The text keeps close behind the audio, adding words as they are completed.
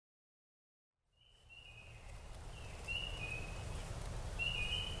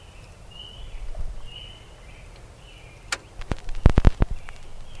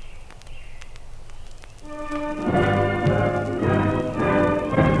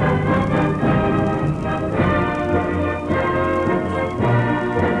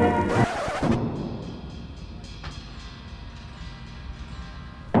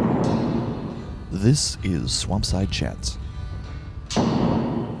This is Swampside Chats,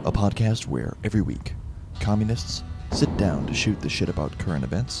 a podcast where every week communists sit down to shoot the shit about current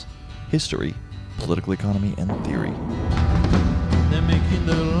events, history, political economy, and theory. They're making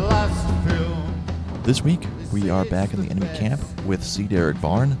the last film. This week, we are back in the enemy camp with C. Derek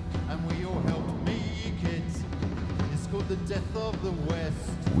Varn. And we all help make it. It's called The Death of the West.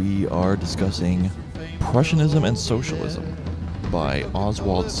 We are discussing Prussianism and Socialism by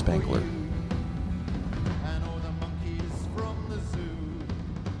Oswald Spengler. And all the monkeys from the zoo.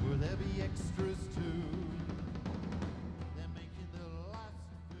 Will there be extras too? They're making the last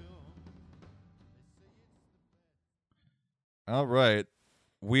film. All right.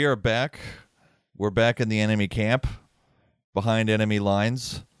 We are back. We're back in the enemy camp, behind enemy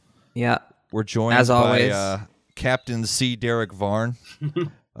lines. Yeah. We're joined As always. by Captain C. Derek Varn,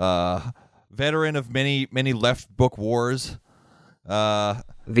 veteran of many left book wars.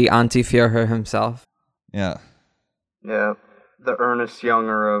 The Anti-Führer himself. Yeah. Yeah, the Ernest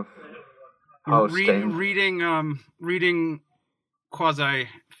Younger of hosting. Reading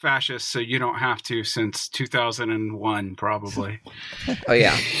quasi-fascist, so you don't have to since 2001, probably. Oh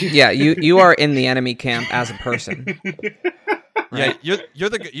yeah, yeah. You are in the enemy camp as a person. Yeah, you're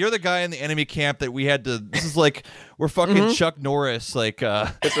the guy in the enemy camp that we had to. This is like we're fucking Chuck Norris, like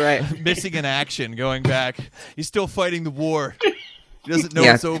That's right. missing in action, going back. He's still fighting the war. He doesn't know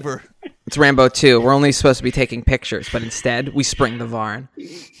Yeah. it's over. It's Rambo 2. We're only supposed to be taking pictures, but instead we spring the Varn.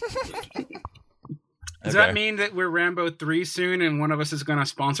 Does that mean that we're Rambo 3 soon, and one of us is going to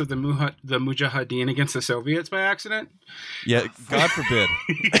sponsor the Mujahideen against the Soviets by accident? Yeah, God forbid.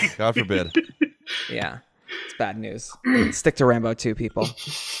 God forbid. Yeah, it's bad news. Stick to Rambo 2, people.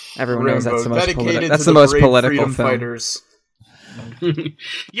 Everyone knows Rambo, that's the most dedicated that's to the most brave political freedom film. fighters.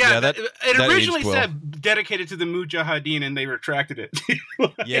 Yeah, that it originally aged well. said dedicated to the Mujahideen, and they retracted it.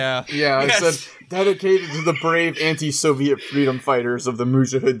 Yeah. Yeah, I Yes. said dedicated to the brave anti-Soviet freedom fighters of the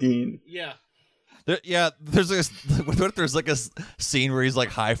Mujahideen. Yeah. There's like what if there's like a scene where he's like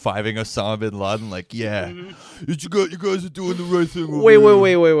high-fiving Osama bin Laden, like, yeah, you guys are doing the right thing. over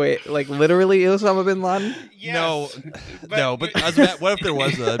here." Wait. Like literally Osama bin Laden? Yes. But what if there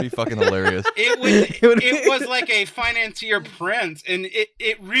was? That'd be fucking hilarious. It was like a financier prince, and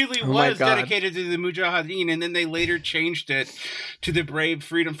it really Oh my was God. dedicated to the Mujahideen, and then they later changed it to the brave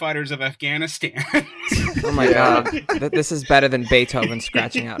freedom fighters of Afghanistan. Oh my God. This is better than Beethoven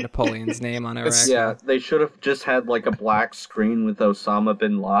scratching out Napoleon's name on a record. Yeah, they should have just had like a black screen with Osama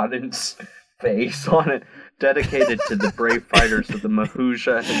bin Laden's face on it, dedicated to the brave fighters of the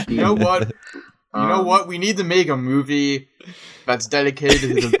Mujahideen. You know what? We need to make a movie that's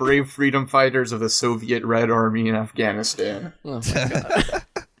dedicated to the brave freedom fighters of the Soviet Red Army in Afghanistan. Oh my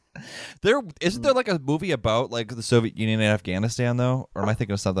God. Isn't there like a movie about like the Soviet Union and Afghanistan though, or am I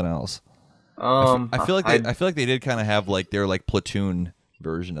thinking of something else? I feel like they did kind of have like their like platoon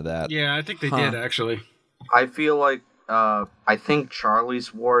version of that. Yeah, I think they did, actually. I feel like I think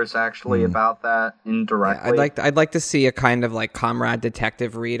Charlie's War is actually about that indirectly. I'd like to see a kind of like comrade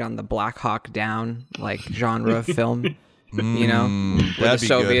detective read on the Black Hawk Down like genre of film. You know, where that'd the be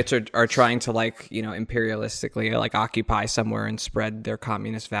Soviets are trying to like, you know, imperialistically like occupy somewhere and spread their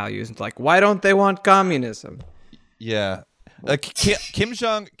communist values. It's like, why don't they want communism? Yeah. Kim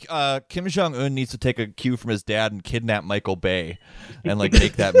Jong Un needs to take a cue from his dad and kidnap Michael Bay, and like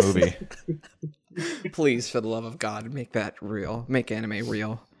make that movie. Please, for the love of God, make that real. Make anime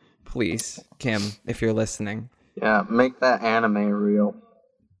real, please, Kim, if you're listening. Yeah, make that anime real.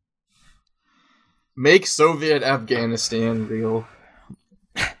 Make Soviet Afghanistan real.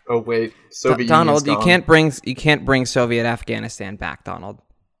 Oh wait, Soviet Donald, Union's you can't bring Soviet Afghanistan back, Donald.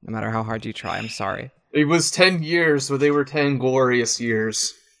 No matter how hard you try, I'm sorry. It was 10 years, but they were 10 glorious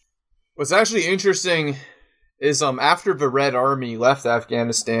years. What's actually interesting is after the Red Army left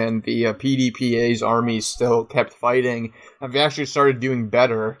Afghanistan, the PDPA's army still kept fighting, and they actually started doing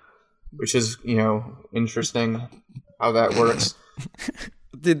better, which is, interesting how that works.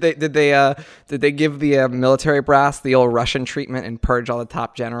 Did they give the military brass the old Russian treatment and purge all the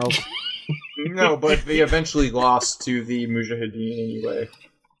top generals? No, but they eventually lost to the Mujahideen anyway.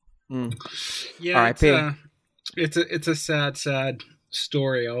 Yeah, R.I.P. It's a sad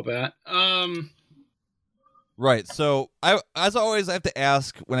story, I'll bet. Right. So as always, I have to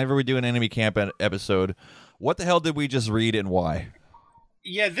ask whenever we do an enemy camp episode, what the hell did we just read and why?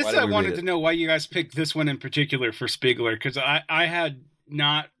 Yeah, Why did I we wanted read to it? know why you guys picked this one in particular for Spiegler, because I had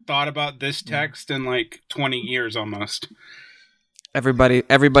not thought about this text in like 20 years almost. Everybody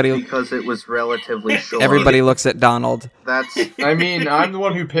Because it was relatively short. everybody looks at Donald. That's I mean, I'm the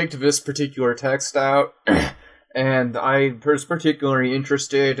one who picked this particular text out, And I was particularly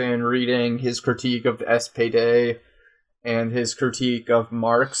interested in reading his critique of the SPD and his critique of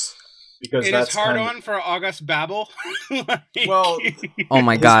Marx. Because It that's is hard kind of- on for August Babel. Like- Well, Oh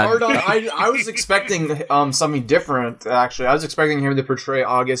my his god. hard on- I was expecting something different, actually. I was expecting him to portray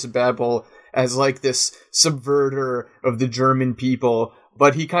August Bebel as like this subverter of the German people,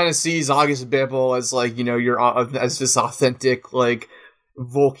 but he kind of sees August Bebel as like, as this authentic, like,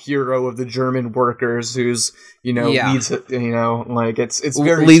 Volk hero of the German workers who's, Yeah. leads, like, it's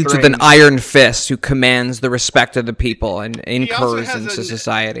very Leads with an strange. iron fist who commands the respect of the people and also incurs has into a-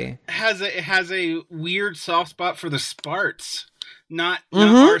 society. has a weird soft spot for the Sparts. Not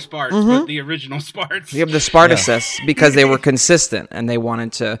Mhm, our Sparts, but the original Sparts. You have the Spartacists because they were consistent and they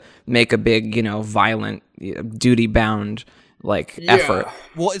wanted to make a big, violent, duty-bound, effort.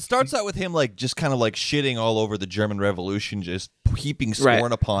 Well, it starts out with him like just kind of like shitting all over the German Revolution, just heaping scorn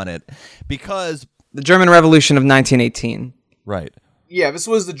Right. upon it, because The German Revolution of 1918. right. Yeah, this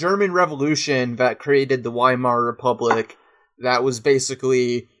was the German Revolution that created the Weimar Republic. That was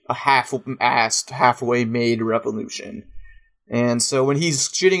basically a half-assed, halfway made revolution. And so when he's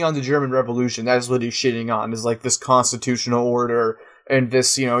shitting on the German Revolution, that's what he's shitting on, is like this constitutional order and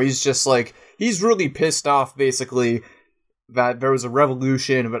this, he's just like, he's really pissed off basically that there was a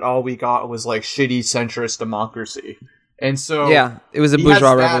revolution, but all we got was like shitty centrist democracy. And so Yeah, it was a he has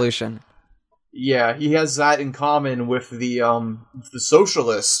bourgeois that- revolution. yeah, he has that in common with the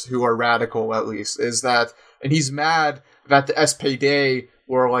socialists who are radical, at least, is that, and he's mad that the SPD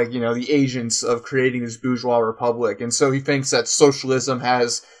were like, the agents of creating this bourgeois republic, and so he thinks that socialism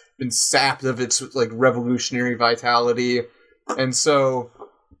has been sapped of its like revolutionary vitality, and so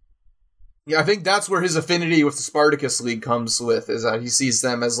yeah, I think that's where his affinity with the Spartacus League comes with, is that he sees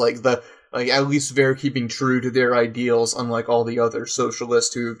them as like at least they're keeping true to their ideals, unlike all the other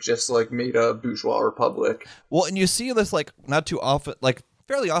socialists who've just like made a bourgeois republic. Well, and you see this like not too often, like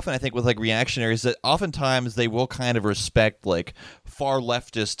fairly often, I think, with like reactionaries, that oftentimes they will kind of respect like far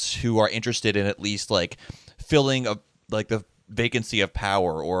leftists who are interested in at least like filling a like the vacancy of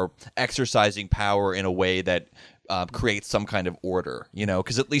power or exercising power in a way that creates some kind of order,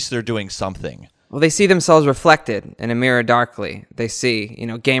 because at least they're doing something. Well, they see themselves reflected in a mirror darkly. They see,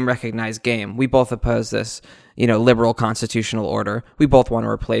 game recognized game. We both oppose this, liberal constitutional order. We both want to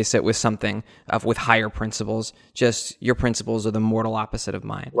replace it with something with higher principles. Just your principles are the mortal opposite of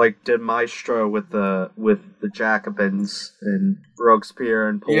mine. Like did Maestro with the Jacobins and Robespierre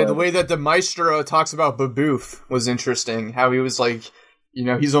and Polet. Yeah, the way that the Maestro talks about Babeuf was interesting. How he was like,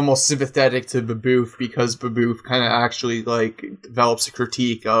 he's almost sympathetic to Babeuf because Babeuf kind of actually like develops a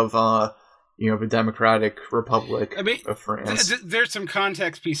critique of the Democratic Republic of France. There's some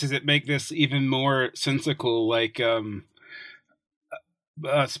context pieces that make this even more sensical. Like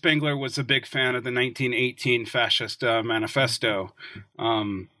Spengler was a big fan of the 1918 fascist manifesto,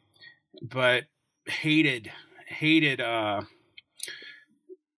 but hated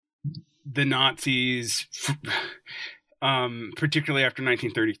the Nazis. Particularly after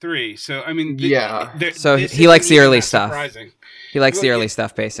 1933. So I mean, So this he likes isn't the early that stuff. surprising. He likes the Well, early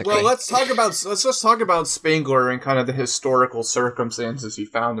stuff, basically. Well, let's just talk about Spengler and kind of the historical circumstances he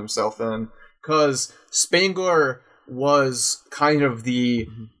found himself in, because Spengler was kind of the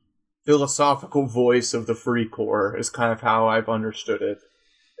philosophical voice of the Free Corps, is kind of how I've understood it.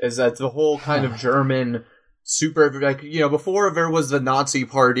 Is that the whole kind of German before there was the Nazi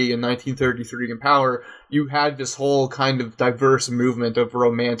Party in 1933 in power, you had this whole kind of diverse movement of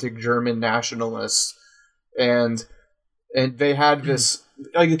romantic German nationalists, and they had this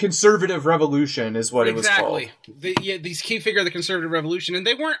like a conservative revolution is what it was called. These key figure of the conservative revolution, and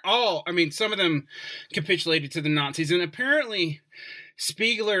they weren't all. I mean, some of them capitulated to the Nazis, and apparently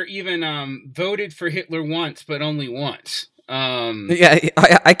Spiegler even voted for Hitler once, but only once. Yeah,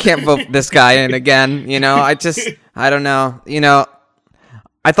 I can't vote this guy in again. I don't know.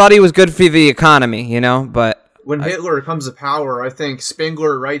 I thought he was good for the economy, but When Hitler comes to power, I think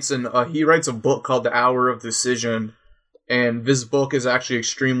Spengler writes a book called The Hour of Decision, and this book is actually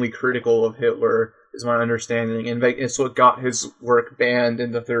extremely critical of Hitler, is my understanding, and it's what got his work banned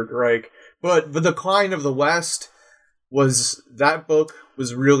in the Third Reich. But The Decline of the West that book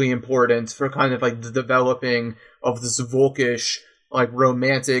was really important for kind of like the developing of this Volkish, like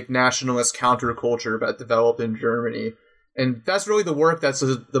romantic nationalist counterculture that developed in Germany. And that's really the work that's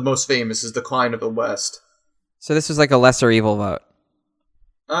the most famous, is Decline of the West. So this was like a lesser evil vote.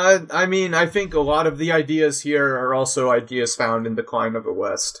 I mean, I think a lot of the ideas here are also ideas found in Decline of the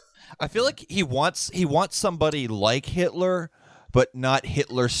West. I feel like he wants somebody like Hitler but not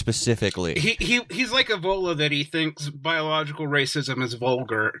Hitler specifically. He's like Evola, that he thinks biological racism is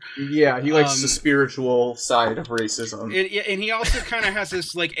vulgar. Yeah, he likes the spiritual side of racism. And he also kind of has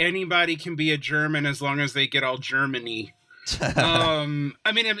this, like, anybody can be a German as long as they get all Germany. I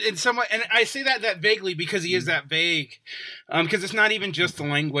mean, in somewhat, and I say that vaguely because he is that vague. Because it's not even just the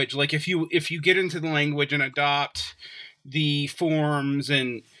language. Like, if you get into the language and adopt the forms,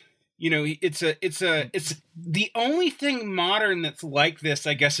 and it's the only thing modern that's like this,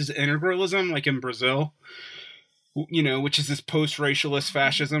 I guess, is integralism, like in Brazil. Which is this post-racialist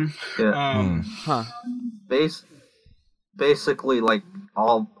fascism. Yeah. Basically, like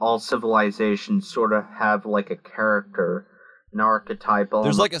all civilizations sort of have like a character, an archetype.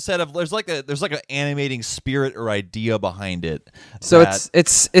 There's like an animating spirit or idea behind it. So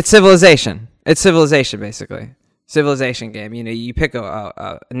it's civilization. It's civilization, basically. Civilization game. You pick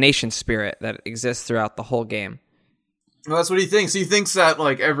a nation spirit that exists throughout the whole game. Well, that's what he thinks. He thinks that,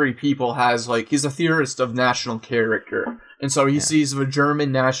 like, every people has, like, he's a theorist of national character. And so he sees the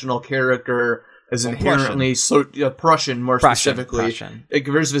German national character as inherently Prussian, more specifically. Prussian. Like,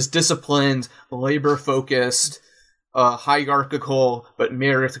 there's this disciplined, labor-focused, hierarchical, but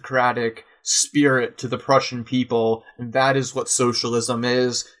meritocratic spirit to the Prussian people, and that is what socialism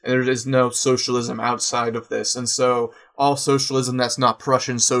is, and there is no socialism outside of this. And so all socialism that's not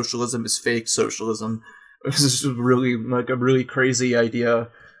Prussian socialism is fake socialism. This is really like a really crazy idea.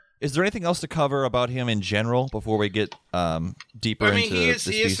 Is there anything else to cover about him in general before we get deeper into this?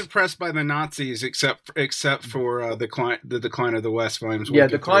 He is suppressed by the Nazis, except for the Decline of the West volumes. Yeah,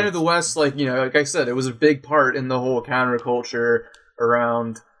 Decline of the West, like I said, it was a big part in the whole counterculture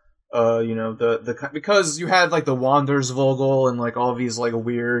around, because you had like the Wandersvogel and like all these like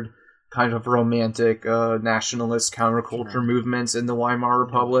weird kind of romantic nationalist counterculture movements in the Weimar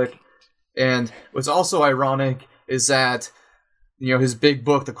Republic. And what's also ironic is that, his big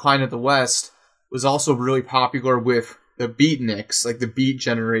book, Decline of the West, was also really popular with the beatniks, like the Beat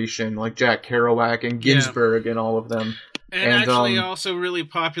generation, like Jack Kerouac and Ginsberg and all of them. And actually also really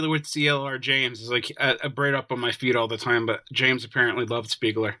popular with C.L.R. James. It's like a braid up on my feet all the time, but James apparently loved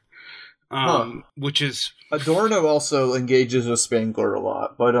Spiegler. Which is... Adorno also engages with Spengler a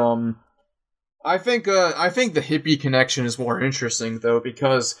lot, but I think the hippie connection is more interesting, though,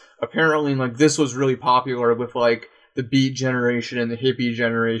 because apparently, like, this was really popular with, like, the Beat generation and the hippie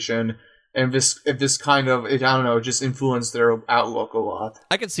generation, and this kind of, I don't know, just influenced their outlook a lot.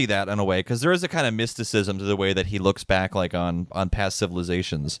 I can see that in a way, because there is a kind of mysticism to the way that he looks back, like, on past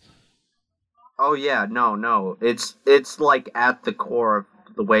civilizations. Oh, yeah, no. It's like, at the core of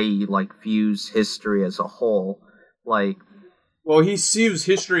the way he, like, views history as a whole. Like... Well, he sees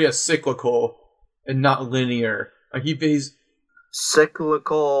history as cyclical and not linear. Like, he's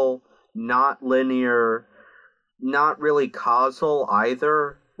cyclical, not linear, not really causal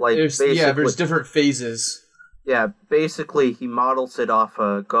either. Like, there's different phases. Yeah, basically he models it off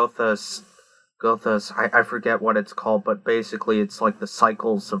of Goethe's. I forget what it's called, but basically it's like the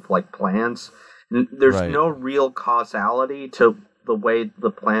cycles of like plants. And there's no real causality to the way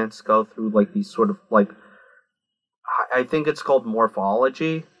the plants go through like these sort of like. I think it's called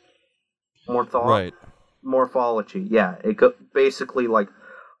morphology. Morphology, yeah. Basically like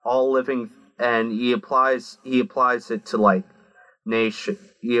all living, and he applies it to like nation.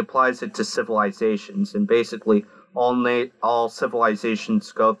 He applies it to civilizations, and basically all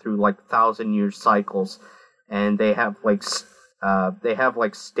civilizations go through like 1,000-year cycles, and they have like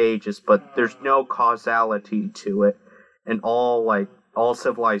stages, but there's no causality to it, and all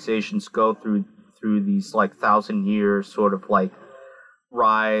civilizations go through these like 1,000 years sort of like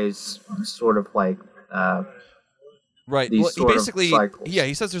rise, sort of like right. Well, he basically,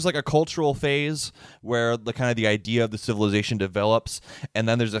 he says there's like a cultural phase where the idea of the civilization develops, and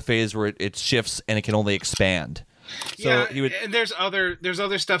then there's a phase where it shifts and it can only expand. So and there's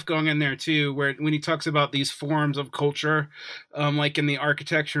other stuff going in there too, where when he talks about these forms of culture, like in the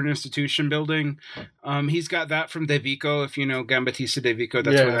architecture and institution building, he's got that from De Vico. If you know Giambattista De Vico,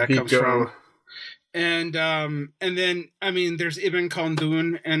 that's where that comes from. And then I mean, there's Ibn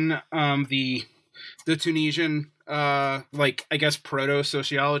Khaldun and the Tunisian, like I guess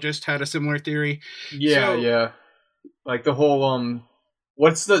proto-sociologist had a similar theory. Yeah. Like the whole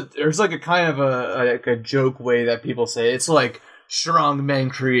there's like a kind of a joke way that people say it's like strong men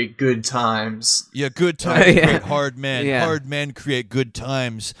create good times. Yeah, good times create hard men. Yeah. Hard men create good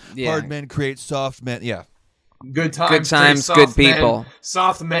times. Yeah. Hard men create soft men. Yeah. Good times, good people.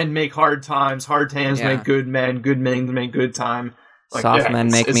 Soft men make hard times. Hard times make good men. Good men make good time. Like, soft men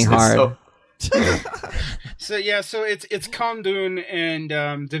make me hard. So it's Khaldun and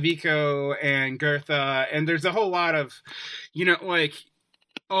Deviko and Goethe, and there's a whole lot of, like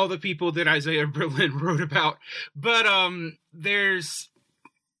all the people that Isaiah Berlin wrote about. But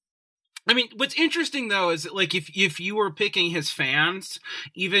what's interesting though is that, like, if you were picking his fans,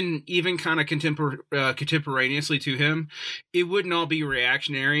 even kind of contemporaneously to him, it wouldn't all be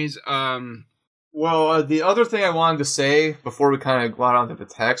reactionaries. Well, the other thing I wanted to say before we kind of got onto the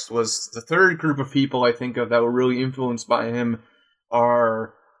text was the third group of people I think of that were really influenced by him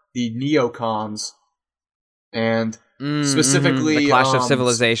are the neocons, and specifically the Clash of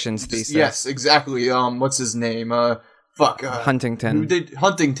Civilizations thesis. Yes, exactly. What's his name? Huntington.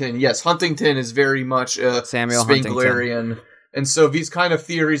 Huntington. Yes, Huntington is very much Samuel Spenglerian. Huntington. And so these kind of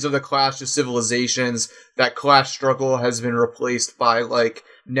theories of the Clash of Civilizations, that class struggle has been replaced by, like,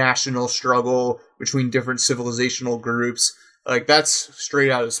 national struggle between different civilizational groups. Like, that's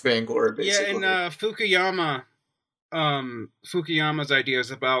straight out of Spengler, basically. Yeah, and Fukuyama's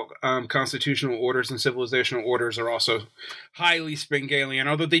ideas about constitutional orders and civilizational orders are also highly Spengelian,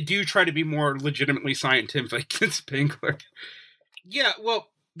 although they do try to be more legitimately scientific than Spengler. Yeah, well,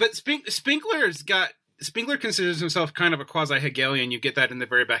 but Spengler considers himself kind of a quasi-Hegelian. You get that in the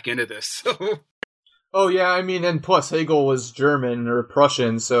very back end of this. So. Oh, yeah, I mean, and plus Hegel was German or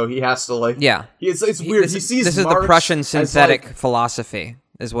Prussian, so he has to, like... Yeah. It's weird. This is the Prussian synthetic philosophy,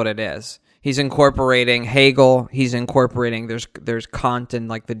 is what it is. He's incorporating Hegel, he's incorporating, there's Kant and,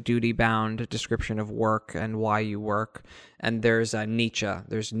 like, the duty-bound description of work and why you work, and there's Nietzsche.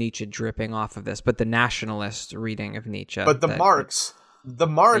 There's Nietzsche dripping off of this, but the nationalist reading of Nietzsche. But Marx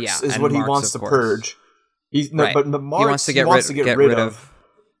is what he wants to purge. But the Marx he wants to get rid of.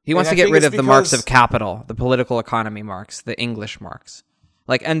 He wants to get rid of the Marx of capital, the political economy Marx, the English Marx.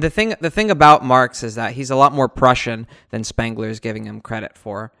 Like, and the thing about Marx is that he's a lot more Prussian than Spengler is giving him credit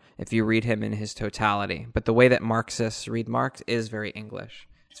for, if you read him in his totality. But the way that Marxists read Marx is very English.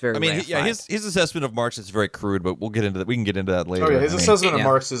 It's very. His assessment of Marx is very crude, but we'll get into that. We can get into that later. Oh yeah, his assessment of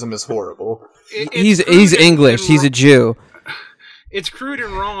Marxism is horrible. He's English. He's a Jew. It's crude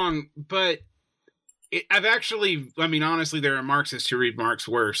and wrong, but. Honestly, there are Marxists who read Marx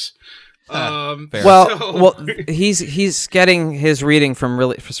worse. He's getting his reading from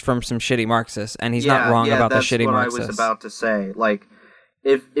some shitty Marxists, and he's not wrong about the shitty Marxists. That's what I was about to say. Like,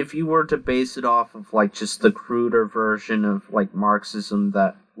 if you were to base it off of, like, just the cruder version of, like, Marxism,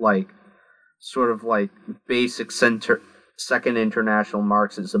 that, like, sort of, like, basic Second International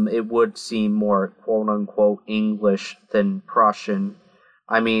Marxism, it would seem more quote-unquote English than Prussian.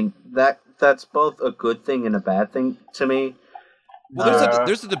 I mean, that's both a good thing and a bad thing to me. Well,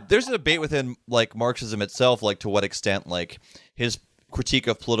 there's a debate within, like, Marxism itself, like, to what extent, like, his critique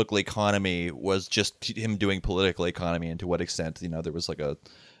of political economy was just him doing political economy, and to what extent, there was, like, a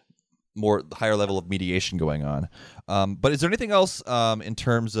more higher level of mediation going on. But is there anything else in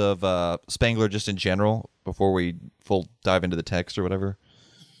terms of Spengler just in general before we full dive into the text or whatever?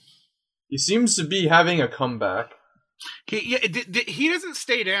 He seems to be having a comeback. He doesn't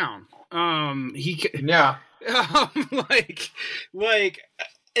stay down. Like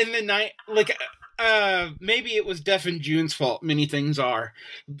in the night, like maybe it was Def and June's fault. Many things are,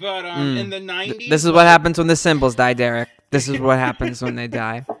 but in the 90s, this is what happens when the symbols die, Derek. This is what happens when they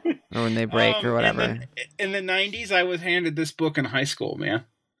die or when they break or whatever. In the 90s, I was handed this book in high school, man.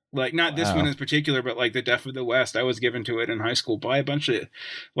 Like, not this one in particular, but, like, The Deaf of the West. I was given to it in high school by a bunch of,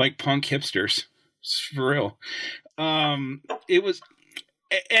 like, punk hipsters. For real. It was,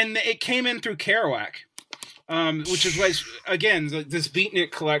 and it came in through Kerouac, which is why, again, this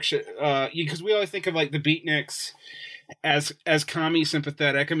beatnik collection, because we always think of, like, the beatniks as commie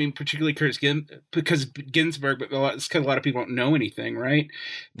sympathetic. I mean, particularly because Ginsberg, but it's because a lot of people don't know anything, right?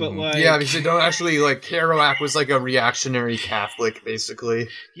 But like, yeah, because they don't actually, like, Kerouac was like a reactionary Catholic, basically.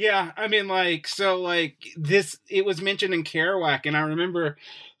 Yeah, I mean, like, so, like, it was mentioned in Kerouac, and I remember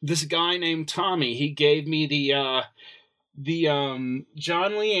this guy named Tommy. He gave me the John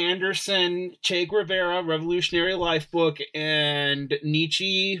Lee Anderson Che Guevara Revolutionary Life book and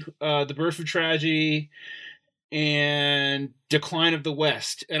Nietzsche, The Birth of Tragedy, and Decline of the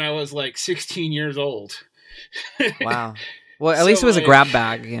West, and I was like 16 years old. Wow. Well, at least it was a grab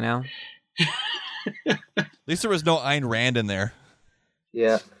bag, At least there was no Ayn Rand in there.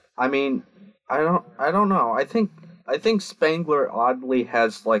 Yeah, I mean, I don't know. I think Spengler oddly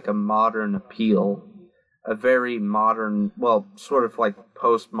has, like, a modern appeal, a very modern, well, sort of like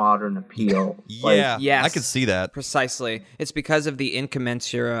postmodern appeal. Yeah, yes, I can see that. Precisely. It's because of the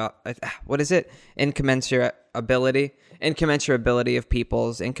incommensurability of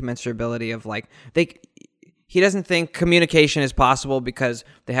people's incommensurability of, like, he doesn't think communication is possible because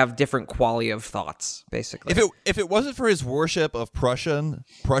they have different quality of thoughts, basically. If it wasn't for his worship of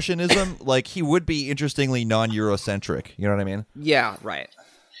Prussianism, like he would be interestingly non-Eurocentric. You know what I mean? Yeah, right.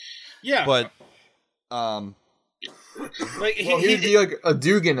 Yeah, But like he'd be like a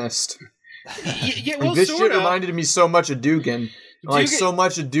Duganist. Yeah, well, This sort shit of. reminded me so much of Dugan. Like, Dugan- so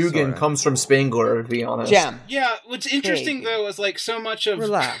much of Dugan Sorta. comes from Spengler, to be honest. Jam. Yeah, what's interesting though is like so much of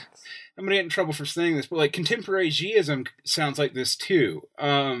Relax. I'm gonna get in trouble for saying this, but like contemporary Gism sounds like this too.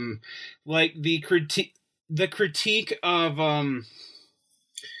 Like the critique of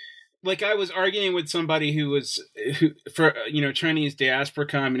like I was arguing with somebody who for Chinese diaspora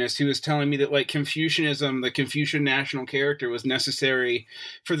communist who was telling me that like Confucianism, the Confucian national character, was necessary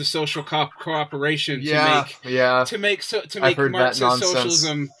for the social cooperation to make I've heard that Marxist nonsense.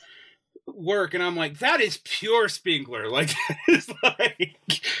 socialism work, and I'm like, that is pure Spengler. Like that is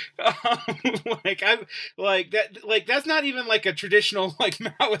that's not even like a traditional like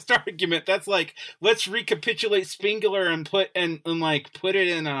Maoist argument. That's like, let's recapitulate Spengler and put it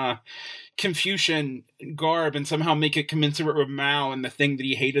in a Confucian garb and somehow make it commensurate with Mao and the thing that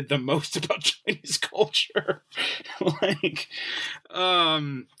he hated the most about Chinese culture.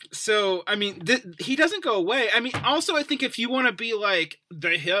 So I mean, he doesn't go away. I mean, also I think if you want to be like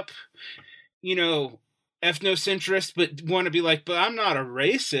the hip, ethnocentrist, but want to be like, but I'm not a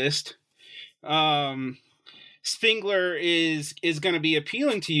racist. Spengler is going to be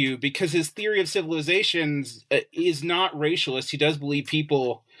appealing to you because his theory of civilizations is not racialist. He does believe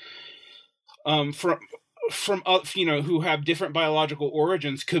people from who have different biological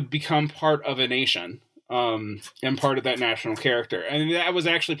origins could become part of a nation, and part of that national character. And that was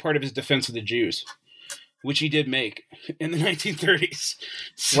actually part of his defense of the Jews, which he did make in the 1930s.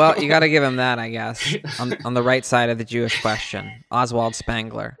 So, Well, you got to give him that, I guess. On the right side of the Jewish question, Oswald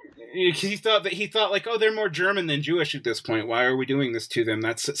Spengler. he thought like, oh, they're more German than Jewish at this point. Why are we doing this to them?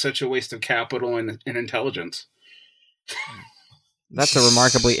 That's such a waste of capital and intelligence. That's a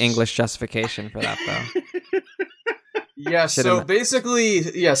remarkably English justification for that, though. Yeah, so Should've- basically,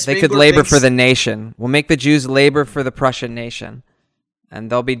 yeah, They could labor for the nation. We'll make the Jews labor for the Prussian nation, and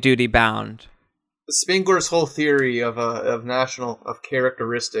they'll be duty bound. Spengler's whole theory of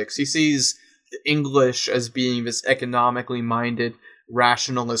characteristics. He sees the English as being this economically minded,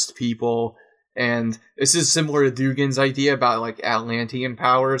 rationalist people, and this is similar to Dugan's idea about like Atlantean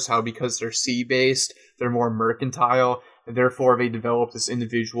powers, how because they're sea-based, they're more mercantile, and therefore they develop this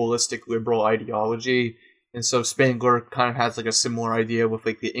individualistic liberal ideology. And so Spengler kind of has like a similar idea with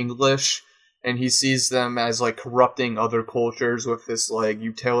like the English, and he sees them as like corrupting other cultures with this like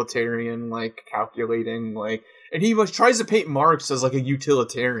utilitarian, like calculating, like, and he tries to paint Marx as like a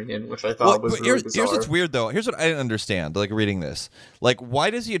utilitarian, which I thought was really bizarre. Here's what's weird though. Here's what I didn't understand. Like reading this, like why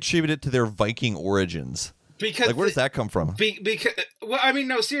does he attribute it to their Viking origins? Because like where does that come from? Because well, I mean,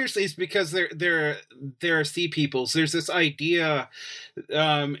 no, seriously, it's because they're sea peoples. There's this idea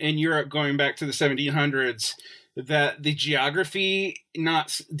in Europe going back to the 1700s that the geography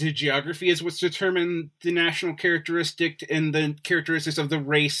is what's determined the national characteristic and the characteristics of the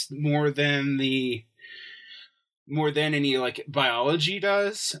race more than any like biology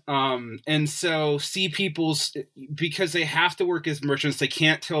does. And so sea peoples, because they have to work as merchants, they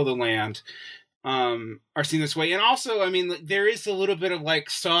can't till the land, are seen this way. And also, I mean, there is a little bit of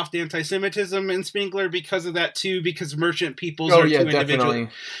like soft anti-Semitism in Spengler because of that too, because merchant peoples are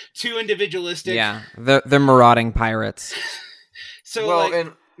too individualistic. Yeah, they're marauding pirates. So well, like,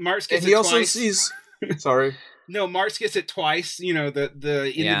 and Marx gets he it also twice. sees. Sorry. No, Marx gets it twice.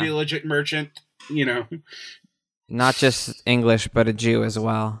 The individualistic merchant. Not just English, but a Jew as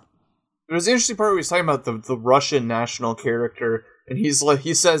well. There was an interesting part where he was talking about the Russian national character, and he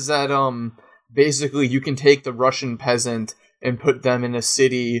says that basically you can take the Russian peasant and put them in a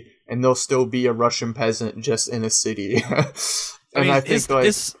city, and they'll still be a Russian peasant just in a city. I think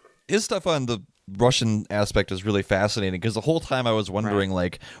his stuff on the Russian aspect is really fascinating because the whole time I was wondering,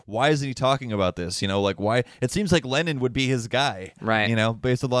 like, why isn't he talking about this? Like, why? It seems like Lenin would be his guy, right?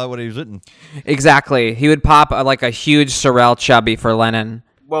 Based on a lot of what he's written. Exactly, he would pop like a huge Sorel Chubby for Lenin.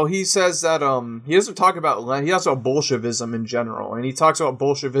 Well, he says that he doesn't talk about Lenin. He talks about Bolshevism in general, and he talks about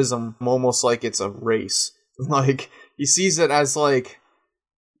Bolshevism almost like it's a race. Like he sees it as like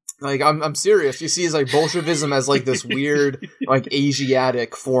I'm serious. He sees like Bolshevism as like this weird like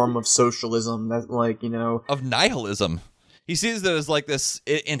Asiatic form of socialism that of nihilism. He sees that as like this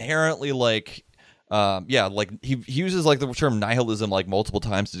inherently like like he uses like the term nihilism like multiple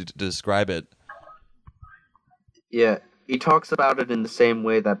times to describe it. Yeah. He talks about it in the same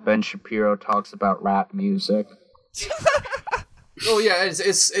way that Ben Shapiro talks about rap music. Oh yeah, and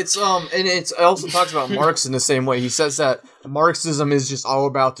it also talks about Marx in the same way. He says that Marxism is just all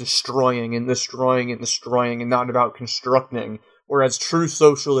about destroying and destroying and destroying, and not about constructing. Whereas true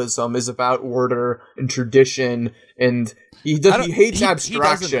socialism is about order and tradition, and he hates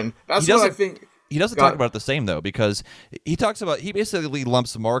abstraction. That's what I think. He doesn't talk about it the same though, because he basically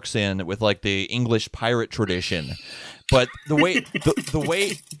lumps Marx in with like the English pirate tradition. But the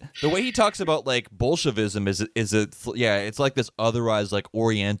way he talks about like Bolshevism it's like this otherwise like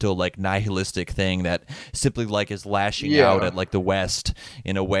Oriental like nihilistic thing that simply like is lashing out at like the West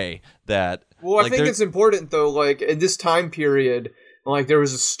in a way that. Well, I think it's important though. Like in this time period, like there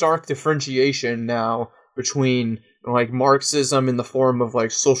was a stark differentiation now between like Marxism in the form of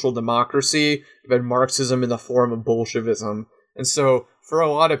like social democracy and Marxism in the form of Bolshevism, and so for a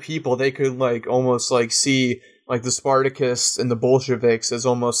lot of people, they could like almost like see like the Spartacists and the Bolsheviks as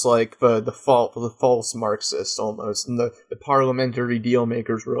almost like the false Marxists almost, and the parliamentary deal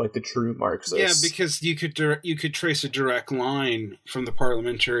makers were like the true Marxists. Yeah, because you could trace a direct line from the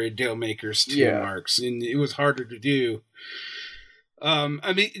parliamentary deal makers to Marx, and it was harder to do.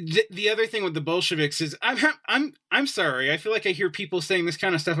 I mean, the other thing with the Bolsheviks is I'm sorry. I feel like I hear people saying this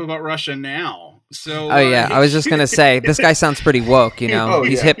kind of stuff about Russia now. So, I was just gonna say this guy sounds pretty woke. You know,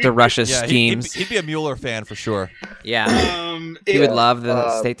 he's hip to Russia's schemes. He'd be a Mueller fan for sure. Yeah, he would love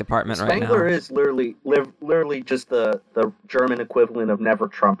the State Department right now. Spengler is literally just the German equivalent of never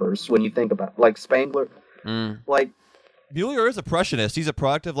Trumpers when you think about it. Like Spengler, like. Mueller is a Prussianist. He's a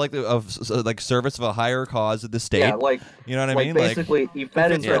product of service of a higher cause of the state. Yeah, like you know what I mean. Basically, he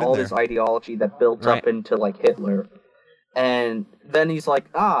fed into all this ideology that built up into like Hitler, and then he's like,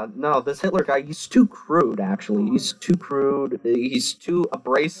 no, this Hitler guy, he's too crude. Actually, he's too crude. He's too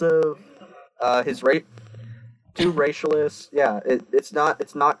abrasive. Too racialist. Yeah, it's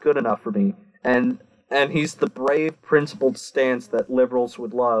not good enough for me. And he's the brave, principled stance that liberals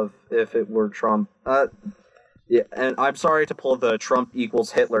would love if it were Trump. Yeah, and I'm sorry to pull the Trump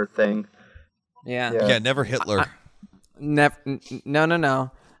equals Hitler thing. Yeah, never Hitler. No.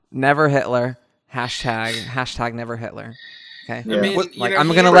 Never Hitler. Hashtag never Hitler. Okay. Yeah. I mean, I'm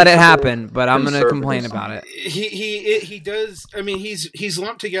going to let it happen, but I'm going to complain about it. He does. I mean, he's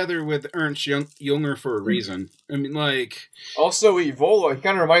lumped together with Ernst Jünger for a reason. I mean, like also Evola. He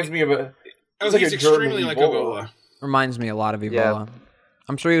kind of reminds me of a. He's like extremely like Evola. Reminds me a lot of Evola. Yeah.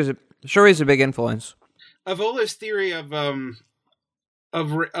 I'm sure he's a big influence. Evola's theory of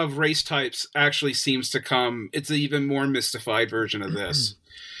race types actually seems to come. It's an even more mystified version of this.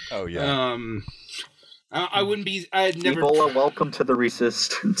 Oh yeah. I wouldn't be. I'd never. Evola, welcome to the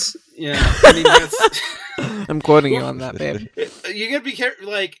resistance. Yeah, I mean that's. I'm quoting you on that, babe. You gotta be careful.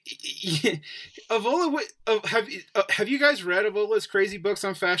 Like, Evola. Have you guys read Evola's crazy books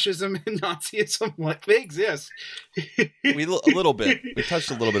on fascism and Nazism? Like, they exist. A little bit. We touched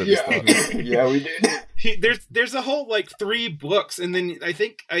a little bit of his stuff. Yeah, we did. There's a whole like 3 books, and then I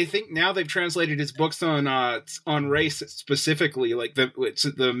think now they've translated his books on race specifically, like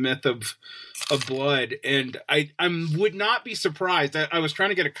the myth of blood, and I would not be surprised. I was trying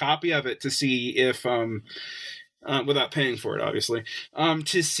to get a copy of it to see if without paying for it, obviously,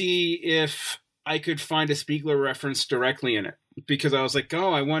 to see if I could find a Spiegler reference directly in it, because I was like,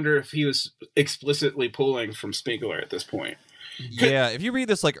 I wonder if he was explicitly pulling from Spiegler at this point. Yeah, if you read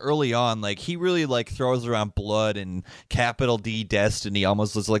this like early on, like he really like throws around blood and capital D destiny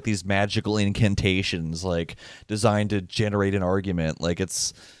almost as like these magical incantations like designed to generate an argument. Like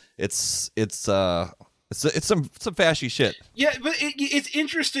it's some fashy shit. Yeah, but it's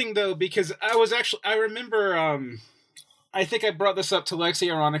interesting though, because I remember I think I brought this up to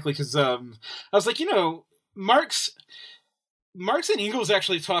Lexi ironically because I was like, Marx and Engels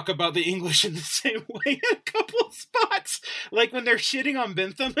actually talk about the English in the same way in a couple of spots. Like when they're shitting on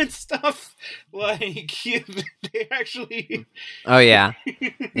Bentham and stuff. Like, they actually... Oh, yeah.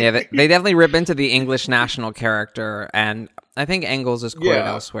 Yeah, they definitely rip into the English national character. And I think Engels is quoted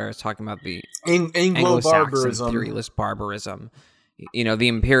elsewhere as talking about the Anglo-Saxon theoryless barbarism. The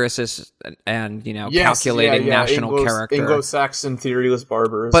empiricist and calculated national character, Anglo-Saxon theoryless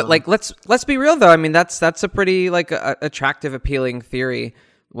barbarism. But like, let's be real though. I mean, that's a pretty like attractive, appealing theory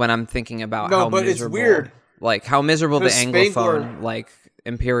when I'm thinking about how miserable. It's weird. Like how miserable the Anglophone like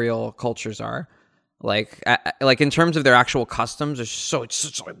imperial cultures are. Like in terms of their actual customs, it's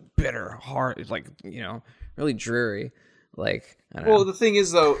such like bitter, hard, like really dreary. Like I don't know. The thing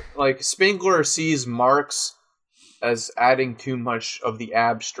is though, like Spengler sees Marx as adding too much of the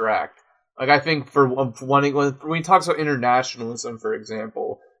abstract. Like, I think for when he talks about internationalism, for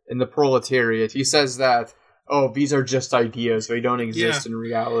example, in the proletariat, he says that, these are just ideas. They don't exist in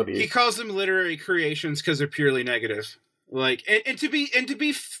reality. He calls them literary creations because they're purely negative. Like, and to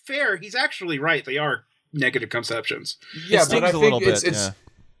be fair, he's actually right. They are negative conceptions. Yeah, but I think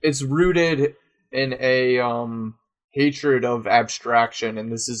it's rooted in a hatred of abstraction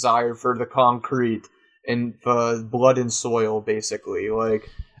and this desire for the concrete and the blood and soil, basically. Like,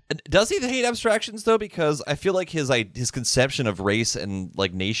 does he hate abstractions though? Because I feel like his conception of race and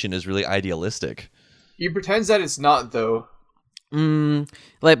like nation is really idealistic. He pretends that it's not, though.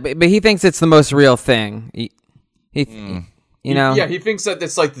 But he thinks it's the most real thing. You know, he thinks that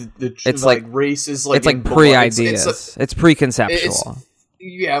it's like it's like race is like it's like pre-ideas. It's preconceptual.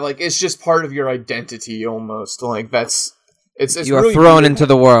 It's just part of your identity almost. Like it's you are really thrown weird. into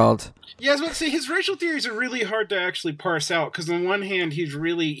the world. Yeah, I was about to say, his racial theories are really hard to actually parse out, because on one hand,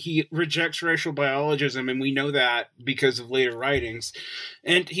 he rejects racial biologism, and we know that because of later writings.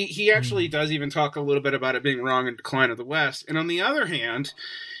 And he actually does even talk a little bit about it being wrong in Decline of the West. And on the other hand,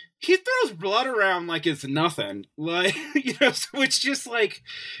 he throws blood around like it's nothing. Like, so it's just like,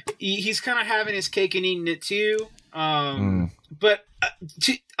 he's kind of having his cake and eating it too. But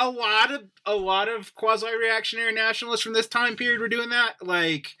a lot of quasi-reactionary nationalists from this time period were doing that.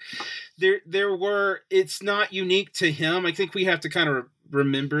 Like, it's not unique to him. I think we have to kind of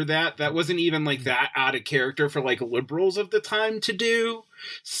remember that wasn't even like that out of character for like liberals of the time to do.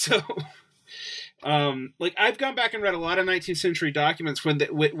 So, like, I've gone back and read a lot of 19th century documents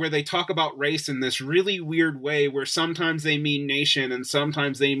where they talk about race in this really weird way, where sometimes they mean nation and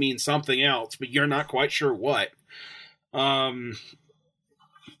sometimes they mean something else, but you're not quite sure what.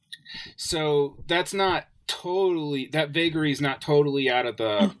 So that vagary is not totally out of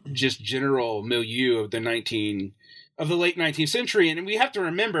the just general milieu of the late 19th century. And we have to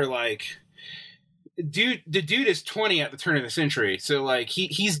remember, like, the dude is 20 at the turn of the century. So like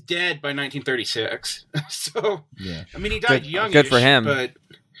he's dead by 1936. So, yeah. I mean, he died youngish. Good for him.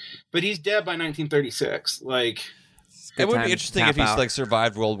 But he's dead by 1936. Like, it would be interesting if he's like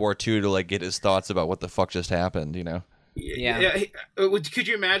survived World War II to like get his thoughts about what the fuck just happened, Yeah. Could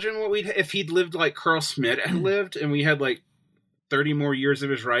you imagine if he'd lived like Carl Schmitt had lived, and we had like 30 more years of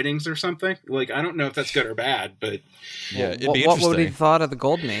his writings or something? Like, I don't know if that's good or bad, but yeah, it'd be interesting. What would he have thought of the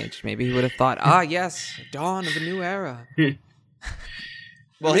Golden Age? Maybe he would have thought, yes, dawn of a new era.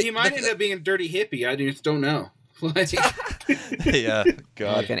 Well, he might end up being a dirty hippie. I just don't know. Like, yeah,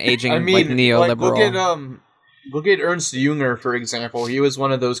 God, like an aging like neoliberal. Like, look at Ernst Jünger, for example. He was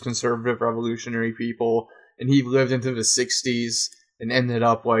one of those conservative revolutionary people, and he lived into the 60s and ended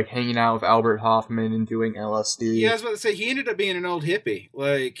up like hanging out with Albert Hoffman and doing LSD. Yeah, I was about to say, he ended up being an old hippie,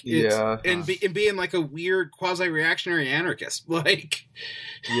 like, and being like a weird quasi-reactionary anarchist, like.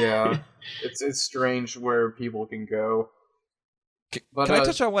 Yeah, it's strange where people can go. But, can I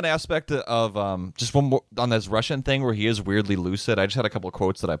touch on one aspect of just one more on this Russian thing where he is weirdly lucid? I just had a couple of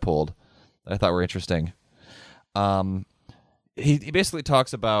quotes that I pulled that I thought were interesting. He basically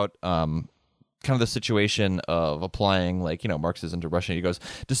talks about kind of the situation of applying like Marxism to Russia. He goes,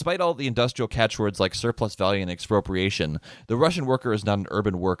 despite all the industrial catchwords like surplus value and expropriation, the Russian worker is not an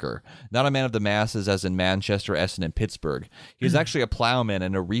urban worker, not a man of the masses as in Manchester, Essen, and Pittsburgh. He is actually a plowman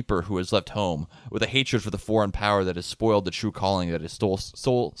and a reaper who has left home with a hatred for the foreign power that has spoiled the true calling that his soul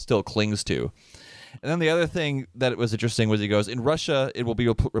still clings to. And then the other thing that was interesting was he goes, in Russia, it will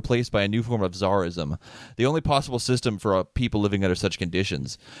be replaced by a new form of Tsarism, the only possible system for people living under such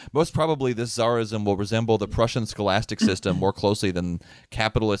conditions. Most probably, this Tsarism will resemble the Prussian scholastic system more closely than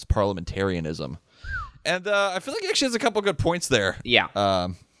capitalist parliamentarism. And I feel like he actually has a couple good points there. Yeah.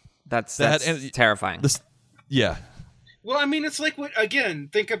 That's terrifying. Yeah. Well, I mean, it's like,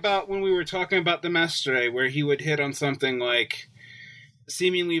 think about when we were talking about the Mestre, where he would hit on something like,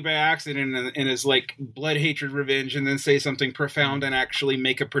 seemingly by accident in his like blood, hatred, revenge, and then say something profound and actually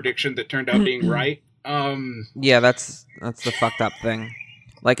make a prediction that turned out being right. Yeah, that's the fucked up thing.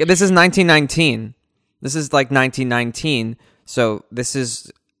 Like, this is 1919. This is like 1919. So this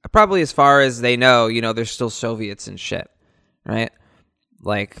is probably, as far as they know, there's still Soviets and shit, right?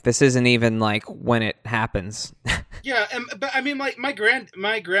 Like, this isn't even like when it happens. Yeah, but I mean, like my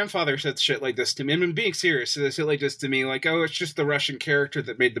grandfather said shit like this to me. I mean, being serious, they said like this to me, like, "Oh, it's just the Russian character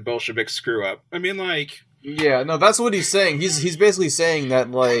that made the Bolsheviks screw up." I mean, like, yeah, no, that's what he's saying. He's basically saying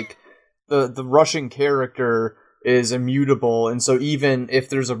that like the Russian character is immutable, and so even if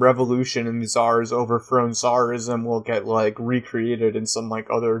there's a revolution and the Tsar is overthrown, Tsarism will get like recreated in some like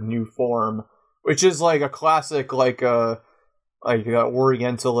other new form, which is like a classic like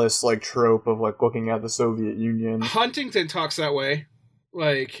Orientalist like trope of like looking at the Soviet Union. Huntington talks that way,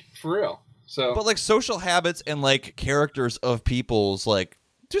 like, for real. So, but like social habits and like characters of people's, like,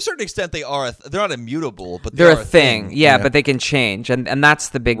 to a certain extent they're not immutable, but they're a thing. Yeah, but they can change, and that's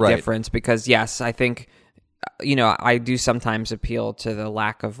the big difference. Because yes, I think I do sometimes appeal to the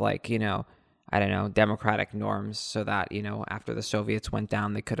lack of like, I don't know, democratic norms, so that, after the Soviets went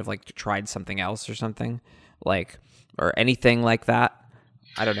down, they could have like tried something else or something, like, or anything like that.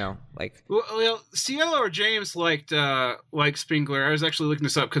 I don't know, like. Well, CLO or James liked Spengler. I was actually looking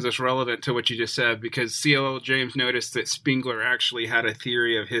this up because it's relevant to what you just said. Because CLO James noticed that Spengler actually had a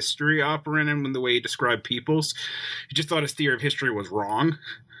theory of history operating in the way he described peoples. He just thought his theory of history was wrong.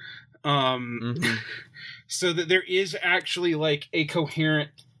 So that there is actually like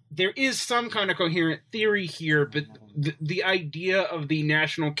there is some kind of coherent theory here, but the idea of the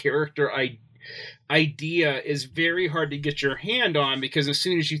national character idea is very hard to get your hand on, because as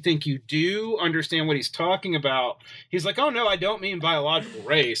soon as you think you do understand what he's talking about, he's like, oh no, I don't mean biological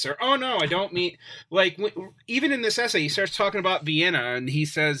race, or oh no, I don't mean, like, even in this essay, he starts talking about Vienna, and he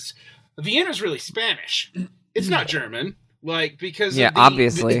says, Vienna's really Spanish. It's not German. Like, because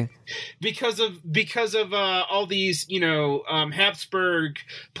obviously because of all these Habsburg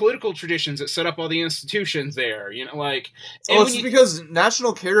political traditions that set up all the institutions there, like. It's because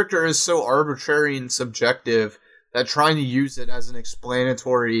national character is so arbitrary and subjective that trying to use it as an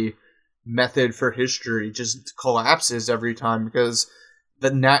explanatory method for history just collapses every time, because the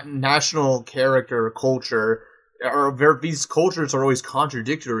national character culture. These cultures are always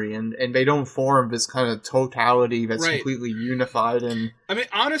contradictory, and they don't form this kind of totality that's completely unified. And I mean,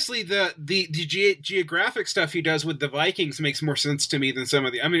 honestly, the geographic stuff he does with the Vikings makes more sense to me than some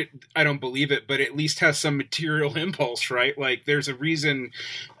of the. I mean, I don't believe it, but at least has some material impulse, right? Like, there's a reason,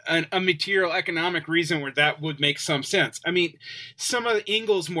 a material economic reason where that would make some sense. I mean, some of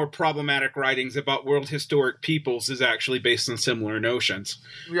Ingalls' more problematic writings about world historic peoples is actually based on similar notions.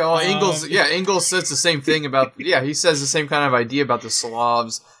 Yeah, Ingalls says the same thing about. Yeah, he says the same kind of idea about the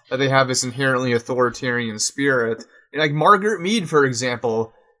Slavs, that they have this inherently authoritarian spirit. And like Margaret Mead, for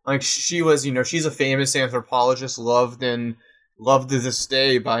example, like she was, she's a famous anthropologist, loved to this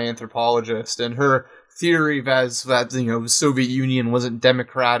day by anthropologists, and her theory was that the Soviet Union wasn't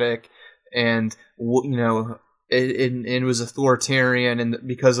democratic, and it was authoritarian, and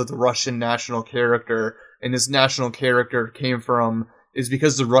because of the Russian national character, and this national character is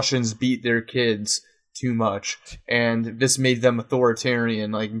because the Russians beat their kids too much, and this made them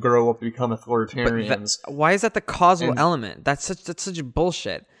authoritarian, like grow up to become authoritarians. Why is that the causal element? That's such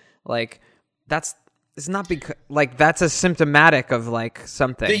bullshit. Like, it's not because, like, that's a symptomatic of like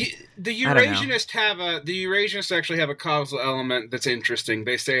something. The Eurasianists actually have a causal element that's interesting.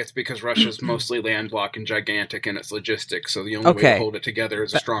 They say it's because Russia's mostly landlocked and gigantic in its logistics, so the only way to hold it together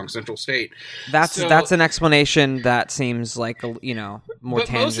is a strong central state. That's an explanation that seems like more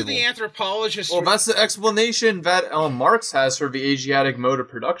tangible. Most of the anthropologists. Well, that's the explanation that Marx has for the Asiatic mode of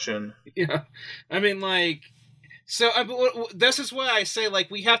production. Yeah, I mean, like. So this is why I say,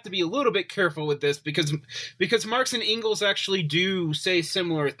 like, we have to be a little bit careful with this, because Marx and Engels actually do say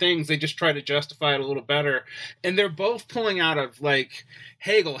similar things. They just try to justify it a little better, and they're both pulling out of like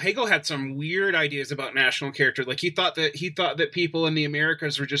Hegel. Hegel had some weird ideas about national character. Like, he thought that people in the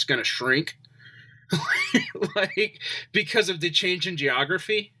Americas were just going to shrink, like, because of the change in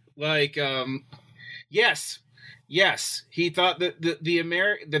geography. Like, Yes, he thought that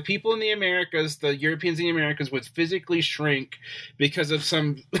the people in the Americas, the Europeans in the Americas, would physically shrink because of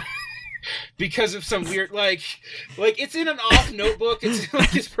some weird like it's in an off notebook. It's like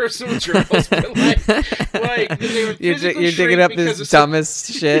his personal journals, but like they would you're digging up his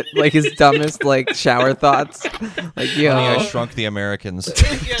dumbest shit, like his dumbest like shower thoughts. Like, I shrunk the Americans.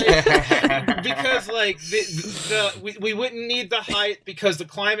 Because like we wouldn't need the height because the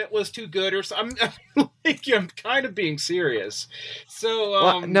climate was too good, or something. I'm kind of being serious.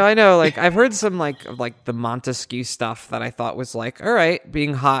 So no, I know. Like, I've heard some like the Montesquieu stuff that I thought was like, all right,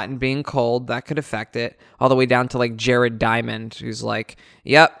 being hot and being cold, that could affect it. All the way down to like Jared Diamond, who's like,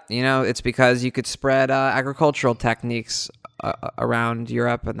 yep, it's because you could spread agricultural techniques around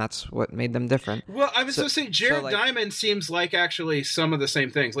Europe, and that's what made them different. Well, I was going to say, Jared Diamond seems like actually some of the same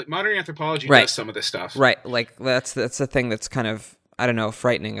things. Like, modern anthropology does some of this stuff. Right. Like, that's the thing that's kind of, I don't know,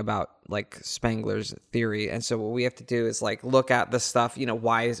 frightening about like Spengler's theory. And so what we have to do is like look at the stuff,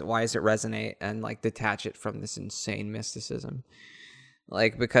 why does it resonate, and like detach it from this insane mysticism.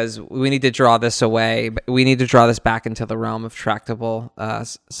 Like, because we need to draw this away. We need to draw this back into the realm of tractable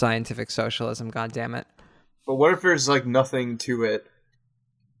scientific socialism. God damn it. But what if there's like nothing to it,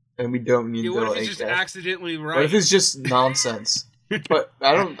 and we don't need to? What if it's just accidentally right? What if it's just nonsense? But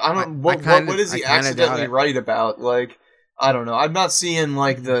I don't. What is he accidentally right about? Like, I don't know. I'm not seeing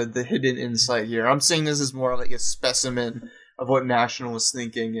like the hidden insight here. I'm seeing this as more like a specimen of what nationalist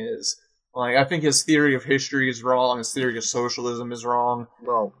thinking is. Like, I think his theory of history is wrong. His theory of socialism is wrong.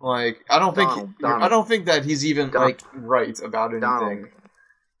 Well, like, I don't think that he's even like right about anything. Donald,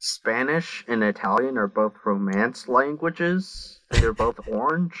 Spanish and Italian are both Romance languages, and they're both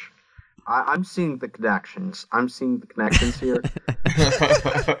orange. I'm seeing the connections. Here.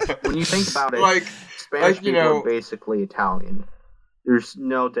 When you think about it, like, Spanish people are basically Italian. There's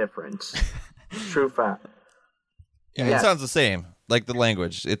no difference. True fact. Yeah, it sounds the same. Like the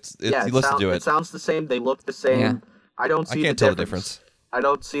language, you listen to it. It sounds the same. They look the same. Yeah. I can't tell the difference. I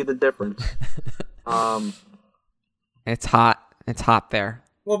don't see the difference. It's hot. It's hot there.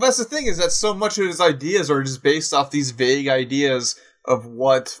 Well, that's the thing, is that so much of his ideas are just based off these vague ideas of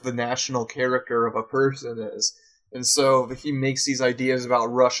what the national character of a person is. And so he makes these ideas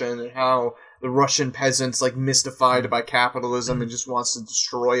about Russian and how the Russian peasants like mystified by capitalism and just wants to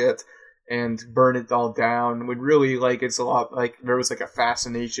destroy it and burn it all down. When really, like, it's a lot like there was like a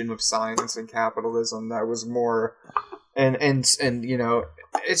fascination with science and capitalism that was more, and you know,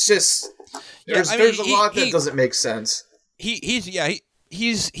 it's just there's a lot that doesn't make sense.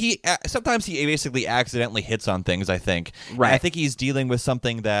 Sometimes he basically accidentally hits on things, I think. Right. And I think he's dealing with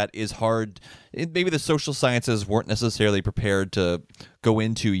something that is hard. Maybe the social sciences weren't necessarily prepared to go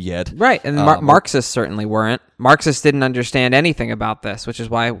into yet. Right, and Marxists certainly weren't. Marxists didn't understand anything about this, which is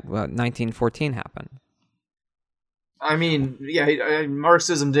why 1914 happened. I mean, yeah,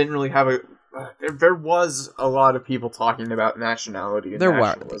 Marxism didn't really have a... There was a lot of people talking about nationality and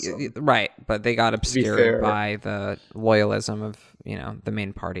nationalism. Right, but they got obscured by the loyalism of, you know, the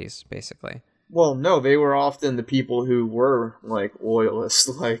main parties, basically. Well, no, they were often the people who were, like, loyalists,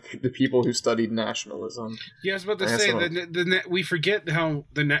 like, the people who studied nationalism. Yeah, I was about to say, we forget how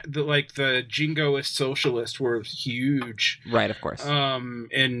the jingoist socialists were huge. Right, of course.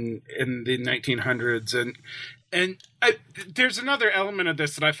 In the 1900s, and there's another element of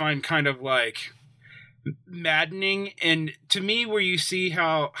this that I find kind of, like, maddening, and to me, where you see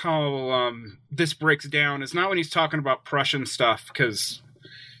how this breaks down is not when he's talking about Prussian stuff, because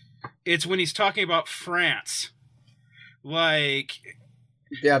it's when he's talking about France. Like,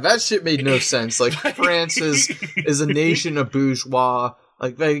 yeah, that shit made no sense. Like, France is a nation of bourgeois.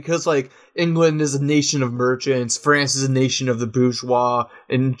 Like, because, like, England is a nation of merchants, France is a nation of the bourgeois,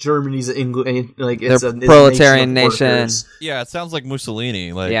 and Germany's it's a proletarian nation. Yeah, it sounds like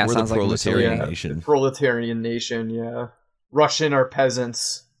Mussolini. Like, we're the proletarian nation. The proletarian nation, yeah. Russian are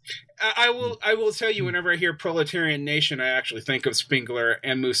peasants. I will tell you, whenever I hear proletarian nation, I actually think of Spengler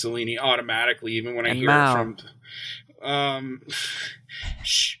and Mussolini automatically, even when I hear it from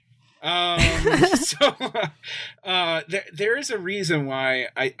there is a reason why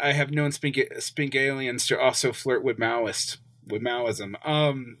I have known Spengalians to also flirt with Maoism.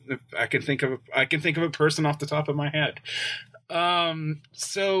 I can think of a person off the top of my head.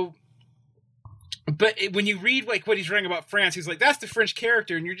 But when you read like what he's writing about France, he's like, that's the French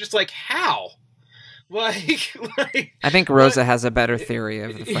character, and you're just like, how? Like I think Rosa has a better theory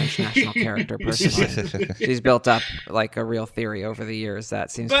of the French national character, personally. She's built up like a real theory over the years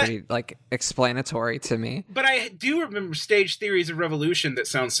that seems pretty like explanatory to me. But I do remember stage theories of revolution that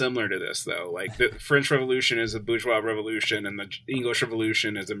sound similar to this, though. Like the French Revolution is a bourgeois revolution, and the English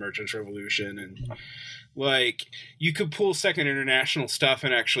Revolution is a merchant's revolution, and like you could pull Second International stuff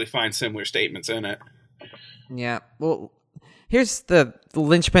and actually find similar statements in it. Yeah, well, here's the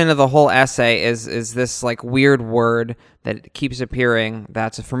linchpin of the whole essay is this like weird word that keeps appearing.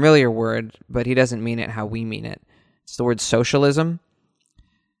 That's a familiar word, but he doesn't mean it how we mean it. It's the word socialism.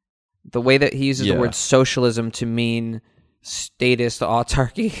 The way that he uses the word socialism to mean statist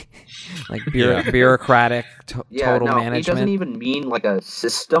autarky, like bureaucratic total management. He doesn't even mean like a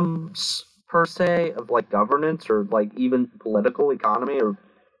systems per se of like governance or like even political economy or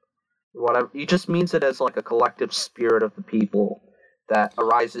whatever. He just means it as like a collective spirit of the people that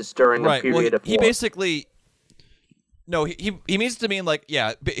arises during a period of war. He basically he means to mean like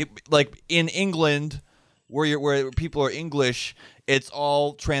like in England where people are English, it's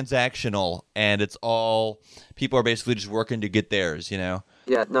all transactional and it's all people are basically just working to get theirs, you know.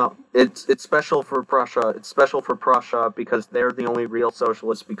 Yeah, no, it's special for Prussia. It's special for Prussia because they're the only real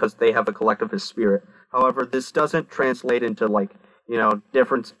socialists because they have a collectivist spirit. However, this doesn't translate into like, you know,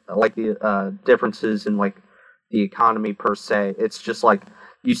 differences in like the economy per se. It's just like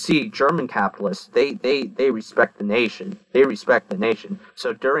you see German capitalists, they respect the nation. They respect the nation.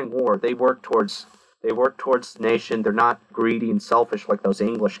 So during war, they work towards the nation. They're not greedy and selfish like those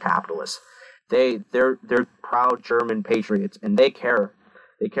English capitalists. They're proud German patriots, and they care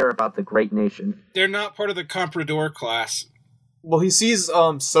about the great nation. They're not part of the comprador class. Well, he sees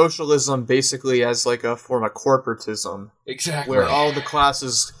socialism basically as like a form of corporatism. Exactly. Where all the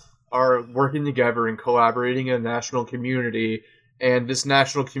classes are working together and collaborating in a national community, and this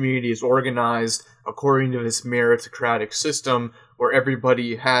national community is organized according to this meritocratic system where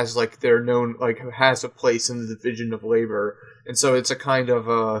everybody has has a place in the division of labor. And so it's a kind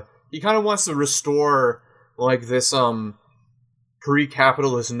of he kind of wants to restore like this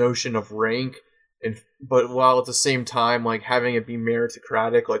pre-capitalist notion of rank, but while at the same time like having it be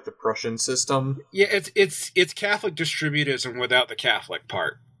meritocratic like the Prussian system. Yeah, it's Catholic distributism without the Catholic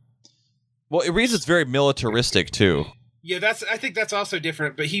part. Well, it reads it's very militaristic too. Yeah, I think that's also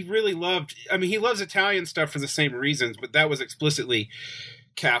different, but he really he loves Italian stuff for the same reasons, but that was explicitly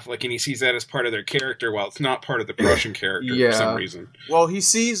Catholic, and he sees that as part of their character while it's not part of the Prussian character for some reason. Well, he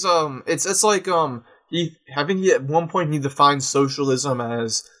sees it's like he at one point he defines socialism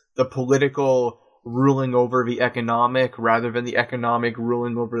as the political ruling over the economic rather than the economic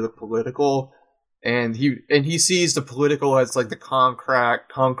ruling over the political, and he sees the political as like the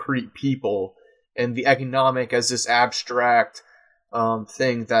concrete people, and the economic as this abstract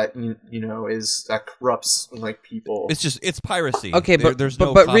thing that that corrupts like people. It's piracy. Okay, there's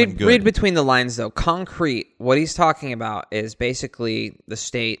no but common good. read between the lines though. Concrete. What he's talking about is basically the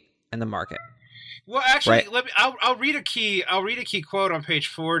state and the market. Well, actually, right. I'll read a key quote on page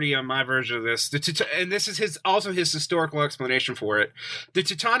 40 on my version of this. And this is his historical explanation for it. The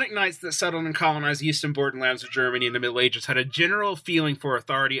Teutonic Knights that settled and colonized the eastern borderlands of Germany in the Middle Ages had a general feeling for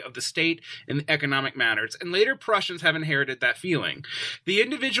authority of the state in economic matters, and later Prussians have inherited that feeling. The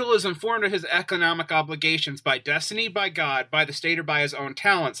individual is informed of his economic obligations by destiny, by God, by the state, or by his own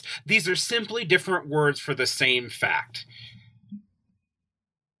talents. These are simply different words for the same fact.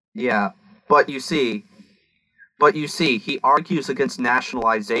 Yeah. But you see, he argues against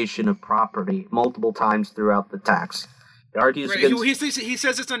nationalization of property multiple times throughout the text. He argues against... He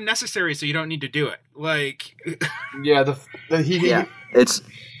says it's unnecessary, so you don't need to do it. Like, it's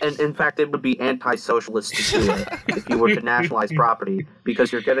and in fact, it would be anti-socialist to do it if you were to nationalize property,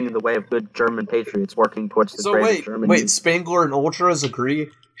 because you're getting in the way of good German patriots working towards the greater Germany. Wait, Spangler and Ultras agree?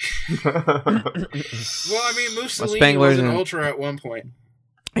 Well, I mean, Mussolini was an ultra at one point.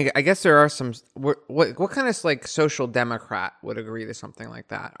 I guess there are some. What kind of like social democrat would agree to something like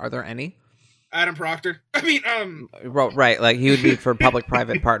that? Are there any? Adam Proctor. I mean, right, like he would be for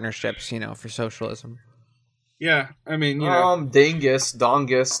public-private partnerships, for socialism. Yeah, I mean,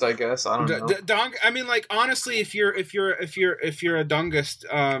 Dongist, I guess. I don't know. I mean, like honestly, if you're a Dongist,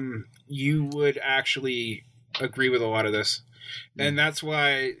 you would actually agree with a lot of this. And that's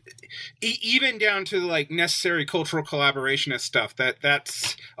why, even down to like necessary cultural collaborationist stuff,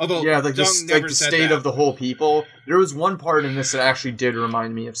 that's although the state of the whole people. There was one part in this that actually did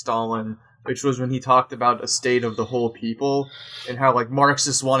remind me of Stalin, which was when he talked about a state of the whole people and how like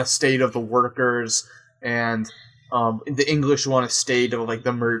Marxists want a state of the workers, and the English want a state of like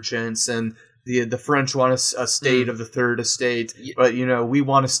the merchants, and the French want a state of the third estate, but we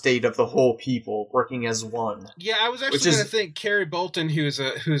want a state of the whole people working as one. Yeah, I was actually going to think Kerry Bolton, who's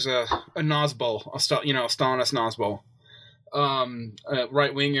a Nosbol, a Stalinist Nosbol, a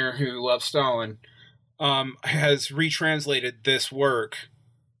right winger who loves Stalin, has retranslated this work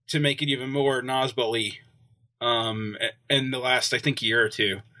to make it even more Nosbol-y in the last, I think, year or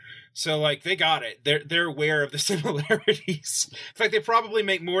two. So, like, they got it. They're aware of the similarities. In fact, they probably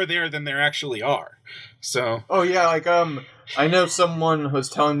make more there than there actually are. So. Oh yeah, like I know someone was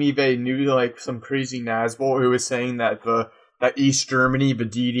telling me they knew like some crazy Nazbol who was saying that that East Germany, the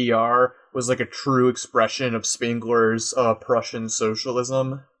DDR, was like a true expression of Spengler's Prussian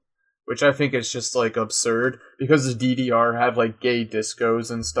socialism, which I think is just like absurd because the DDR had like gay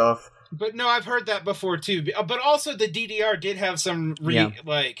discos and stuff. But no, I've heard that before too. But also the DDR did have some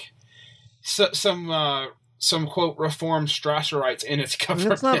some quote reformed Strasserites in its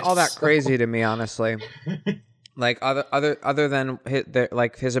government. It's not all that crazy to me, honestly. Like other than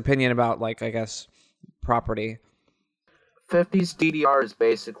his opinion about like I guess property. 50s DDR is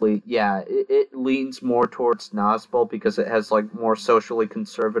basically it leans more towards Nosbol because it has like more socially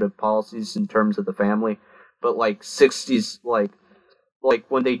conservative policies in terms of the family, but like 60s like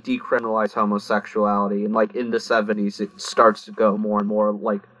when they decriminalize homosexuality, and like in the 70s it starts to go more and more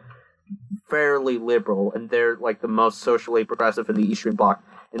like fairly liberal, and they're like the most socially progressive in the Eastern Bloc,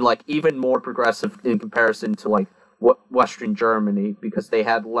 and like even more progressive in comparison to like Western Germany because they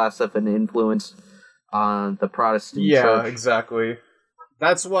had less of an influence on the Protestant church. Yeah, exactly.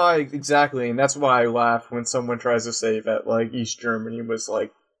 That's why I laugh when someone tries to say that like East Germany was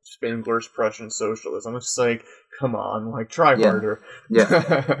like Spengler's Prussian socialism. It's like, come on, like try harder.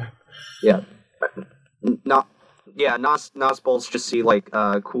 Nosbol's just see like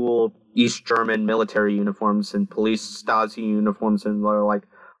cool East German military uniforms and police Stasi uniforms, and they're like,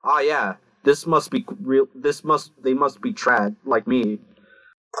 oh yeah, this must be real. They must be trad like me.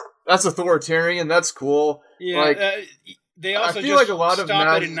 That's authoritarian. That's cool. Yeah, like, they also I feel like a lot of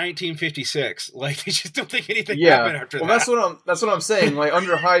stopped it in 1956. Like they just don't think anything yeah. happened after Well, that. that's what I'm saying. Like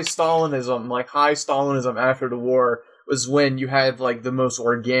under high Stalinism after the war was when you had like the most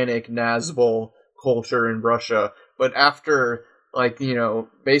organic Nazgul culture in Russia. But after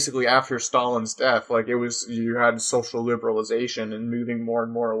basically after Stalin's death, like you had social liberalization and moving more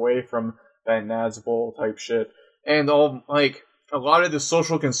and more away from that Nazgul type shit. And all like a lot of the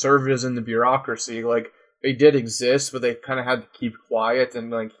social conservatives in the bureaucracy, like they did exist, but they kind of had to keep quiet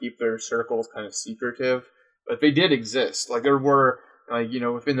and like keep their circles kind of secretive. But they did exist. Like there were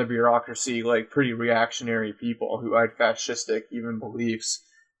within the bureaucracy, like pretty reactionary people who had fascistic even beliefs,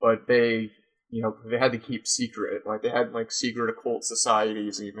 but they had to keep secret. Like they had like secret occult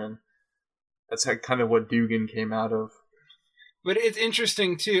societies even. That's kind of what Dugin came out of. But it's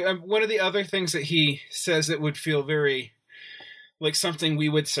interesting too. One of the other things that he says that would feel very like something we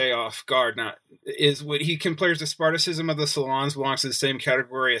would say off guard, is what he compares the Spartacism of the Solons belongs to the same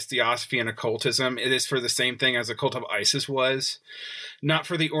category as theosophy and occultism. It is for the same thing as the cult of Isis was, not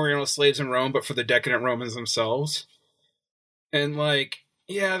for the Oriental slaves in Rome, but for the decadent Romans themselves. And like,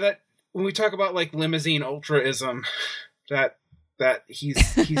 yeah, that when we talk about like limousine ultraism, that he's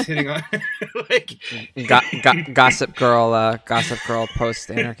hitting on like gossip girl post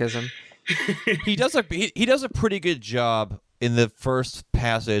anarchism. He does a pretty good job in the first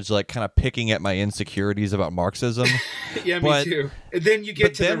passage, like kind of picking at my insecurities about Marxism. Yeah, me too. And then you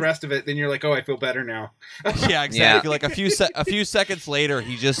get to the rest of it, then you're like, oh, I feel better now. Yeah, exactly. Yeah. Like a few seconds later,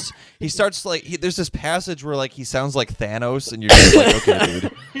 he starts like there's this passage where like he sounds like Thanos, and you're just like, okay,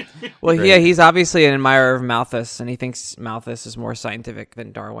 dude. Well, great. Yeah, he's obviously an admirer of Malthus, and he thinks Malthus is more scientific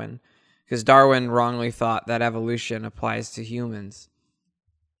than Darwin, because Darwin wrongly thought that evolution applies to humans.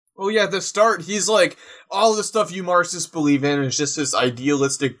 Oh yeah, at the start, he's like, all the stuff you Marxists believe in is just this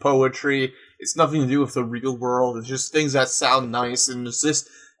idealistic poetry. It's nothing to do with the real world. It's just things that sound nice, and it's just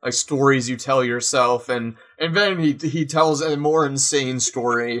like stories you tell yourself. And then he tells a more insane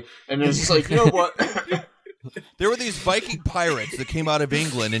story, and it's just like, you know what? There were these Viking pirates that came out of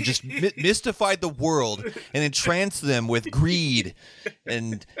England and just mystified the world and entranced them with greed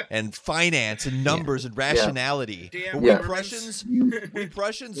and finance and numbers and rationality. Yeah. But we Prussians,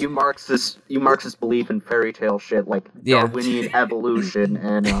 you Marxists believe in fairy tale shit like Darwinian evolution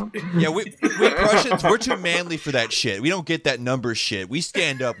and yeah, we Prussians, we're too manly for that shit. We don't get that number shit. We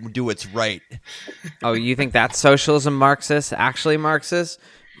stand up and do what's right. Oh, you think that's socialism, Marxist? Actually, Marxist?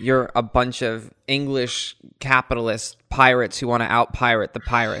 You're a bunch of English capitalist pirates who want to out-pirate the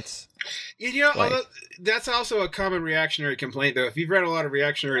pirates. Although that's also a common reactionary complaint, though. If you've read a lot of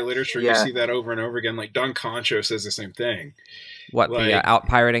reactionary literature, you see that over and over again. Like, Don Concho says the same thing. What, the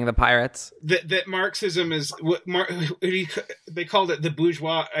out-pirating the pirates? That Marxism is... they called it the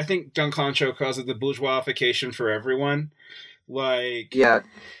bourgeois... I think Don Concho calls it the bourgeoisification for everyone. Like... Yeah.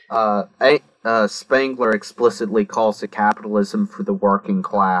 Spengler explicitly calls it capitalism for the working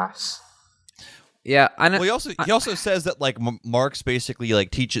class. Yeah, I know. Well, he also says that like Marx basically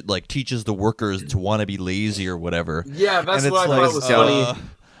like teaches the workers to want to be lazy or whatever. Yeah, that's what I thought was funny.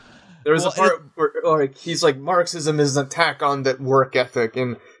 There was a part where like he's like, Marxism is an attack on that work ethic,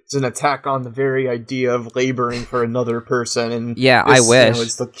 and it's an attack on the very idea of laboring for another person. And yeah, I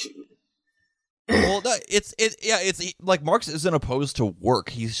wish. Well, it's like Marx isn't opposed to work.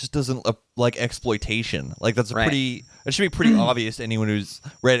 He just doesn't like exploitation. Like that should be pretty obvious to anyone who's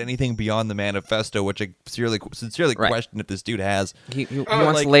read anything beyond the manifesto, which I sincerely question if this dude has. He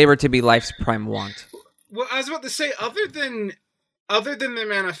wants labor to be life's prime want. Well, I was about to say, other than the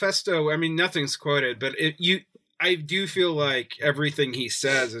manifesto, I mean, nothing's quoted, but I do feel like everything he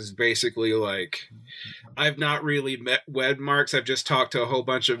says is basically like, I've not really read Marx. I've just talked to a whole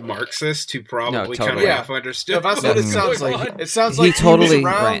bunch of Marxists who probably kind of half understood. No, that's what it sounds like. It sounds like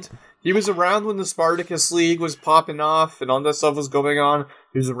he was around when the Spartacus League was popping off and all that stuff was going on.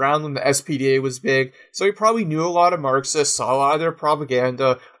 He was around when the SPDA was big. So he probably knew a lot of Marxists, saw a lot of their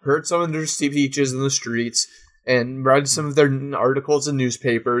propaganda, heard some of their speeches in the streets, and read some of their articles in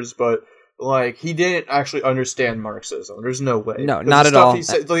newspapers, but like, he didn't actually understand Marxism. There's no way. No, not at all.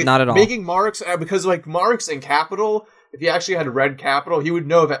 Said, like, not at all. Making Marx, because like Marx and Capital, if he actually had read Capital, he would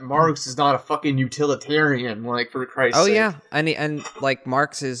know that Marx is not a fucking utilitarian, like, for Christ's sake. Oh, yeah. And like,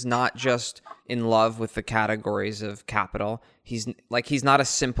 Marx is not just in love with the categories of capital. He's not a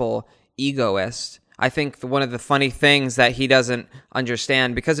simple egoist. I think one of the funny things that he doesn't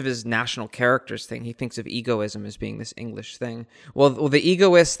understand, because of his national characters thing, he thinks of egoism as being this English thing. Well, the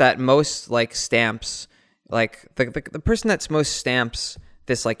egoist that most like stamps, like the person that's most stamps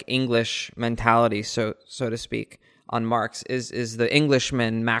this like English mentality, so to speak, on Marx is the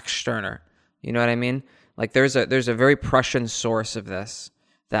Englishman Max Stirner. You know what I mean? Like there's a very Prussian source of this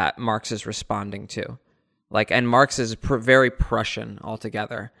that Marx is responding to. Like, and Marx is very Prussian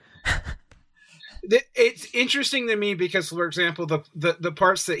altogether. It's interesting to me because, for example, the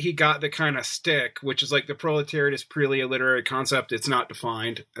parts that he got that kind of stick, which is like the proletariat is purely a literary concept. It's not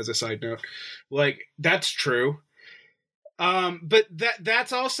defined, as a side note. Like, that's true. But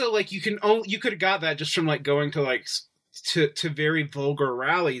that's also like you could have got that just from like going to like to very vulgar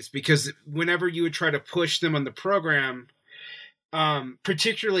rallies, because whenever you would try to push them on the program,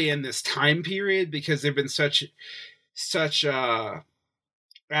 particularly in this time period, because there've been such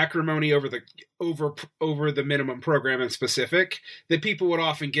acrimony over the minimum program in specific, that people would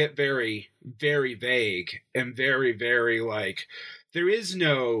often get very, very vague and very, very like, there is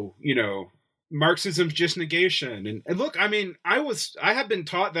no, Marxism's just negation. And look, I mean, I have been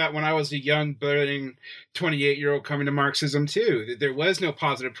taught that when I was a young, budding 28-year-old coming to Marxism too, that there was no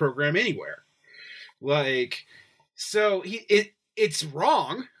positive program anywhere. Like, so it's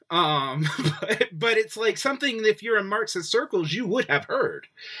wrong. But it's like something, if you're in Marxist circles, you would have heard.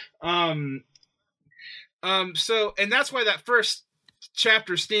 So, and that's why that first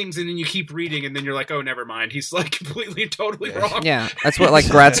chapter stings, and then you keep reading, and then you're like, oh, never mind. He's like completely and totally wrong. Yeah, that's what like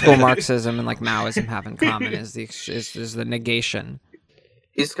grad school Marxism and like Maoism have in common is the negation.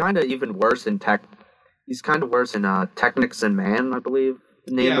 He's kind of even worse in He's kind of worse in Technics and Man, I believe.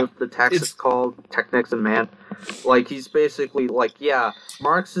 The name of the text is called Technics and Man. Like, he's basically like, yeah,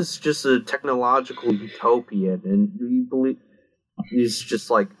 Marx is just a technological utopian, and he's just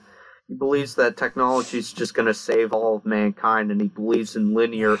like, he believes that technology is just going to save all of mankind, and he believes in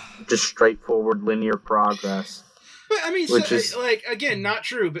just straightforward linear progress. But I mean, like, again, not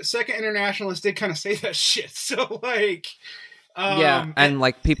true, but Second Internationalists did kind of say that shit, so like... and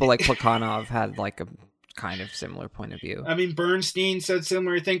like people like Plekhanov had like a kind of similar point of view. I mean, Bernstein said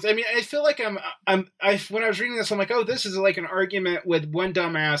similar things. I mean, I feel like when I was reading this, I'm like, oh, this is like an argument with one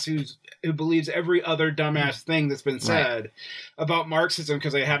dumbass who believes every other dumbass thing that's been said about Marxism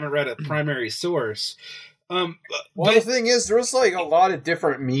because they haven't read a primary source. The thing is, there was like a lot of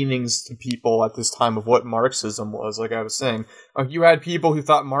different meanings to people at this time of what Marxism was. Like I was saying, you had people who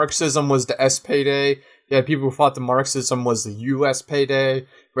thought Marxism was the SPD. You had people who thought the Marxism was the USPD.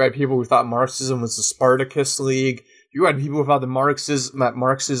 You had people who thought Marxism was the Spartacus League. You had people who thought that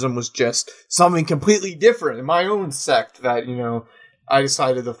Marxism was just something completely different. In my own sect that, I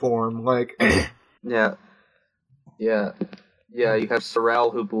decided to form. Like, Yeah. You have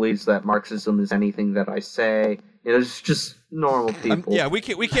Sorel, who believes that Marxism is anything that I say. It's just normal people. We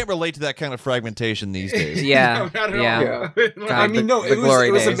can't relate to that kind of fragmentation these days. Yeah, no, not at all. God, I mean, the glory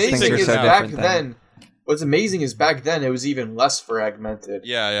it was days, amazing. things are so Back different then, what's amazing is back then it was even less fragmented.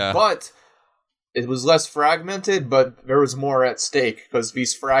 Yeah. But it was less fragmented, but there was more at stake because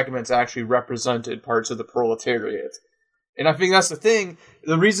these fragments actually represented parts of the proletariat. And I think that's the thing.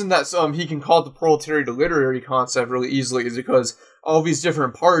 The reason that he can call it the proletariat a literary concept really easily is because all these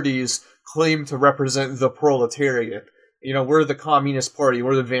different parties claim to represent the proletariat. We're the Communist Party.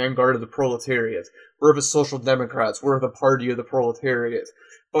 We're the vanguard of the proletariat. We're the Social Democrats. We're the party of the proletariat.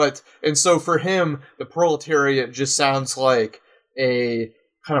 And so for him, the proletariat just sounds like a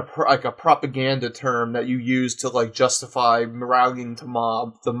kind of like a propaganda term that you use to like justify rallying to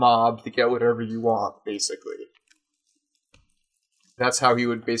the mob to get whatever you want, basically. That's how he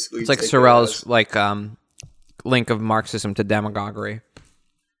would basically. It's like Sorel's like link of Marxism to demagoguery.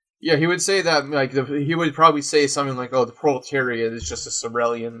 Yeah, he would say that he would probably say something like, "Oh, the proletariat is just a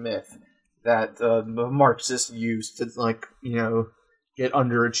Sorelian myth that the Marxists used to get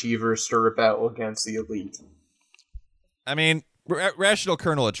underachievers, stir a battle against the elite." I mean, rational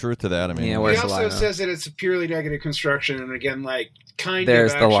kernel of truth to that. I mean, yeah, He also says that it's a purely negative construction, and again, like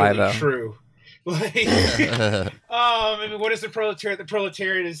There's of actually the lie, true. Like, I mean, what is the proletariat? The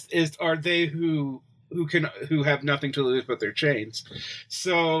proletariat are they who have nothing to lose but their chains.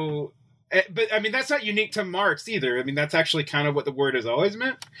 So, but I mean, that's not unique to Marx either. I mean, that's actually kind of what the word has always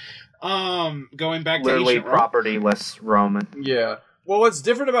meant. Going back literally to propertyless Roman. Yeah. Well, what's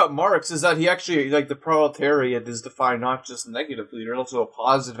different about Marx is that he actually, the proletariat is defined not just negatively, there's also a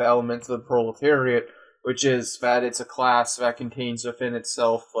positive element to the proletariat, which is that it's a class that contains within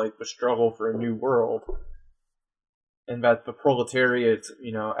itself, the struggle for a new world. And that the proletariat,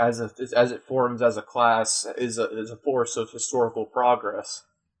 as it forms as a class, is a force of historical progress.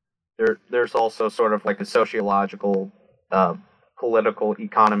 There's also sort of like a sociological, political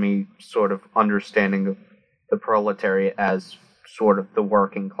economy sort of understanding of the proletariat as sort of the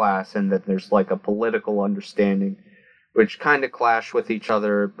working class, and that there's like a political understanding which kind of clash with each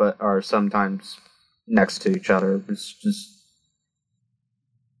other, but are sometimes next to each other. It's just.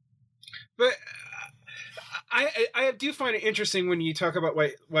 But I do find it interesting when you talk about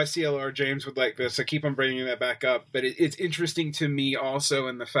why CLR James would like this. I keep on bringing that back up, but it's interesting to me also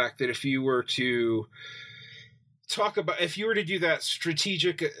in the fact that if you were to do that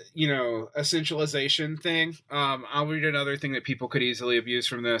strategic, essentialization thing, I'll read another thing that people could easily abuse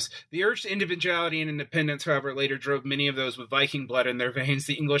from this. The urge to individuality and independence, however, later drove many of those with Viking blood in their veins,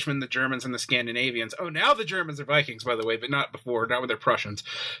 the Englishmen, the Germans, and the Scandinavians. Oh, now the Germans are Vikings, by the way, but not before, not when they're Prussians,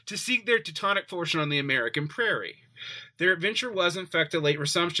 to seek their Teutonic fortune on the American prairie. Their adventure was, in fact, a late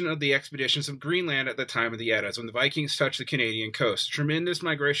resumption of the expeditions of Greenland at the time of the Eddas, when the Vikings touched the Canadian coast. Tremendous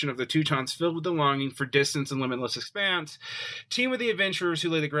migration of the Teutons filled with the longing for distance and limitless expanse, teamed with the adventurers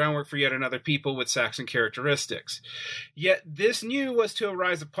who lay the groundwork for yet another people with Saxon characteristics. Yet this new was to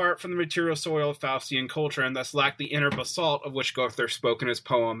arise apart from the material soil of Faustian culture, and thus lack the inner basalt of which Goethe spoke in his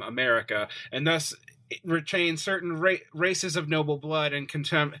poem America, and thus retain certain races of noble blood and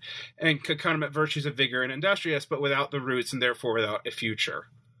concomitant virtues of vigor and industrious, but without the roots and therefore without a future.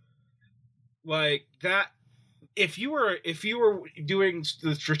 Like that, if you were doing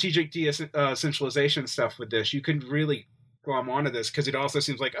the strategic decentralization stuff with this, you could really glom onto this, because it also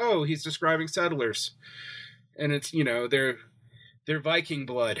seems like, oh, he's describing settlers, and it's they're Viking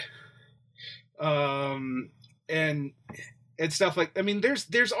blood, and stuff like, I mean,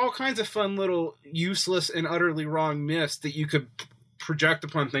 there's all kinds of fun little useless and utterly wrong myths that you could project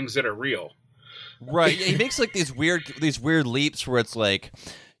upon things that are real. Right. He makes like these weird leaps where it's like,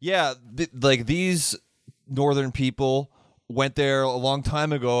 yeah, like these northern people went there a long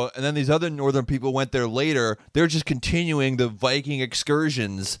time ago, and then these other northern people went there later. They're just continuing the Viking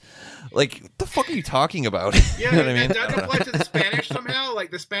excursions. Like, what the fuck are you talking about? Yeah, you know what I mean? That apply to the Spanish somehow.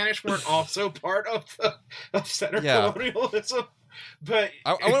 Like the Spanish weren't also part of center colonialism. But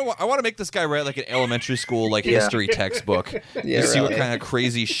I want to make this guy write like an elementary school like history textbook. Yeah, see what kind of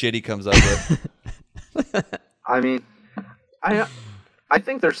crazy shit he comes up with. I mean, I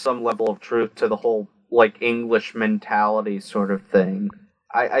think there's some level of truth to the whole like English mentality sort of thing.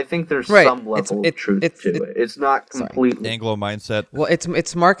 I think there's some level of truth to it. It's not completely Anglo mindset. Well,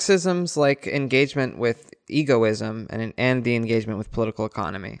 it's Marxism's like engagement with egoism and the engagement with political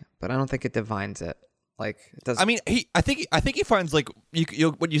economy, but I don't think it divines it. Like it doesn't. I mean, I think he finds like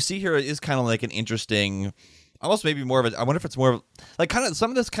what you see here is kind of like an interesting, almost maybe more of a. I wonder if it's more of like kind of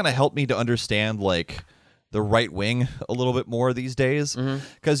some of this kind of helped me to understand like the right wing a little bit more these days,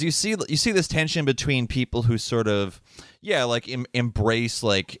 because you see this tension between people who sort of like embrace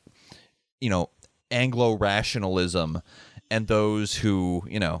like Anglo rationalism and those who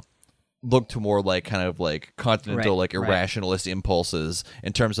look to more like kind of like continental like irrationalist impulses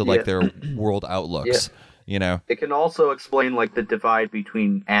in terms of like their world outlooks. It can also explain like the divide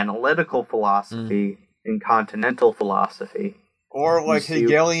between analytical philosophy and continental philosophy. Or like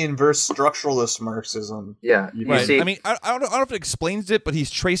Hegelian versus structuralist Marxism. Yeah, right. I mean, I don't know if it explains it, but he's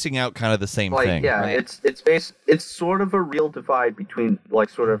tracing out kind of the same thing. Yeah, right? It's sort of a real divide between like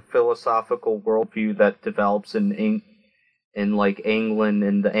sort of philosophical worldview that develops in like England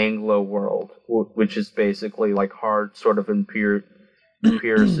and the Anglo world, which is basically like hard sort of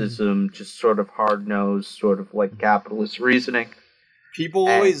empiricism, just sort of hard nosed, sort of like capitalist reasoning. People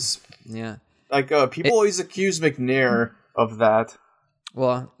always accuse McNair of that.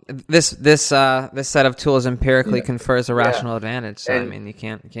 Well, this set of tools empirically confers a rational advantage. So I mean, you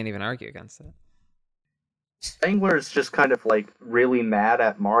can't even argue against it. Spengler is just kind of like really mad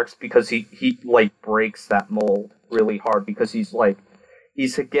at Marx because he like breaks that mold really hard, because he's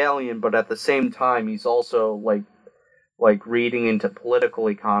Hegelian, but at the same time he's also like reading into political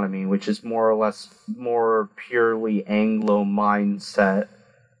economy, which is more or less more purely Anglo mindset.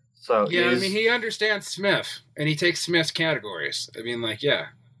 So yeah, I mean, he understands Smith, and he takes Smith's categories. I mean, like, yeah.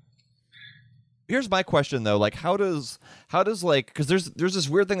 Here's my question though, like, how does like, because there's this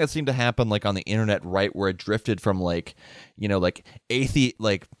weird thing that seemed to happen like on the internet, right, where it drifted from like, like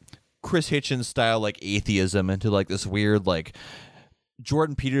like Chris Hitchens style like atheism into like this weird like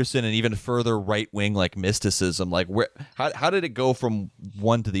Jordan Peterson and even further right wing like mysticism. Like, where how did it go from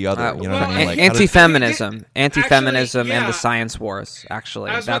one to the other? You know what I mean? Like, anti-feminism, and the science wars.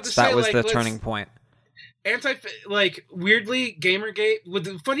 Actually, that was the turning point. Weirdly, Gamergate.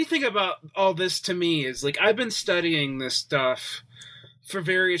 The funny thing about all this to me is like I've been studying this stuff for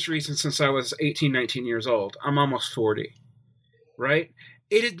various reasons since I was 18, 19 years old. I'm almost 40, right?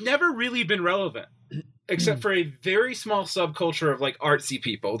 It had never really been relevant, except for a very small subculture of like artsy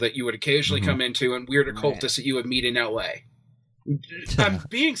people that you would occasionally come into, and weird occultists that you would meet in LA. I'm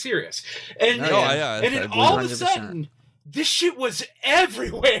being serious. And then all of a sudden, this shit was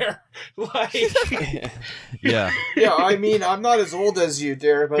everywhere. Like, Yeah. Yeah, I mean, I'm not as old as you,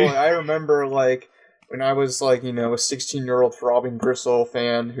 Derek, but like, I remember, like, when I was, like, you know, a 16-year-old Throbbing Gristle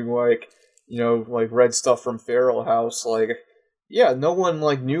fan who, like, you know, like, read stuff from Feral House, like, yeah, no one,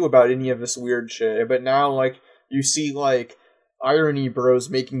 like, knew about any of this weird shit, but now, like, you see, like, Irony Bros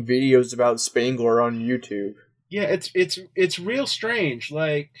making videos about Spangler on YouTube. yeah, it's real strange.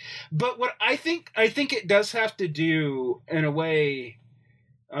 Like, but what I think it does have to do in a way,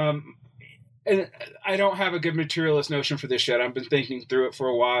 and I don't have a good materialist notion for this yet. I've been thinking through it for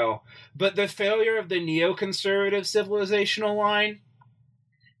a while. But the failure of the neoconservative civilizational line,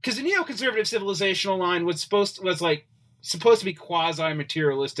 because the neoconservative civilizational line was supposed to be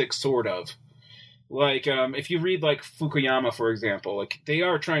quasi-materialistic, sort of. Like, if you read, like, Fukuyama, for example, like, they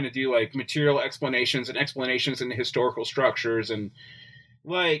are trying to do, like, material explanations and explanations into historical structures and,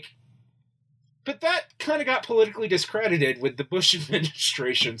 like... But that kind of got politically discredited with the Bush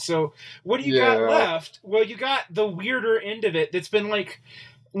administration. So what do you got left? Well, you got the weirder end of it that's been, like,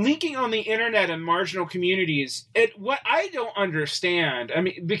 linking on the internet and marginal communities. What I don't understand, I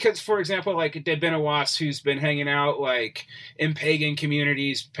mean, because, for example, like, Benoist, who's been hanging out, like, in pagan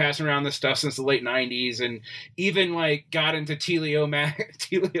communities, passing around this stuff since the late 90s, and even, like, got into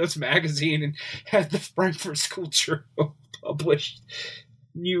Telio's magazine and had the Frankfurt School Journal published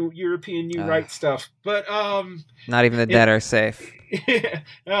new European new right stuff. But not even the dead are safe.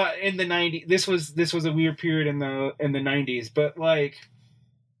 In the 90s, this was a weird period in the 90s, but, like,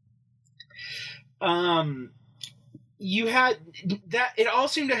 you had that, it all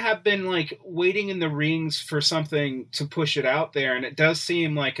seemed to have been, like, waiting in the rings for something to push it out there, and it does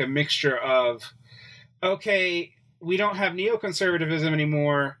seem like a mixture of, okay, we don't have neoconservatism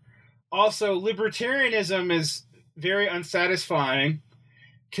anymore, also libertarianism is very unsatisfying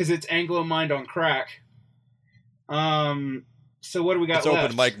because it's Anglo mind on crack. So what do we got left? It's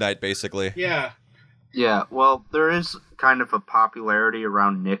open mic night, basically. Yeah. Yeah, well, there is kind of a popularity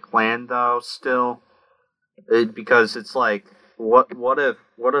around Nickland, though, still. Because it's like, what if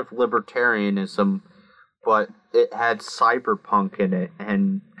libertarianism, but it had cyberpunk in it,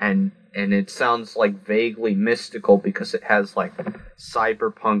 and it sounds, like, vaguely mystical because it has, like,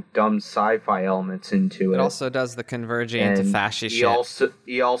 cyberpunk dumb sci-fi elements into it. It also does the converging into fascist shit.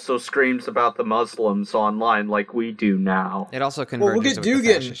 He also screams about the Muslims online like we do now. It also converges with the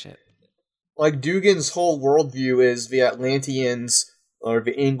fascist shit. Like, Dugin's whole worldview is the Atlanteans, or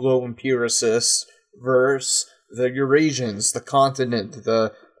the Anglo-empiricists, versus the Eurasians, the continent,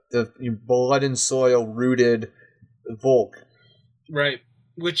 the blood and soil-rooted Volk. Right.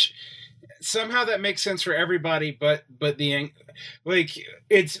 Which, somehow that makes sense for everybody, but the, like,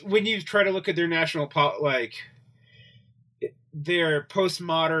 it's, when you try to look at their national, like, their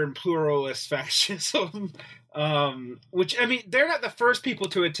postmodern pluralist fascism, which, I mean, they're not the first people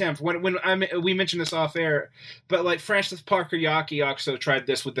to attempt. We mentioned this off air, but, like, Francis Parker Yockey also tried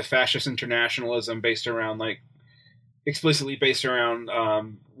this with the fascist internationalism explicitly based around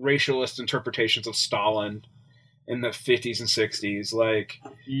racialist interpretations of Stalin in the 50s and 60s. Like,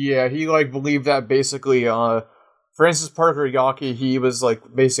 yeah, he, like, believed that basically, Francis Parker Yockey, he was, like,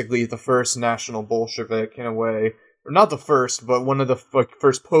 basically the first national Bolshevik in a way. Or not the first, but one of the, like,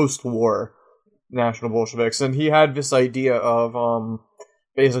 first post-war national Bolsheviks, and he had this idea of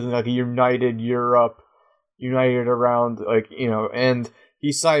basically, like, a united Europe, united around, like, you know, and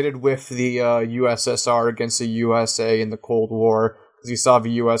he sided with the USSR against the USA in the Cold War because he saw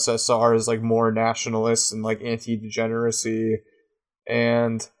the USSR as, like, more nationalist and, like, anti-degeneracy,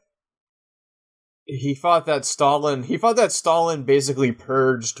 and he thought that Stalin basically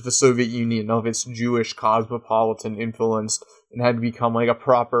purged the Soviet Union of its Jewish cosmopolitan influence and had to become, like, a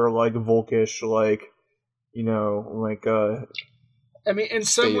proper, like, Volkish, like, you know, like, I mean, in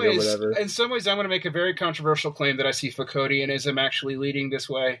some ways, I'm going to make a very controversial claim that I see Foucauldianism actually leading this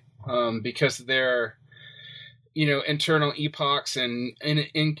way, because they're, you know, internal epochs and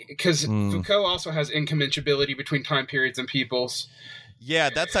because Foucault also has incommensurability between time periods and peoples.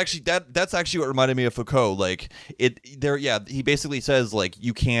 Yeah, that's actually what reminded me of Foucault. Like, he basically says, like,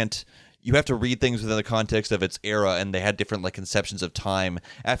 you have to read things within the context of its era, and they had different, like, conceptions of time.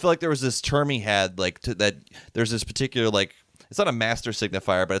 And I feel like there was this term he had, like, that there's this particular, like, it's not a master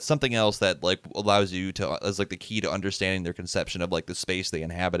signifier, but it's something else that, like, allows you to, as, like, the key to understanding their conception of, like, the space they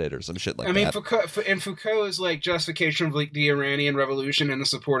inhabited or some shit like that. I mean, Foucault's, like, justification of, like, the Iranian Revolution and the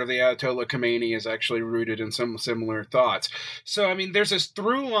support of the Ayatollah Khomeini is actually rooted in some similar thoughts. So, I mean, there's this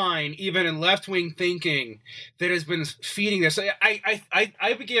through line, even in left-wing thinking, that has been feeding this.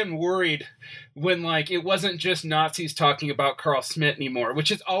 I began worried when like it wasn't just Nazis talking about Carl Schmitt anymore, which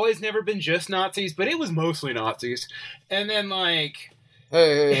has always never been just Nazis, but it was mostly Nazis. And then like,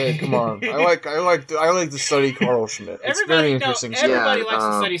 hey, come on! I like to study Carl Schmitt. It's very interesting. Everybody likes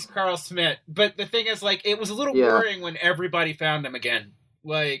to study Carl Schmitt, but the thing is, like, it was a little worrying when everybody found him again.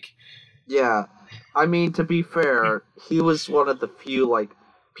 Like, yeah, I mean, to be fair, he was one of the few like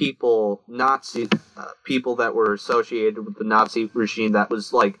people that were associated with the Nazi regime that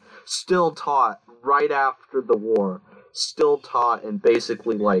was like still taught right after the war, still taught and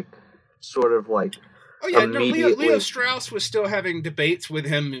basically like sort of like. Oh yeah, no, Leo Strauss was still having debates with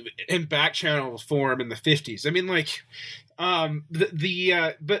him in back channel forum in the 50s. I mean, like,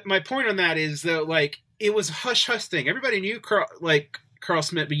 but my point on that is though, like, it was a hush-hush thing. Everybody knew Carl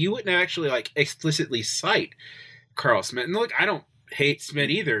Schmitt, but you wouldn't actually like explicitly cite Carl Schmitt. And look, I don't hate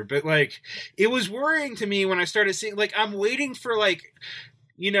Schmitt either, but like, it was worrying to me when I started seeing, like, I'm waiting for like,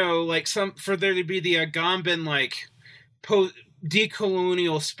 you know, like for there to be the Agamben like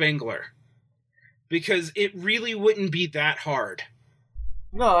decolonial Spengler. Because it really wouldn't be that hard.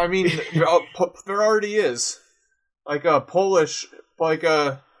 No, I mean, there already is. Like a Polish,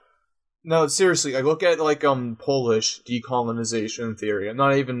 no, seriously, I look at like Polish decolonization theory. I'm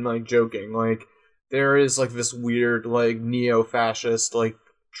not even like joking. Like there is like this weird like neo-fascist like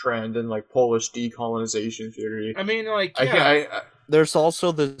trend in like Polish decolonization theory. I mean, like, yeah. There's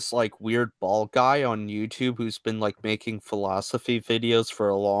also this like weird bald guy on YouTube who's been like making philosophy videos for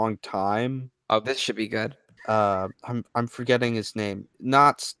a long time. Oh, this should be good. I'm forgetting his name.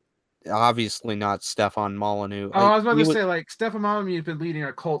 Obviously not Stefan Molyneux. Oh, I was about to say, like, Stefan Molyneux has been leading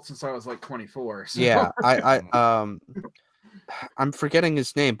a cult since I was like 24. So. Yeah, I'm forgetting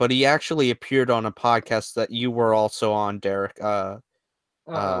his name, but he actually appeared on a podcast that you were also on, Derek. What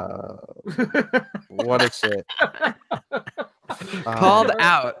is it? Called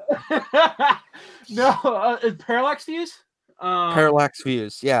out. No, Parallax Views. Parallax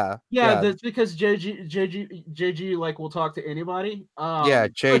Views, yeah. That's because JG like will talk to anybody.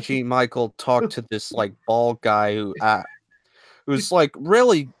 JG Michael talked to this like bald guy who's like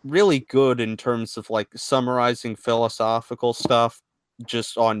really, really good in terms of like summarizing philosophical stuff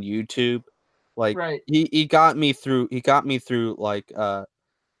just on YouTube. Like he got me through like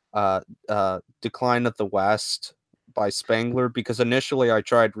Decline of the West by Spengler, because initially I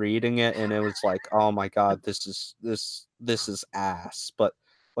tried reading it and it was like, oh my god, this is ass. But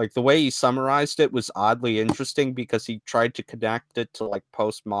like the way he summarized it was oddly interesting because he tried to connect it to like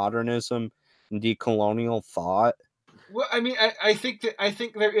postmodernism and decolonial thought. Well, I mean, I think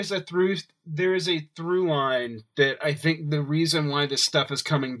there is a through line that I think the reason why this stuff is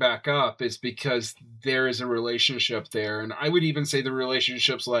coming back up is because there is a relationship there, and I would even say the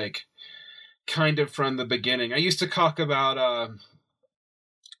relationship's like kind of from the beginning. I used to talk about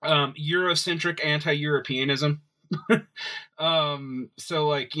Eurocentric anti-Europeanism. So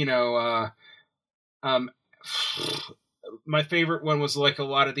like, you know, my favorite one was like a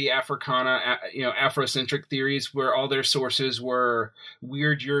lot of the Africana, Afrocentric theories where all their sources were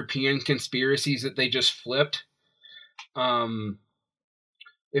weird European conspiracies that they just flipped.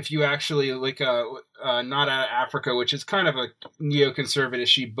 If you actually like Not Out of Africa, which is kind of a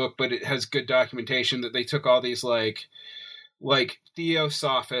neoconservative book, but it has good documentation that they took all these like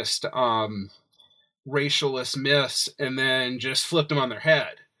theosophist racialist myths and then just flipped them on their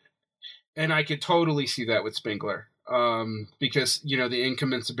head. And I could totally see that with Spengler. Because, you know, the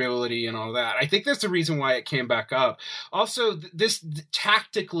incommensurability and all that. I think that's the reason why it came back up. Also, this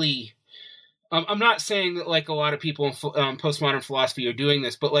tactically, I'm not saying that like a lot of people in postmodern philosophy are doing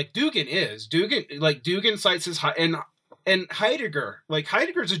this, but like Dugin cites his and Heidegger. Like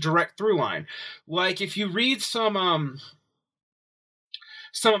Heidegger's a direct through line. Like if you read some of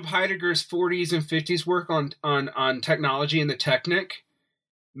Heidegger's 40s and 50s work on technology and the Technic,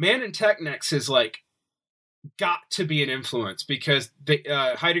 Man and Technics is like got to be an influence because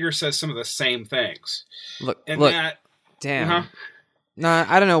Heidegger says some of the same things. Damn. No,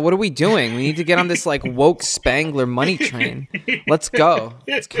 I don't know. What are we doing? We need to get on this like woke Spengler money train. Let's go.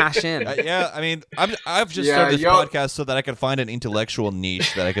 Let's cash in. I mean, I've just started this podcast so that I could find an intellectual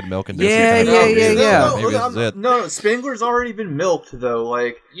niche that I could milk into. No, Spengler's already been milked though.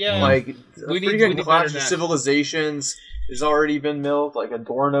 Like, freaking Clash of Civilizations has already been milked. Like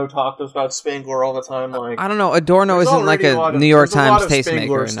Adorno talked about Spengler all the time. Like, I don't know. Adorno isn't like a New York Times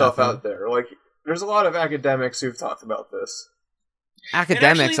tastemaker. Stuff out there. Like, there's a lot of academics who've talked about this.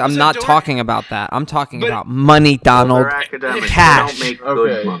 Academics, I'm not talking about that. I'm talking about money, Donald. Cash. They don't make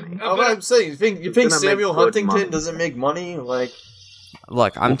good money. I'm saying, you think Samuel Huntington doesn't make money? Like,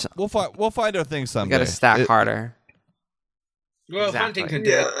 look, we'll find our thing someday. We got to stack harder. Well, exactly. Huntington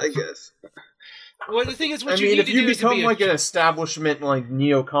did. Yeah, I guess. Well, the thing is, what I you mean, need if to you do is to become be like an establishment like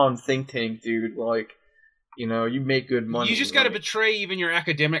neocon think tank, dude, like, you know, you make good money. you just got to like, betray even your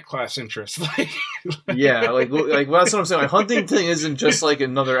academic class interests. Like, yeah, like well, that's what I'm saying. Like, Huntington isn't just like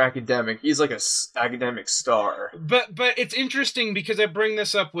another academic; he's like a academic star. But it's interesting because I bring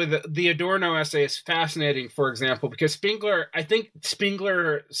this up with the Adorno essay. Is fascinating, for example, because I think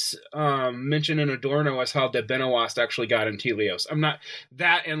Spengler mentioned in Adorno as how de Benoist actually got in Helios. I'm not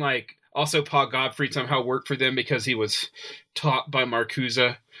that, and like also Paul Gottfried somehow worked for them because he was taught by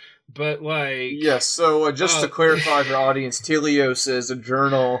Marcuse. But like, yes. So just to clarify for audience, Helios is a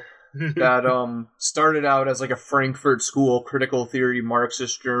journal that started out as like a Frankfurt School critical theory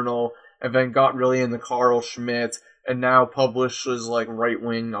Marxist journal, and then got really into Carl Schmitt, and now publishes like right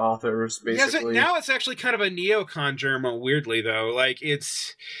wing authors. Basically, now it's actually kind of a neocon journal. Weirdly, though, like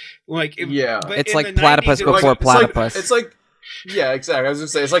it's like but it's in like the 90s, Platypus it was before like- Platypus. It's like yeah, exactly. I was gonna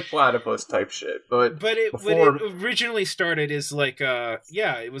say it's like Platypus type shit, but But before... when it originally started is like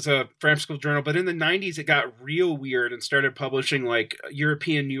it was a Frankfurt School journal, but in the 90s it got real weird and started publishing like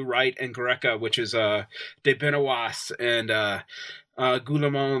European New Right and Greca, which is de Benoist and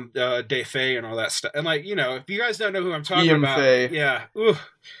Goulemont de Fay and all that stuff. And like, you know, if you guys don't know who I'm talking Guillaume about, Fay. yeah. Ooh.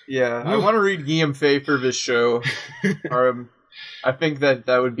 Yeah, I want to read Guillaume Fay for this show. I think that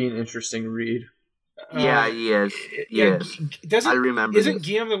would be an interesting read. Yeah, he is. Yes. I remember. Isn't this.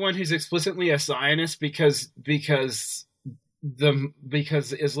 Guillaume the one who's explicitly a Zionist because Islam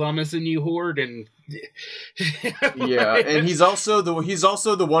is the new horde and yeah, and he's also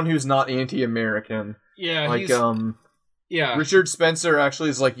the one who's not anti-American. Yeah, like yeah. Richard Spencer actually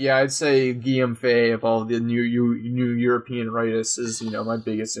is like, yeah, I'd say Guillaume Fay of all the new European rightists is, you know, my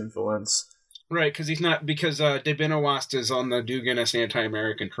biggest influence. Right, because de Benoist is on the Duginist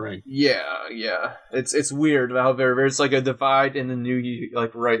anti-American train. Yeah. It's weird how there's like a divide in the new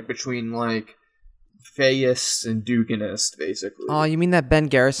like right between like Fayists and Duginist, basically. Oh, you mean that Ben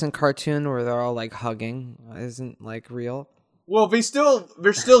Garrison cartoon where they're all like hugging isn't like real? Well, they're still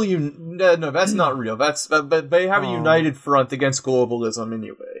no, that's not real. But they have a united front against globalism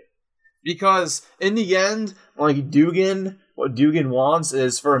anyway. Because in the end, like what Dugin wants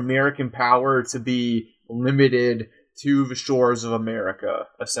is for American power to be limited to the shores of America,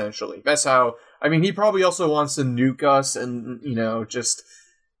 essentially. That's how, I mean, he probably also wants to nuke us and, you know, just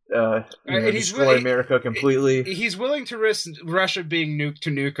destroy America completely. He's willing to risk Russia being nuked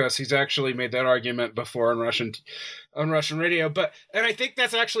to nuke us. He's actually made that argument before on Russian radio. And I think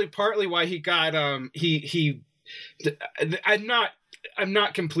that's actually partly why he got I'm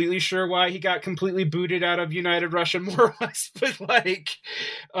not completely sure why he got completely booted out of United Russia, more or less, but like,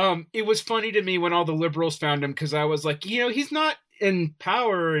 it was funny to me when all the liberals found him, because I was like, you know, he's not in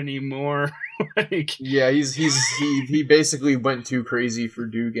power anymore. Like, yeah, he basically went too crazy for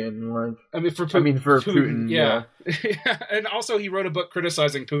Dugin. Like, for Putin, yeah. And also he wrote a book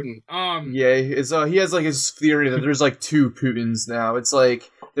criticizing Putin. He has like his theory that there's like two Putins now. It's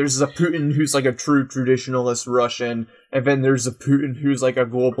like there's a Putin who's like a true traditionalist Russian, and then there's a Putin who's like a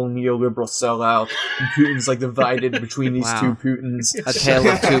global neoliberal sellout, and Putin's like divided between these two Putins. A tale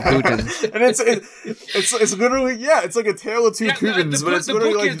of two Putins. And it's literally, yeah, it's like a tale of two Putins, but it's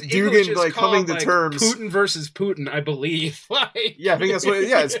literally like Dugin like coming to terms. Putin versus Putin, I believe. Like, yeah, I think that's what.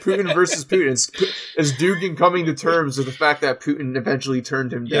 Yeah, it's Putin versus Putin. It's Dugin coming to terms with the fact that Putin eventually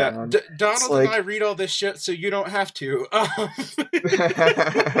turned him down. Donald and I read all this shit, so you don't have to.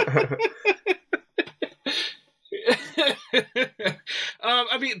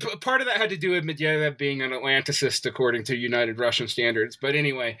 I mean, part of that had to do with Medvedev being an Atlanticist according to United Russian standards. But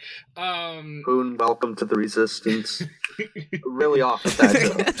anyway, Putin, welcome to the resistance. Really off of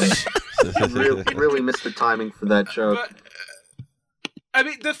that joke. really missed the timing for that joke. But, I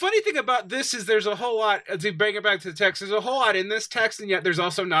mean, the funny thing about this is there's a whole lot, to bring it back to the text, there's a whole lot in this text, and yet there's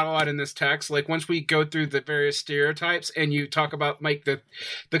also not a lot in this text. Like, once we go through the various stereotypes, and you talk about, like, the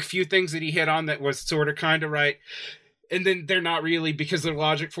few things that he hit on that was sort of kind of right, and then they're not really, because the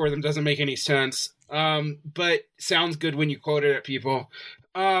logic for them doesn't make any sense, but sounds good when you quote it at people.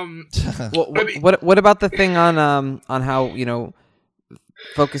 What about the thing on how, you know,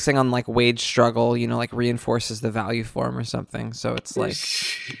 focusing on like wage struggle, you know, like reinforces the value form or something. So it's like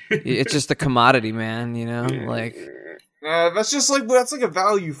it's just a commodity, man, you know, like that's like a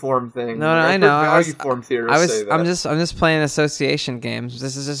value form thing. No, I know. Value form theorists say that. I'm just playing association games.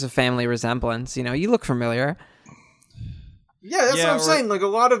 This is just a family resemblance, you know. You look familiar. Yeah, that's what I'm saying. Like, a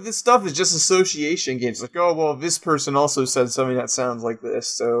lot of this stuff is just association games. Like, oh, well, this person also said something that sounds like this,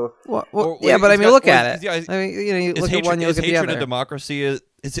 so... yeah, but I mean, look at it. I mean, you look at one, you look at the other. Hatred of democracy,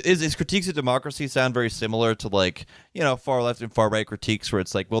 his critiques of democracy sound very similar to, like, far left and far right critiques where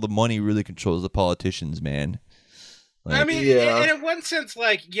it's like, well, the money really controls the politicians, man. Like, I mean, and in one sense,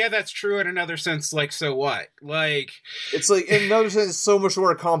 like, yeah, that's true. In another sense, like, so what? Like, it's like, in another sense, it's so much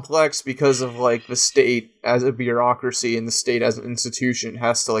more complex because of, like, the state as a bureaucracy and the state as an institution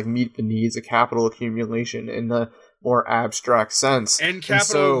has to, like, meet the needs of capital accumulation in the more abstract sense. And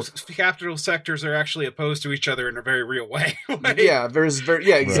capital sectors are actually opposed to each other in a very real way. Like,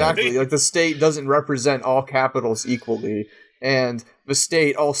 exactly. Right. Like, the state doesn't represent all capitals equally. And the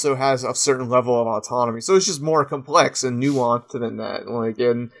state also has a certain level of autonomy, so it's just more complex and nuanced than that. Like,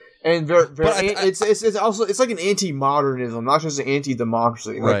 it's also like an anti-modernism, not just an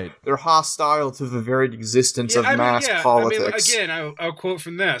anti-democracy. Like, right? They're hostile to the very existence of mass politics. I mean, I'll quote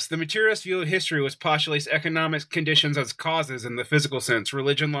from this: "The materialist view of history was postulates economic conditions as causes in the physical sense.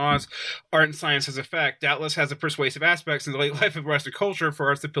 Religion, laws, art, and science as effect. Doubtless has a persuasive aspects in the late life of Western culture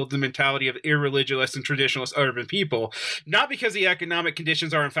for us to build the mentality of irreligious and traditionalist urban people, not because the economic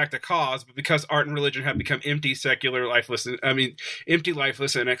conditions are in fact a cause, but because art and religion have become empty, secular, lifeless, and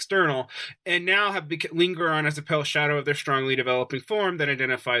external, and now have linger on as a pale shadow of their strongly developing form that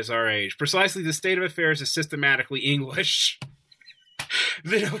identifies our age. Precisely, the state of affairs is systematically English."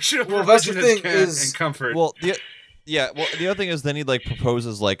 The notion of religion and comfort. Well, the other thing is then he like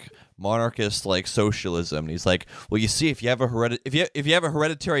proposes like monarchist like socialism. And he's like, well, you see, if you have a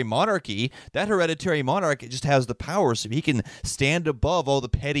hereditary monarchy, that hereditary monarch just has the power, so he can stand above all the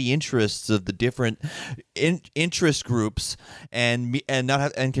petty interests of the different interest groups and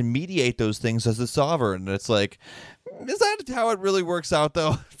can mediate those things as the sovereign. And it's like, is that how it really works out,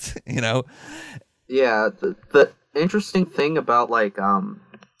 though? Yeah, the interesting thing about like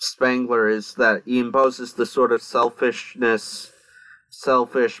Spengler is that he imposes the sort of selfish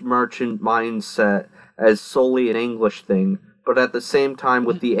merchant mindset as solely an English thing, but at the same time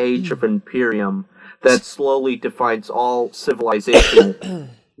with the age of Imperium that slowly defines all civilizational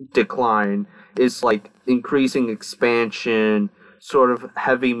decline is like increasing expansion, sort of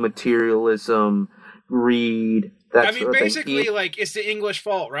heavy materialism, greed. I mean, basically, like, it's the English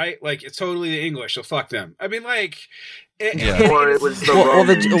fault, right? Like, it's totally the English, so fuck them. I mean, like... Or it was the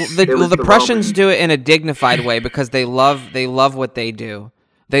Romans. The Prussians do it in a dignified way because they love what they do.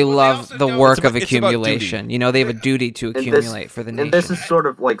 They love the work of accumulation. They have a duty to accumulate for the nation. And this is sort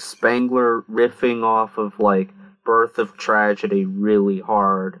of like Spengler riffing off of, like, Birth of Tragedy really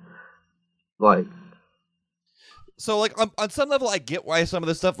hard. Like... So, like, on some level, I get why some of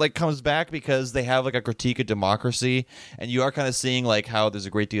this stuff, like, comes back because they have, like, a critique of democracy, and you are kind of seeing, like, how there's a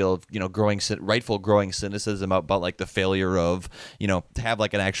great deal of, growing cynicism about, like, the failure of, to have,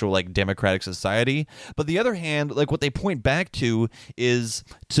 like, an actual, like, democratic society. But the other hand, like, what they point back to is,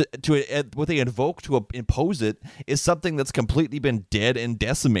 what they invoke to impose it is something that's completely been dead and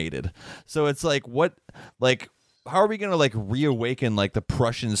decimated. So it's like, how are we going to, like, reawaken, like, the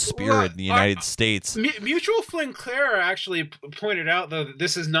Prussian spirit in the United States? Mutual Flinclair actually pointed out, though, that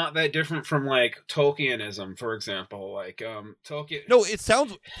this is not that different from, like, Tolkienism, for example. Like, Tolkien... No, it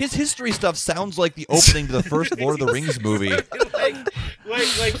sounds... His history stuff sounds like the opening to the first Lord of the Rings movie.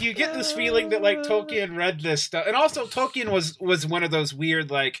 like you get this feeling that, like, Tolkien read this stuff. And also, Tolkien was one of those weird,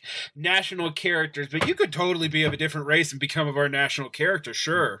 like, national characters. But you could totally be of a different race and become of our national character,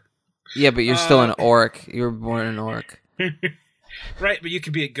 sure. Yeah, but you're still an orc. You were born an orc. Right, but you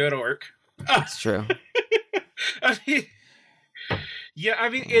could be a good orc. That's true. I mean,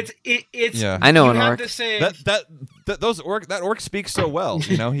 it's. Yeah. I know an orc. That orc speaks so well.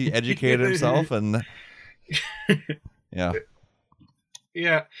 He educated himself and. Yeah.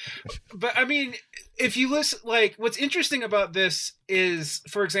 Yeah, but I mean, if you listen, like, what's interesting about this is,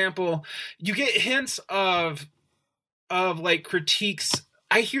 for example, you get hints of like critiques.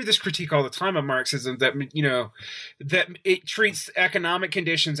 I hear this critique all the time of Marxism that, that it treats economic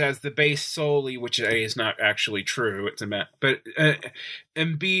conditions as the base solely, which A, is not actually true. It's but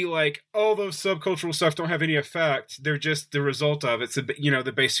and B, like, all those subcultural stuff don't have any effect. They're just the result of it's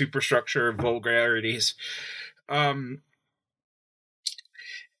the base superstructure of vulgarities. And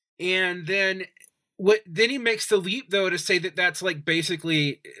then he makes the leap, though, to say that that's, like,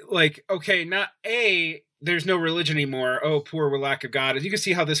 basically, like, okay, not A, there's no religion anymore. Oh, poor lack of God. As you can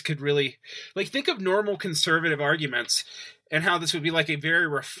see how this could really, like, think of normal conservative arguments and how this would be, like, a very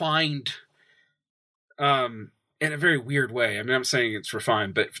refined, in a very weird way. I mean, I'm saying it's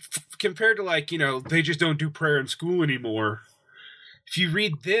refined, but compared to, like, they just don't do prayer in school anymore. If you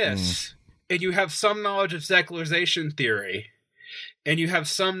read this, and you have some knowledge of secularization theory, and you have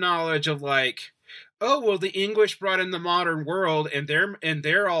some knowledge of like, oh well, the English brought in the modern world, and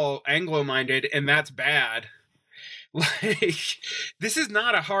they're all Anglo-minded, and that's bad. Like, this is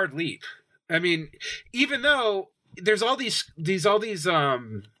not a hard leap. I mean, even though there's all these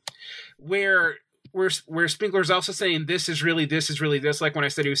where Spengler's also saying this is really this. Like when I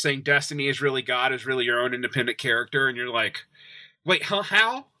said he was saying destiny is really God, is really your own independent character, and you're like, wait, huh,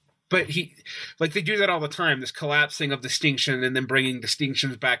 how? But they do that all the time. This collapsing of distinction and then bringing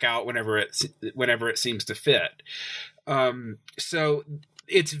distinctions back out whenever it seems to fit. So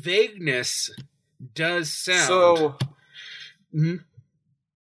its vagueness does sound. So,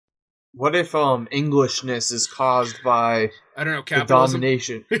 what if Englishness is caused by I don't know, the capitalism?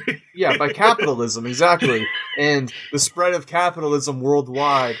 domination? Yeah, by capitalism, exactly. And the spread of capitalism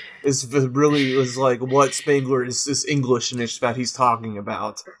worldwide is like what Spengler is this Englishness that he's talking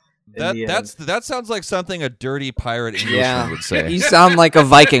about. That sounds like something a dirty pirate Englishman would say. You sound like a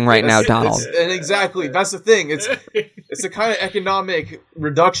Viking right now, Donald. And exactly, that's the thing. It's the kind of economic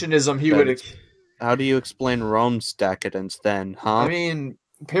reductionism he would. How do you explain Rome's decadence then, huh? I mean,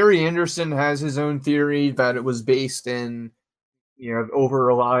 Perry Anderson has his own theory that it was based in,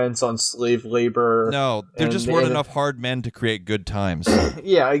 over-reliance on slave labor. No, there just weren't enough hard men to create good times.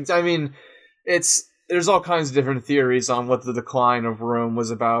 Yeah, I mean, there's all kinds of different theories on what the decline of Rome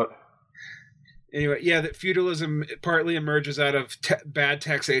was about. Anyway, yeah, that feudalism partly emerges out of bad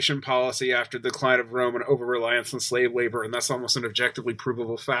taxation policy after the decline of Rome and over-reliance on slave labor, and that's almost an objectively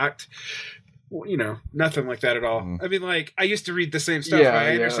provable fact. Well, nothing like that at all. I mean, like, I used to read the same stuff by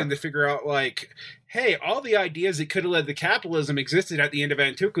Anderson to figure out, like, hey, all the ideas that could have led to capitalism existed at the end of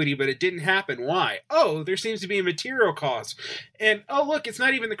antiquity, but it didn't happen. Why? Oh, there seems to be a material cause. And, oh, look, it's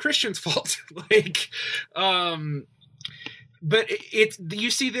not even the Christians' fault. But you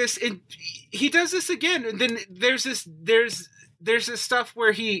see this, and he does this again, and then there's this stuff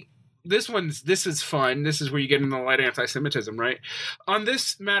where this is fun. This is where you get into the light anti-Semitism, right? On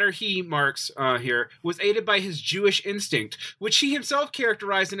this matter, Marx here was aided by his Jewish instinct, which he himself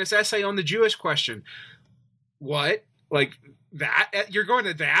characterized in his essay on the Jewish question. What? Like that? You're going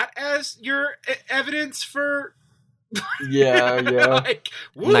to that as your evidence for? Yeah. Like,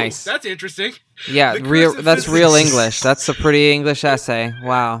 woo, nice. That's interesting. Yeah, that's real English. That's a pretty English essay.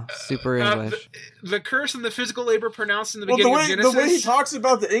 Wow, super English. The curse and the physical labor pronounced in the beginning of Genesis. The way he talks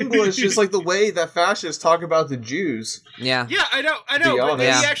about the English is like the way that fascists talk about the Jews. Yeah. Yeah, I know. But he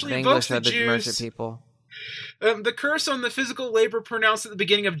actually invokes the Jews. Merchant people. The curse on the physical labor pronounced at the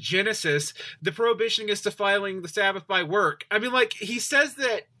beginning of Genesis. The prohibition against defiling the Sabbath by work. I mean, like, he says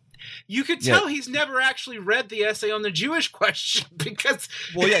that. You could tell he's never actually read the essay on the Jewish question because.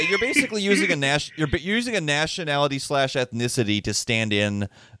 Well, yeah, you're basically using a nationality/ethnicity to stand in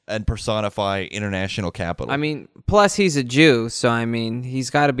and personify international capital. I mean, plus he's a Jew, so I mean, he's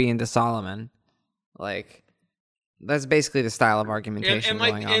got to be into Solomon. Like, that's basically the style of argumentation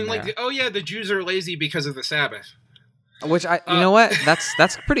going on there. Oh yeah, the Jews are lazy because of the Sabbath. Which you know what?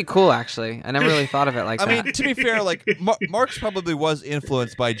 That's pretty cool, actually. I never really thought of it like that. I mean, to be fair, like Marx probably was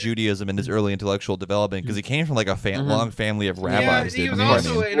influenced by Judaism in his early intellectual development because he came from like a long family of rabbis. Yeah, he was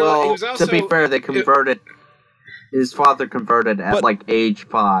also, to be fair, they converted. His father converted at age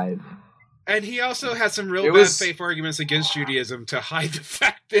 5. And he also had some real bad faith arguments against Judaism to hide the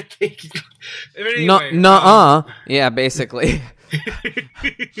fact that they. Nuh-uh. Yeah, basically.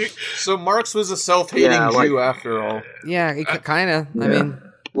 So Marx was a self-hating Jew after all. Yeah, he kind of. I mean,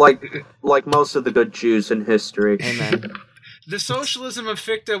 like most of the good Jews in history. Amen. The socialism of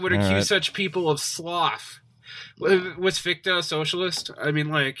Fichte would accuse such people of sloth. Was Fichte a socialist? I mean,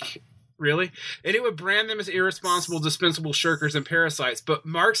 like, really? And it would brand them as irresponsible, dispensable shirkers and parasites. But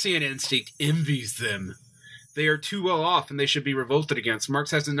Marxian instinct envies them. They are too well off, and they should be revolted against.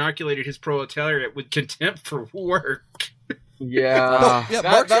 Marx has inoculated his proletariat with contempt for work. Yeah,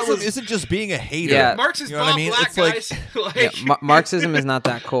 Marxism isn't just being a hater. Yeah. Marx is Bob Black, guys. Marxism is not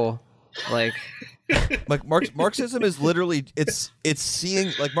that cool. Like Marxism is literally it's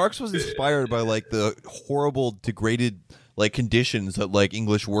seeing like Marx was inspired by like the horrible degraded like conditions that like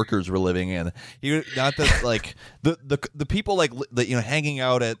English workers were living in. Not that like the people like hanging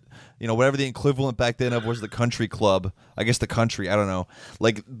out at whatever the equivalent back then of was the country club. I guess the country. I don't know.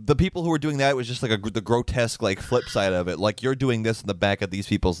 Like the people who were doing that was just like the grotesque like flip side of it. Like you're doing this in the back of these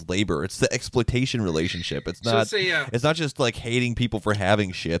people's labor. It's the exploitation relationship. It's not. It's not just like hating people for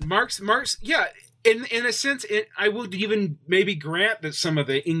having shit. Marx. Yeah. In a sense, I would even maybe grant that some of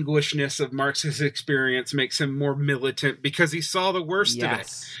the Englishness of Marx's experience makes him more militant because he saw the worst of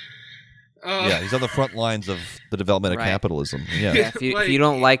it. Yeah, he's on the front lines of the development of Right. capitalism. Yeah. Yeah, if Like- you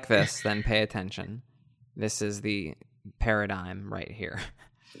don't like this, then pay attention. This is the paradigm right here.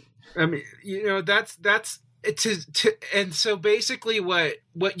 I mean, that's and so basically what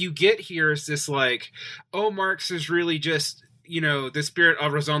you get here is this like, oh, Marx is really just the spirit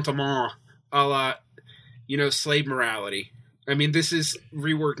of ressentiment, a la slave morality. I mean, this is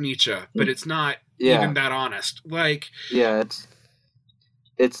rework Nietzsche, but it's not even that honest. Like, Yeah,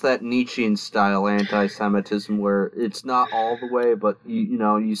 it's that Nietzschean style anti-Semitism where it's not all the way, but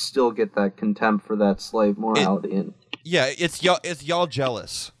you still get that contempt for that slave morality and Yeah, it's y'all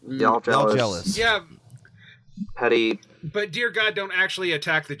jealous. y'all jealous. yeah, Petty. but dear God, don't actually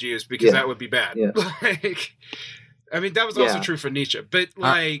attack the Jews because that would be bad. Yeah. Like, I mean, that was also Yeah. true for Nietzsche, but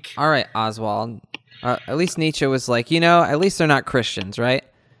like, All right, Oswald. At least Nietzsche was like, at least they're not Christians, right?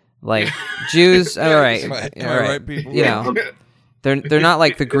 Like Jews, all right, Am I all right, right, people? they're not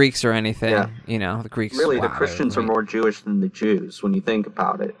like the Greeks or anything. Yeah. The Greeks. Really, the wow, Christians are they're more Jewish than the Jews when you think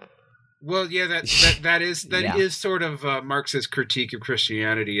about it. well, yeah, that is Yeah. sort of Marx's critique of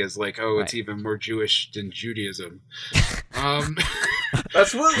Christianity as like, oh, it's Right. even more Jewish than Judaism.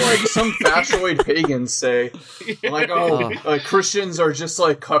 That's what like some fascioid pagans say. Like, Christians are just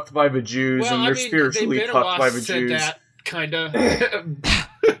like cucked by the Jews, and they're spiritually cucked by the said Jews. that kind of,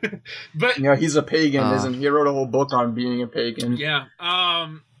 but Yeah, he's a pagan, isn't he? He wrote a whole book on being a pagan. yeah,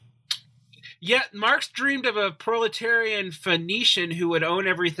 yet Marx dreamed of a proletarian Phoenician who would own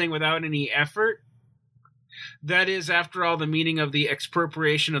everything without any effort. That is, after all, the meaning of the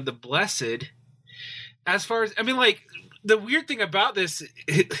expropriation of the blessed. As far as, I mean, like, the weird thing about this,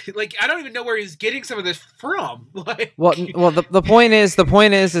 like, I don't even know where he's getting some of this from. Like, Well, the point is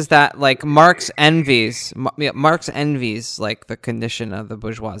that like Marx envies like the condition of the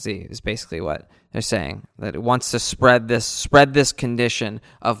bourgeoisie is basically what they're saying, that it wants to spread this condition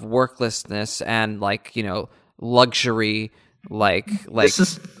of worklessness and like luxury, like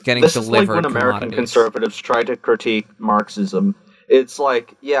getting this delivered is like when American commodities. conservatives try to critique Marxism. It's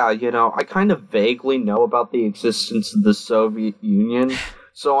like, I kind of vaguely know about the existence of the Soviet Union,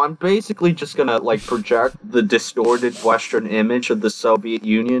 so I'm basically just gonna like project the distorted Western image of the Soviet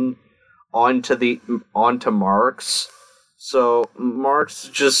Union onto Marx. So Marx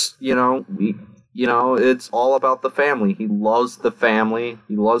just, it's all about the family. He loves the family.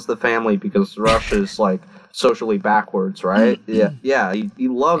 He loves the family because Russia is like socially backwards, right? Yeah. He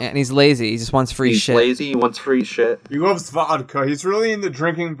loves. And he's lazy. He just wants free He's shit. lazy. He wants free shit. He loves vodka. He's really into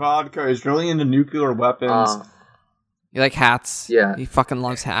drinking vodka. He's really into nuclear weapons. He like hats. Yeah. He fucking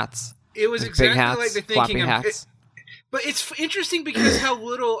loves hats. it was Like exactly big hats, like the floppy thinking of hats. but it's interesting because how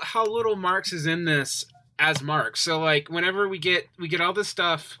little Marx is in this as Marx. So like whenever we get all this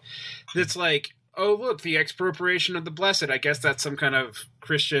stuff that's like, oh look, the expropriation of the blessed. I guess that's some kind of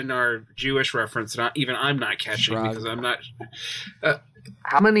Christian or Jewish reference. Not even I'm not catching Shrug. because I'm not.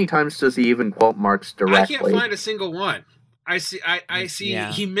 How many times does he even quote Marx I directly? can't find a single one. I see.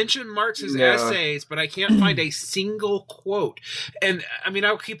 Yeah. He mentioned Marx's Yeah. essays, but I can't find a single quote. And I mean,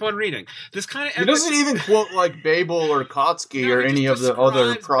 I'll keep on reading. This kind of He doesn't even quote like Babel or Kautsky No, or he any just of the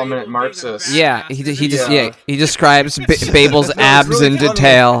other describes prominent Babel being a Marxists. bad- Yeah, he describes Babel's No, it's abs really in funny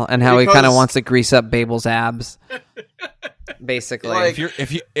detail and how he kind of because- wants to grease up Babel's abs. Basically, Like-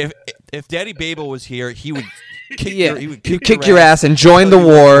 If Daddy Babel was here, he would kick yeah, he would he'd kick kick your ass and join the Tell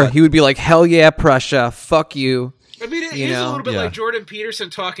you war. what. He would be like, "Hell yeah, Prussia, fuck you." I mean, it You is a know? little bit Yeah. like Jordan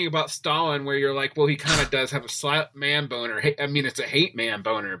Peterson talking about Stalin, where you're like, well, he kind of does have a slight man boner. I mean, it's a hate man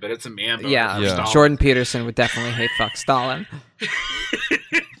boner, but it's a man boner. Yeah, for Yeah. Stalin. Jordan Peterson would definitely hate fuck Stalin.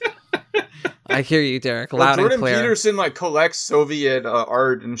 I hear you, Derek, Well, loud Jordan and clear. Peterson like collects Soviet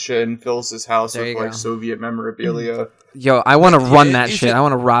art and shit and fills his house There with you like go. Soviet memorabilia. Yo, I want to run Yeah, that you shit. should- I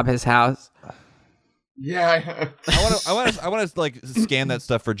want to rob his house. Yeah, I want to like scan that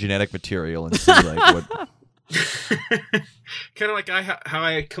stuff for genetic material and see like what. Kind of like how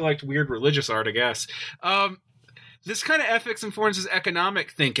I collect weird religious art, I guess. This kind of ethics influences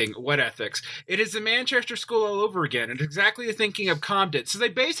economic thinking. What ethics? It is the Manchester School all over again. It's exactly the thinking of Comte. So they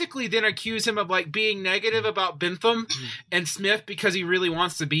basically then accuse him of like being negative about Bentham and Smith because he really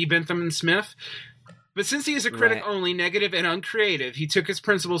wants to be Bentham and Smith. But since he is a critic Right. only, negative and uncreative, he took his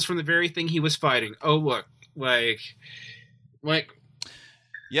principles from the very thing he was fighting. Oh look, like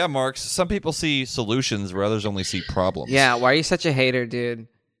Yeah, Marx. Some people see solutions where others only see problems. Yeah, why are you such a hater, dude?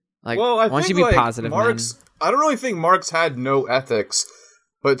 Like, well, I why don't think you be like, positive, Marx. man? I don't really think Marx had no ethics,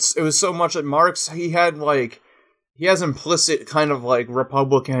 but it was so much that Marx he has implicit kind of like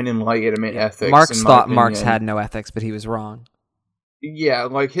Republican Enlightenment ethics. Marx in my thought Marx opinion. had no ethics, but he was wrong. Yeah,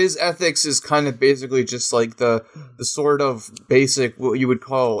 like his ethics is kind of basically just like the sort of basic, what you would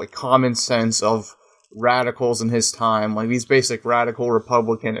call like common sense of radicals in his time, like these basic radical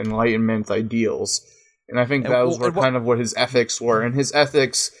Republican Enlightenment ideals. And I think those were kind of what his ethics were. And his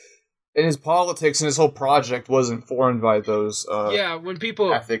ethics and his politics and his whole project was informed by those when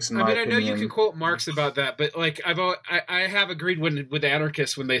people ethics, in my I know opinion. you can quote Marx about that, but like I have agreed with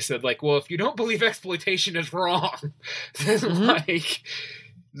anarchists when they said like, well, if you don't believe exploitation is wrong,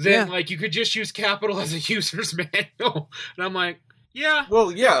 then like you could just use capital as a user's manual. And I'm like, yeah.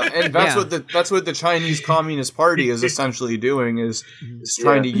 Well, yeah, and that's what the Chinese Communist Party is essentially doing is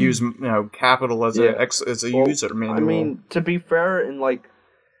trying to use capital as a user manual. I mean, to be fair, and like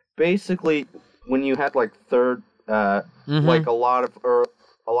basically when you had like like a lot of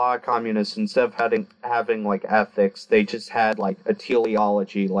communists, instead of having like ethics, they just had like a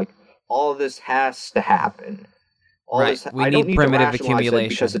teleology, like all of this has to happen. We need primitive accumulation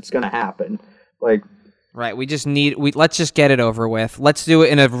because it's going to happen. Like, right, let's just get it over with. Let's do it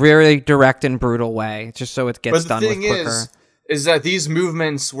in a very direct and brutal way, just so it gets done with quicker. But the thing is that these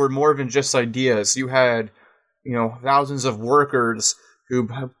movements were more than just ideas. You had, thousands of workers who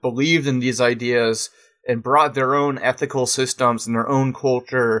believed in these ideas and brought their own ethical systems and their own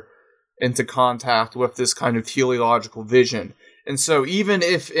culture into contact with this kind of teleological vision. And so even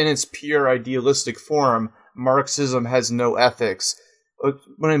if in its pure idealistic form, Marxism has no ethics,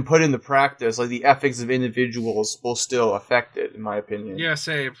 when put into practice, like the ethics of individuals will still affect it, in my opinion. Yeah,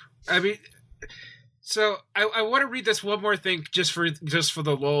 same. I mean, so I want to read this one more thing just for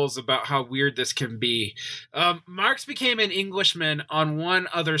the lulz about how weird this can be. Marx became an Englishman on one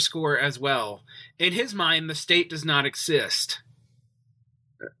other score as well. In his mind, the state does not exist.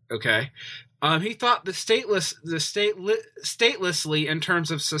 Okay. He thought statelessly in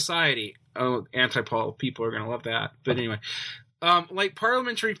terms of society. Oh, anti-Paul people are going to love that. But anyway. Like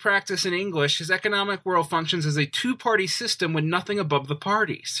parliamentary practice in English, his economic world functions as a two-party system with nothing above the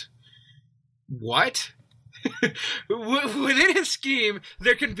parties. What? Within his scheme,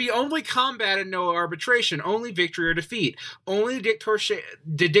 there can be only combat and no arbitration, only victory or defeat, only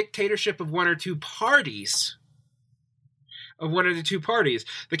the dictatorship of one or two parties.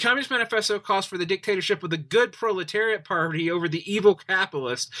 The Communist Manifesto calls for the dictatorship of the good proletariat party over the evil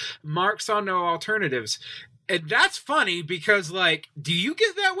capitalist. Marx saw no alternatives. And that's funny because, like, do you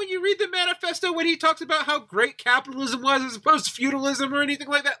get that when you read the manifesto when he talks about how great capitalism was as opposed to feudalism or anything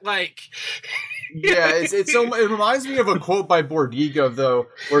like that? Like, yeah, it reminds me of a quote by Bordiga, though,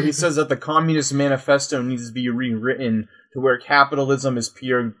 where he says that the Communist Manifesto needs to be rewritten to where capitalism is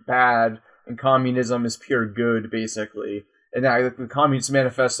pure bad and communism is pure good, basically. And that the Communist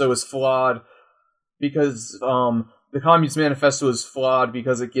Manifesto is flawed because the Communist Manifesto is flawed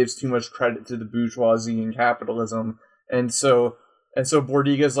because it gives too much credit to the bourgeoisie and capitalism. And so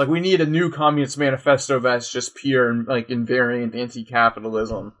Bordiga's like, we need a new Communist Manifesto that's just pure and like invariant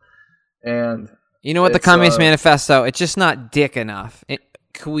anti-capitalism. And you know what, the Communist Manifesto, it's just not dick enough.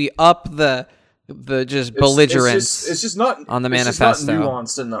 Can we up the just belligerence? It's just not on the manifesto. It's not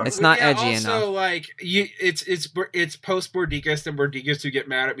nuanced enough. It's not edgy enough. Also, like it's post Bordigas and Bordigas who get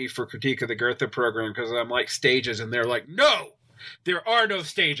mad at me for critique of the Goethe program because I'm like stages, and they're like, no, there are no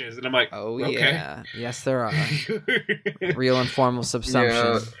stages, and I'm like, oh okay. Yeah, yes there are. Real informal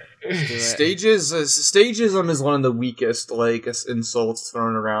subsumption. Yeah. Stagism is one of the weakest like insults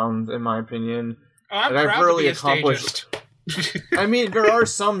thrown around, in my opinion. Oh, I'm proud to be a stagist. I mean, there are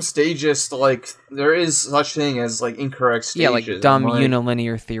some stagists, like, there is such thing as, like, incorrect stages. Yeah, like dumb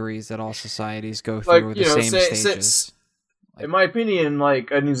unilinear theories that all societies go through with the same stages. In my opinion, like,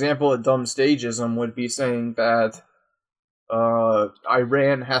 an example of dumb stagism would be saying that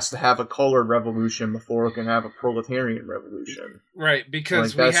Iran has to have a colored revolution before it can have a proletarian revolution. Right,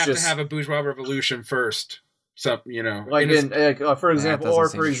 because we have to have a bourgeois revolution first. So, Like, for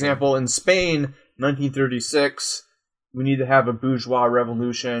example, in Spain, 1936... we need to have a bourgeois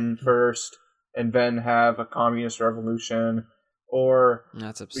revolution first, and then have a communist revolution, or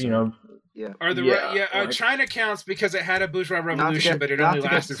that's absurd. China counts because it had a bourgeois revolution, but it only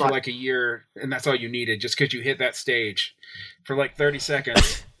lasted for like a year, and that's all you needed, just because you hit that stage for like 30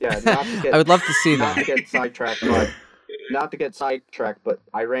 seconds. I would love to see that. Not to get sidetracked, but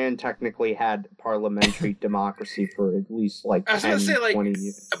Iran technically had parliamentary democracy for at least like 10, 20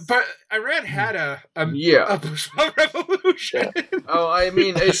 years. But Iran had a bourgeois revolution. Yeah. Oh, I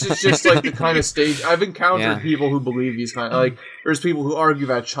mean, it's just like the kind of stage I've encountered people who believe these kind of, like, there's people who argue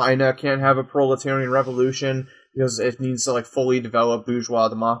that China can't have a proletarian revolution because it needs to like fully develop bourgeois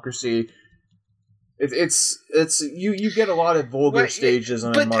democracy. It's you get a lot of vulgar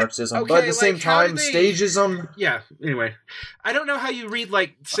stagism in Marxism, but at the same time, stagism. Yeah. Anyway, I don't know how you read,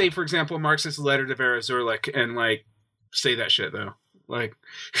 like, say for example, Marxist letter to Vera Zurlik and like say that shit though. Like,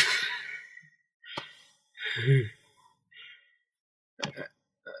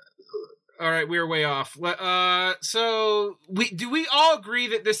 all right, we're way off. So do we all agree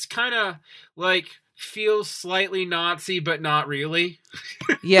that this kind of like feels slightly Nazi, but not really?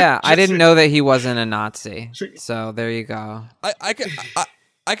 Yeah, I didn't know that he wasn't a Nazi. So there you go. I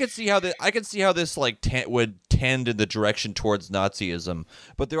could see how this like would tend in the direction towards Nazism,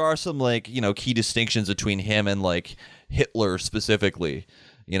 but there are some like key distinctions between him and like Hitler specifically.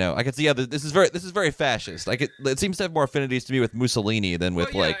 I could see how this is very fascist. It seems to have more affinities to me with Mussolini than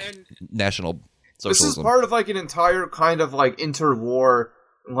with National Socialism. This is part of like an entire kind of like interwar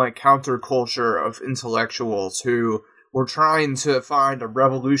like counterculture of intellectuals who were trying to find a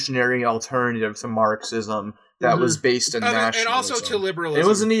revolutionary alternative to Marxism that was based in nationalism. And also to liberalism. It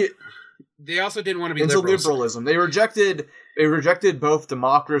wasn't they also didn't want to be into liberals. liberalism. They rejected both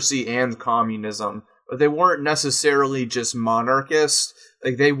democracy and communism, but they weren't necessarily just monarchist.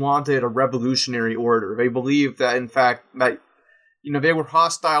 Like, they wanted a revolutionary order. They believed that, in fact, that they were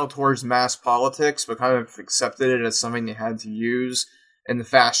hostile towards mass politics, but kind of accepted it as something they had to use, and the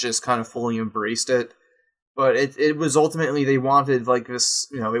fascists kind of fully embraced it. But it was ultimately, they wanted like this,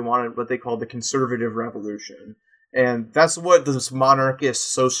 they wanted what they called the conservative revolution. And that's what this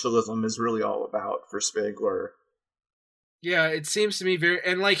monarchist socialism is really all about for Spengler. Yeah, it seems to me very,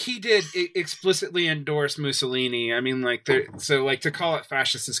 and like he did explicitly endorse Mussolini. I mean, like, so like to call it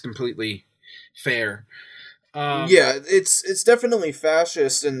fascist is completely fair. Yeah, it's definitely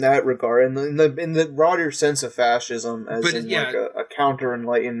fascist in that regard, in the broader sense of fascism, as like a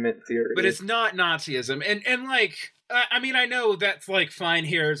counter-Enlightenment theory. But it's not Nazism, and like, I mean, I know that's like fine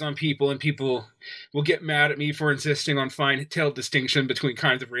hairs on people, and people will get mad at me for insisting on fine-tailed distinction between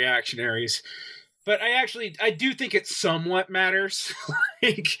kinds of reactionaries. But I do think it somewhat matters.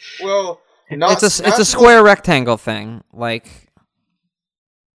 Like, well, it's a square rectangle thing, like.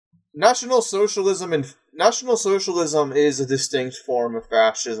 National Socialism is a distinct form of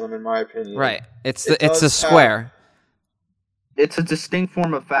fascism, in my opinion. Right. It's a square. It's a distinct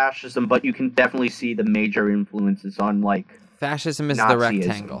form of fascism, but you can definitely see the major influences on like fascism is Nazism. The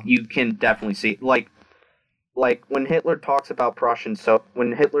rectangle. You can definitely see like when Hitler talks about Prussian. So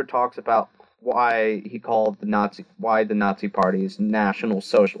when Hitler talks about why the Nazi Party is National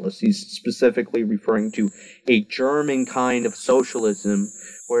Socialist, he's specifically referring to a German kind of socialism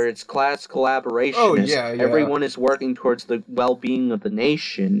where it's class collaboration. Oh, yeah. Everyone is working towards the well-being of the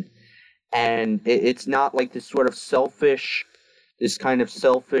nation, and it's not like this kind of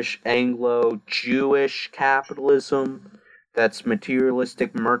selfish Anglo-Jewish capitalism that's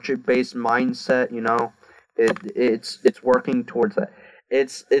materialistic, merchant-based mindset. It's working towards that.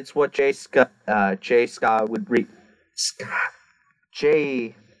 It's what J. Scott would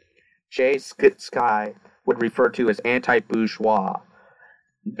refer to as anti-bourgeois.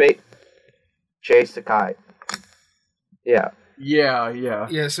 J. Sakai. Yeah.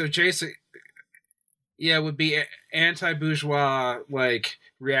 Yeah, so would be anti-bourgeois, like,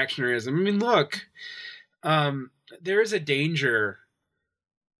 reactionarism. I mean, look, there is a danger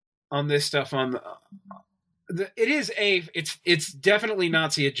on this stuff it's definitely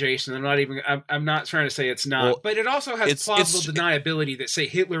Nazi adjacent. I'm not trying to say it's not, but it also has plausible deniability that say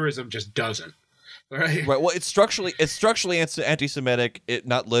Hitlerism just doesn't. Right. Well, it's structurally anti-Semitic,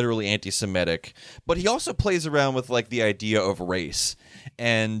 not literally anti-Semitic, but he also plays around with like the idea of race,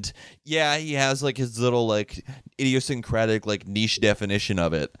 and yeah, he has like his little like idiosyncratic like niche definition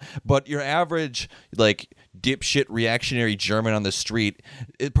of it. But your average like dipshit reactionary German on the street,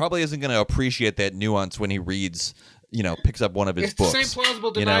 it probably isn't going to appreciate that nuance when he reads. Picks up one of his books. It's the same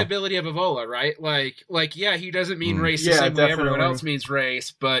plausible deniability of Evola, right? Like, yeah, he doesn't mean race the same way everyone else means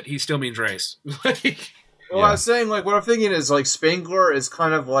race, but he still means race. I was saying, like, what I'm thinking is, like, Spengler is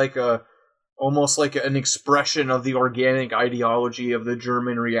kind of like almost like an expression of the organic ideology of the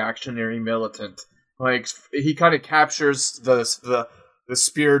German reactionary militant. Like, he kind of captures the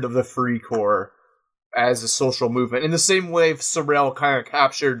spirit of the Free Corps as a social movement. In the same way Sorel kind of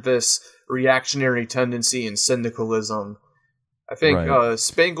captured this reactionary tendency in syndicalism. I think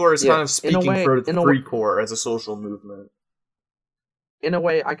Spengler is kind of speaking for the Free Corps as a social movement. In a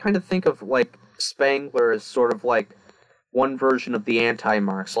way, I kind of think of like Spengler as sort of like one version of the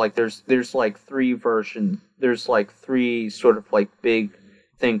anti-Marx. Like there's like three versions. There's like three sort of like big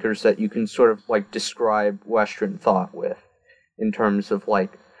thinkers that you can sort of like describe Western thought with, in terms of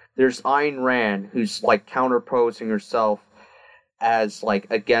like there's Ayn Rand, who's like counterposing herself as like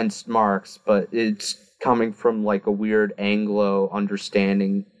against Marx, but it's coming from like a weird Anglo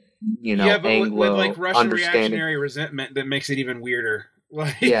understanding, yeah, but Anglo with like Russian understanding. reactionary resentment that makes it even weirder.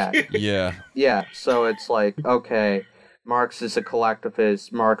 Like, Yeah. Yeah. So it's like, okay, Marx is a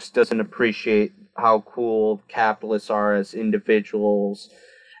collectivist. Marx doesn't appreciate how cool capitalists are as individuals,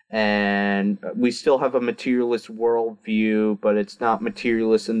 and we still have a materialist worldview, but it's not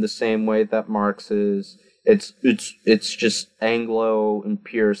materialist in the same way that Marx is. It's just Anglo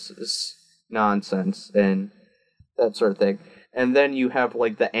empiricist nonsense and that sort of thing. And then you have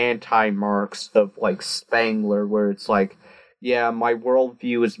like the anti-Marx of like Spengler, where it's like, yeah, my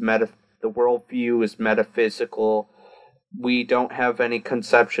worldview is the worldview is metaphysical. We don't have any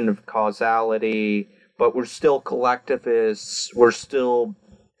conception of causality, but we're still collectivists. We're still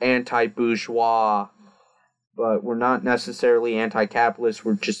anti-bourgeois, but we're not necessarily anti-capitalist.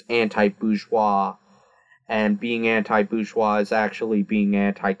 We're just anti-bourgeois. And being anti-bourgeois is actually being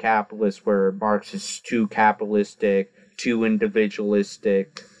anti-capitalist, where Marx is too capitalistic, too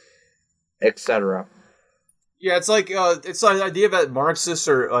individualistic, etc. Yeah, it's like it's the idea that Marxists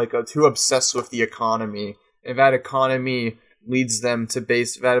are like too obsessed with the economy, and that economy leads them to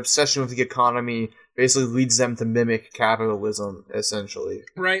that obsession with the economy basically leads them to mimic capitalism, essentially.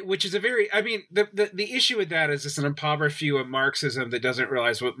 Right, which is the issue with that is it's an impoverished view of Marxism that doesn't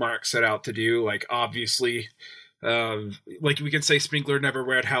realize what Marx set out to do. Like, obviously, like we can say Spengler never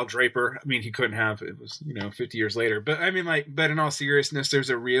read Hal Draper. I mean, he couldn't have. It was 50 years later. But I mean, but in all seriousness, there's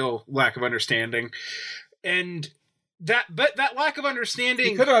a real lack of understanding, and that lack of understanding.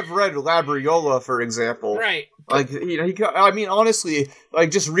 He could have read Labriola, for example. Right. Like honestly, like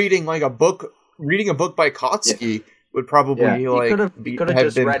just reading a book by Kautsky would probably have been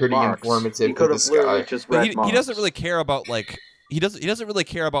pretty Marx. informative. He could have literally just read Marx. He doesn't really care about he doesn't really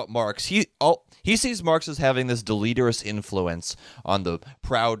care about Marx. He sees Marx as having this deleterious influence on the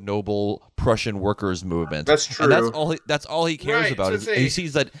proud, noble Prussian workers' movement. That's true. And that's all he cares Right, about. so He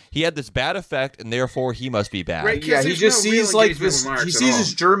sees that he had this bad effect, and therefore he must be bad. Right. Yeah, he just sees like this. He sees this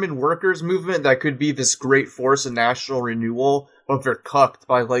this German workers' movement that could be this great force of national renewal, but they're cucked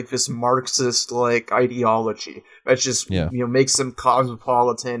by like this Marxist like ideology that just makes them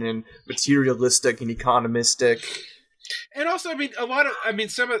cosmopolitan and materialistic and economistic. And also,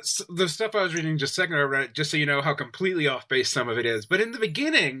 some of the stuff I was reading just a second ago, I read it just so you know how completely off base some of it is. But in the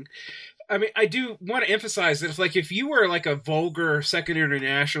beginning, I do want to emphasize that if you were like a vulgar second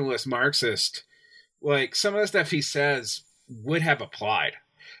internationalist Marxist, like some of the stuff he says would have applied.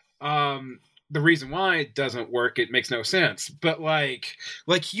 The reason why it doesn't work, it makes no sense. But like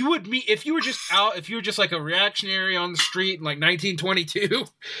you would meet if you were just like a reactionary on the street in like 1922,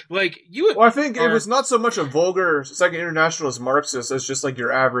 like you would. Well, I think it was not so much a vulgar second internationalist Marxist as just like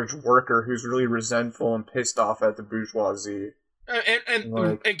your average worker who's really resentful and pissed off at the bourgeoisie.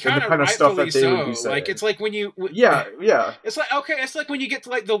 And kind of rightfully so. Like it's like when you It's like when you get to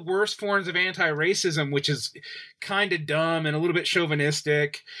like the worst forms of anti-racism, which is kind of dumb and a little bit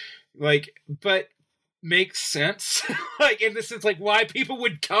chauvinistic. But makes sense, like in the sense, like why people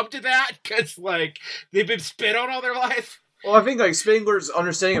would come to that because like they've been spit on all their life. Well, I think like Spengler's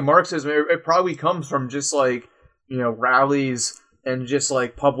understanding of Marxism, it probably comes from just like rallies and just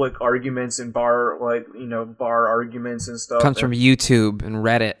like public arguments and bar arguments and stuff. Comes from YouTube and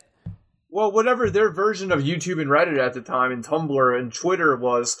Reddit. Well, whatever their version of YouTube and Reddit at the time, and Tumblr and Twitter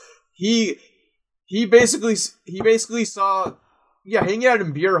was, he basically saw. Yeah, hanging out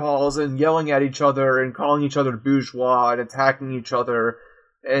in beer halls and yelling at each other and calling each other bourgeois and attacking each other.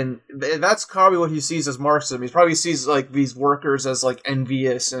 And that's probably what he sees as Marxism. He probably sees like these workers as like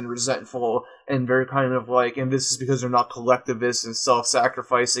envious and resentful and very kind of like, and this is because they're not collectivists and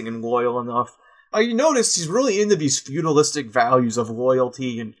self-sacrificing and loyal enough. You notice he's really into these feudalistic values of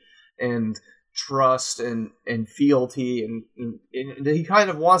loyalty and trust and fealty and he kind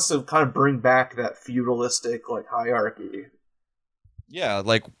of wants to kind of bring back that feudalistic like hierarchy. Yeah,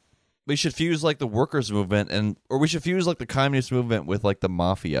 like we should fuse like the workers' movement or we should fuse like the communist movement with like the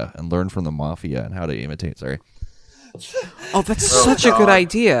mafia and learn from the mafia and how to imitate. Sorry. Oh, that's such a good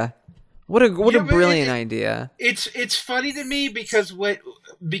idea. What a brilliant idea. It's funny to me because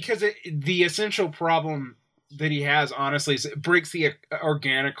the essential problem that he has, honestly, is it breaks the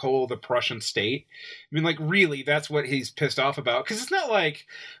organic whole of the Prussian state. I mean, like, really, that's what he's pissed off about. Because it's not like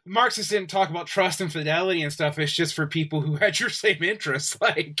Marxists didn't talk about trust and fidelity and stuff. It's just for people who had your same interests.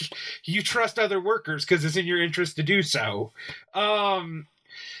 Like, you trust other workers because it's in your interest to do so.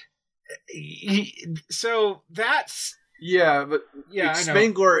 So that's... Yeah, but yeah,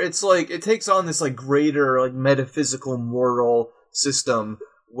 Spengler, it's like, it takes on this, like, greater, like, metaphysical moral system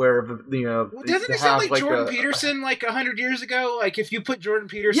where Well, doesn't it sound like Jordan Peterson like 100 years ago? Like if you put Jordan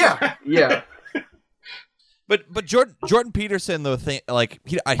Peterson, yeah. But Jordan Peterson though he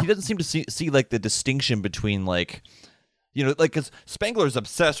doesn't seem to see like the distinction between like, you know, like, because Spengler's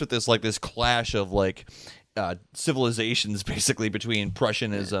obsessed with this clash of like civilizations basically between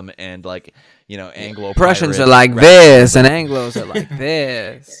Prussianism and like, you know, Anglo. Prussians are like this and Anglos are like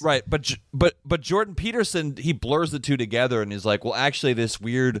this. Right, but Jordan Peterson, he blurs the two together and is like, well, actually, this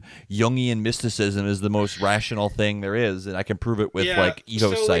weird Jungian mysticism is the most rational thing there is, and I can prove it with like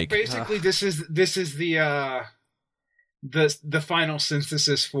Edo so, Psych. Like, basically, this is the final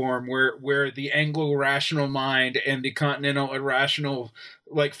synthesis form where the Anglo rational mind and the continental irrational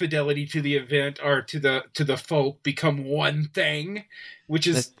like fidelity to the event or to the folk become one thing, which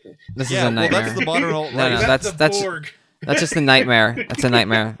is this is a nightmare. Well, that's the modern alt No, that's Borg. That's just a nightmare. That's a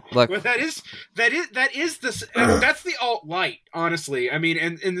nightmare. Look, well, that is this. That's the alt light. Honestly, I mean,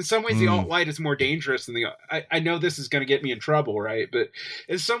 and in some ways, the alt light is more dangerous than the. I know this is going to get me in trouble, right? But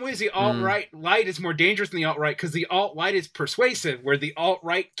in some ways, the alt right light is more dangerous than the alt right because the alt light is persuasive, where the alt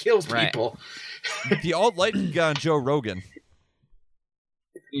right kills people. The alt light got on Joe Rogan.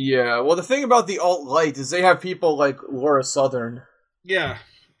 Yeah, well, the thing about the alt-right is they have people like Laura Southern. Yeah.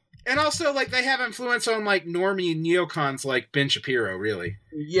 And also, like, they have influence on, like, normie neocons like Ben Shapiro, really.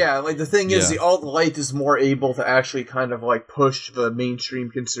 Yeah, like, the thing is, the alt-right is more able to actually kind of, like, push the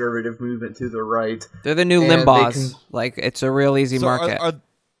mainstream conservative movement to the right. They're the new Limbaughs. Like, it's a real easy market.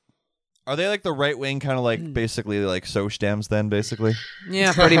 Are they, like, the right-wing kind of, like, basically, like, Socdems then, basically?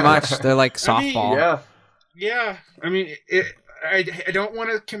 Yeah, pretty much. They're, like, softball. I mean, yeah. I mean, I don't want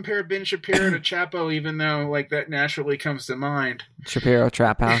to compare Ben Shapiro to Chapo, even though like that naturally comes to mind. Shapiro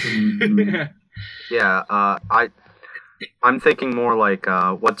Trap House. Yeah, I'm thinking more like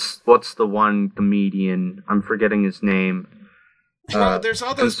what's the one comedian? I'm forgetting his name. Well, there's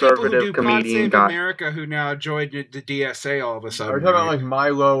all those people who do Pod Save America who now joined the DSA all of a sudden. Are you talking about like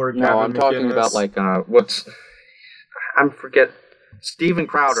Milo or Gavin I'm talking McInnes? about like Steven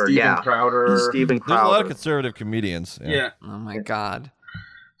Crowder. Steven Crowder. There's a lot of conservative comedians. Yeah. Oh my God.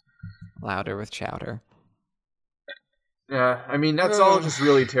 Louder with chowder. Yeah, I mean that's all just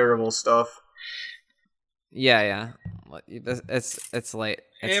really terrible stuff. Yeah. It's late.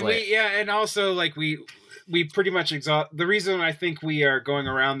 And also like we pretty much exhaust. The reason I think we are going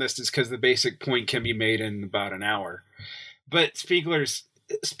around this is because the basic point can be made in about an hour. But Spiegler's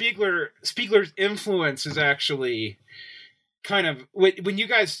influence is actually kind of when you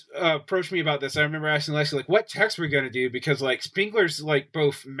guys approached me about this. I remember asking Lexi like, "What text we're going to do?" Because like Spengler's like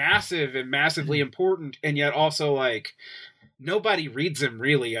both massive and massively important, and yet also like nobody reads him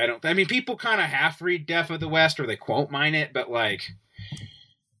really. I mean, people kind of half read Death of the West or they quote mine it, but like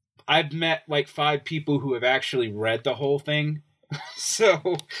I've met like 5 people who have actually read the whole thing.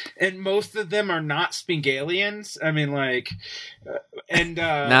 So, and most of them are not Spengalians. I mean, like, and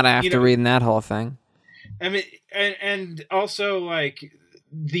not after reading that whole thing. I mean, and also like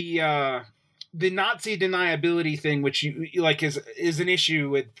the Nazi deniability thing, which you like is an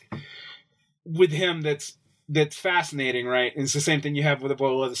issue with him that's fascinating, right? And it's the same thing you have with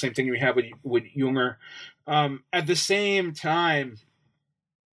Ebola, the same thing you have with Junger. At the same time,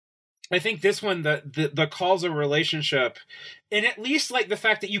 I think this one, the causal relationship, and at least like the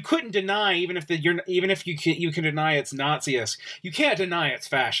fact that you couldn't deny, even if you can deny it's Nazi-esque, you can't deny it's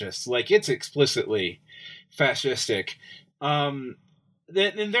fascist. Like it's explicitly fascistic. Then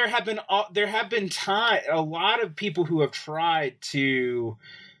there have been a lot of people who have tried to,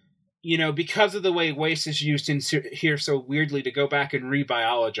 because of the way waste is used in here so weirdly, to go back and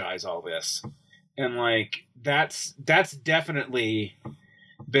rebiologize all this, and like that's definitely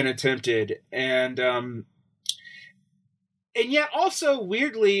been attempted, and yet also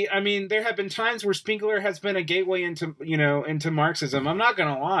weirdly, I mean, there have been times where Spengler has been a gateway into Marxism. I'm not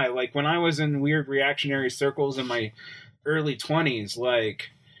gonna lie, like when I was in weird reactionary circles in my early 20s, like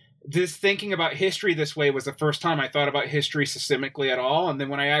this thinking about history this way was the first time I thought about history systemically at all. And then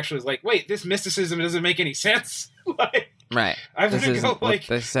when I actually was like, wait, this mysticism doesn't make any sense. Like, right. I'm going to go like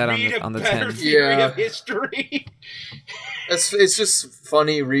they said read on the a better 10. theory of history. It's just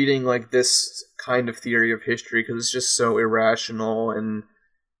funny reading like this kind of theory of history because it's just so irrational, and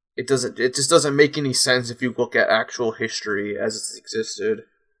it just doesn't make any sense if you look at actual history as it's existed.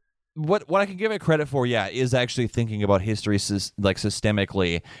 What I can give it credit for, is actually thinking about history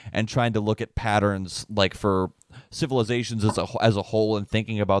systemically and trying to look at patterns like for civilizations as a whole and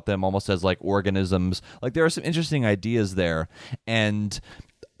thinking about them almost as like organisms. Like there are some interesting ideas there, and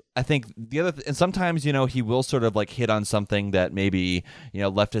I think the other and sometimes, you know, he will sort of like hit on something that maybe, you know,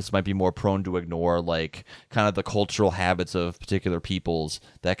 leftists might be more prone to ignore, like kind of the cultural habits of particular peoples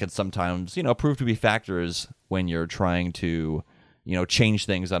that can sometimes, you know, prove to be factors when you're trying to, you know, change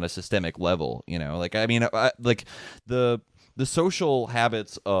things on a systemic level, you know. Like, I mean, like the social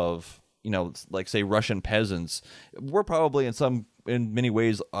habits of, you know, like say Russian peasants were probably in many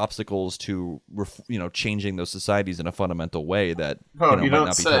ways obstacles to you know, changing those societies in a fundamental way that might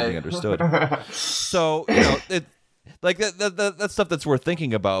not be totally understood. So, you know, like that's stuff that's worth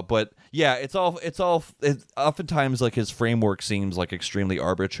thinking about. But yeah, it's oftentimes like his framework seems like extremely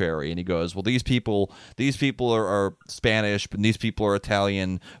arbitrary, and he goes, well, these people are Spanish, but these people are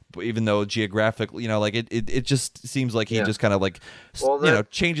Italian, even though geographically, you know, like it just seems like he just kind of like you know,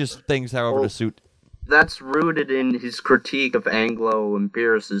 changes things however to suit. That's rooted in his critique of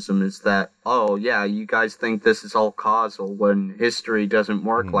Anglo-empiricism, is that, oh yeah, you guys think this is all causal when history doesn't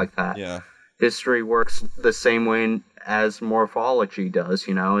work like that. Yeah. History works the same way as morphology does,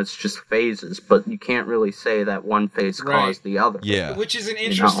 you know, it's just phases, but you can't really say that one phase caused the other. Yeah. Which is an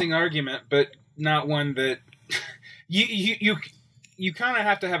interesting argument, but not one that you kind of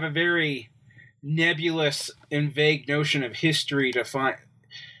have to have a very nebulous and vague notion of history to find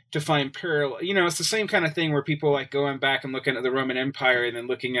parallel. You know, it's the same kind of thing where people like going back and looking at the Roman Empire and then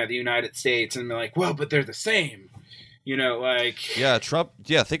looking at the United States and be like, well, but they're the same. You know, like... Yeah, Trump...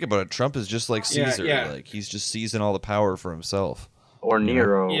 Yeah, think about it. Trump is just like Caesar. Yeah. Like, he's just seizing all the power for himself. Or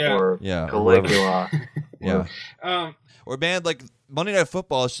Nero. Yeah. Or Caligula. Yeah. Or, man, like, Monday Night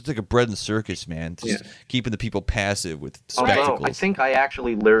Football is just like a bread and circus, man. Just keeping the people passive with spectacles. Although, I think I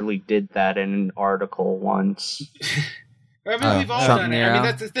actually literally did that in an article once. I mean, we've all done it. I mean,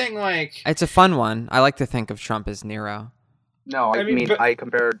 that's the thing, like... It's a fun one. I like to think of Trump as Nero. No, I mean I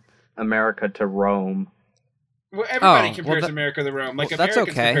compared America to Rome. Well, everybody compares America to Rome. Like, Americans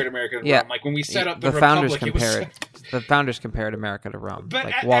compared America to Rome. Like, when we set up the founders Republic, the founders compared America to Rome. But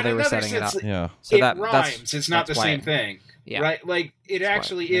like, while they were setting it up. Yeah. So it rhymes. It's not the same thing. Yeah. Right? Like, it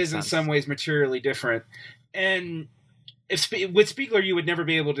actually is in some ways materially different. And... with Spiegler, you would never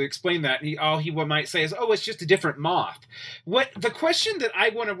be able to explain that. All he might say is, "Oh, it's just a different moth." The question that I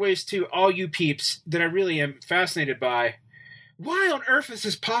want to raise to all you peeps that I really am fascinated by: why on earth is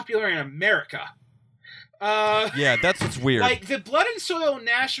this popular in America? Yeah, that's what's weird. Like the blood and soil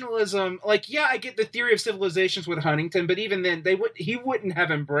nationalism. Like, yeah, I get the theory of civilizations with Huntington, but even then, he wouldn't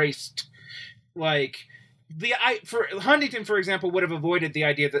have embraced like. For Huntington, for example, would have avoided the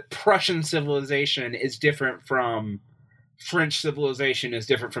idea that Prussian civilization is different from French civilization, is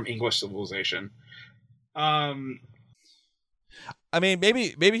different from English civilization. I mean,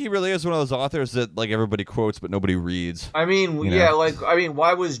 maybe he really is one of those authors that like everybody quotes but nobody reads. I mean,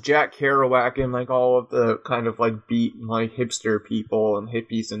 why was Jack Kerouac and like all of the kind of like beat and like hipster people and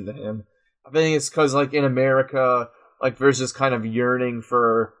hippies into him? I think it's because like in America, like there's this kind of yearning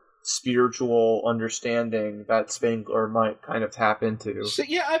for spiritual understanding that Spengler might kind of tap into. So,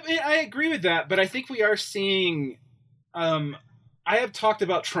 yeah, I agree with that, but I think we are seeing. I have talked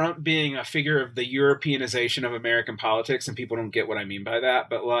about Trump being a figure of the Europeanization of American politics, and people don't get what I mean by that.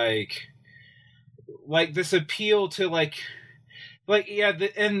 But like this appeal to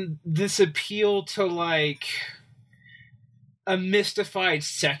this appeal to like a mystified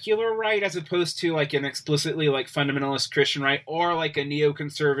secular right, as opposed to like an explicitly like fundamentalist Christian right, or like a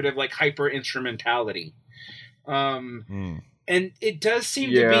neoconservative like hyper instrumentality. And it does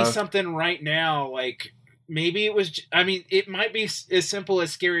seem to be something right now, like. Maybe it was. I mean, it might be as simple as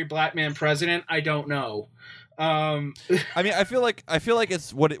scary black man president. I don't know. I mean, I feel like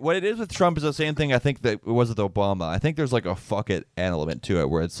it's what it is with Trump is the same thing. I think that it was with Obama. I think there's like a fuck it element to it,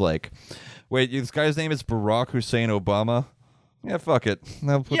 where it's like, wait, this guy's name is Barack Hussein Obama. Yeah, fuck it.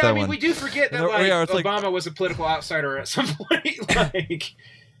 I'll put that I mean, one. we do forget that Obama was a political outsider at some point. Like,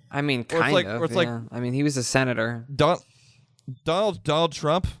 I mean, kind of. I mean, he was a senator. Donald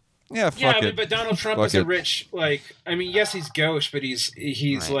Trump. Yeah, fuck it. But Donald Trump is a rich, like, I mean, yes, he's gauche, but he's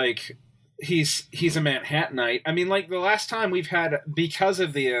right. Like, he's a Manhattanite. I mean, like, the last time we've had, because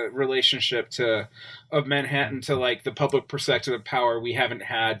of the relationship of Manhattan to, like, the public perspective of power, we haven't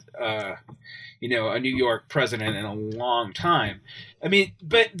had, a New York president in a long time. I mean,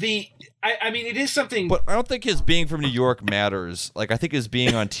 but I mean, it is something. But I don't think his being from New York matters. Like, I think his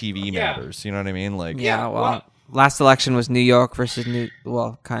being on TV matters. You know what I mean? Like, yeah, well last election was New York versus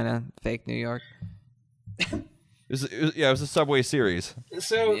kind of fake New York. It was a Subway series.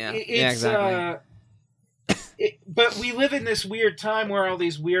 So exactly. But we live in this weird time where all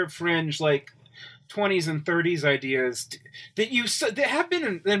these weird fringe, like 20s and 30s ideas that have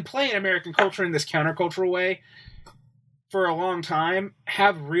been in play in American culture in this countercultural way for a long time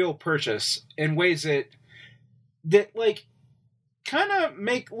have real purchase in ways that like kind of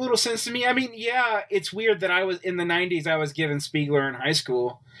make little sense to me. I mean, yeah, it's weird that I was in the 90s. I was given Spiegler in high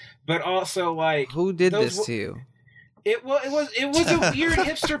school, but also like who did this to you? It was a weird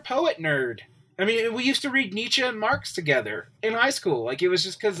hipster poet nerd. I mean, we used to read Nietzsche and Marx together in high school. Like, it was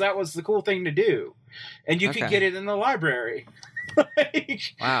just because that was the cool thing to do, and you could get it in the library.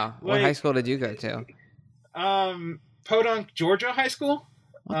 Wow, what high school did you go to? Podunk, Georgia High School.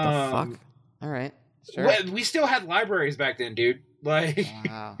 What the fuck? All right, sure. We still had libraries back then, dude. Like,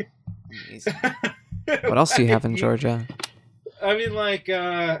 wow. Amazing. What else do you have in Georgia? I mean, like,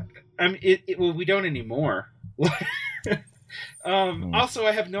 well, we don't anymore. Also,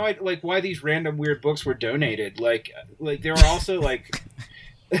 I have no idea, like, why these random weird books were donated. Like there were also like.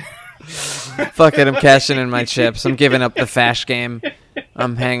 Fuck it, I'm cashing in my chips. I'm giving up the Fash game.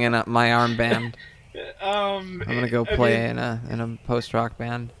 I'm hanging up my armband. I'm gonna go play in a post-rock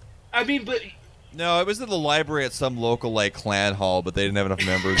band. I mean, but no, it was in the library at some local like clan hall, but they didn't have enough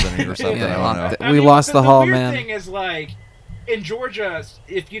members in it or something. Yeah, I don't know. We lost the hall, man. The weird thing is, like, in Georgia,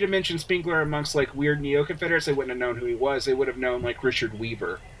 if you'd have mentioned Spiegler amongst like weird neo-Confederates, they wouldn't have known who he was. They would have known like Richard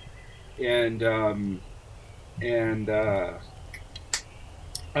Weaver, and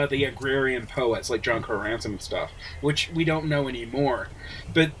the agrarian poets like John Crow Ransom and stuff, which we don't know anymore.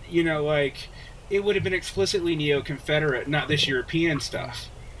 But, you know, like, it would have been explicitly neo-Confederate, not this European stuff.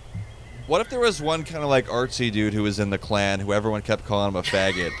 What if there was one kind of like artsy dude who was in the Klan who everyone kept calling him a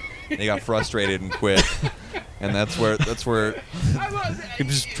faggot, and he got frustrated and quit, and that's where he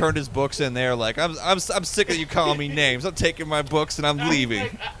just turned his books in there like I'm sick of you calling me names. I'm taking my books and I'm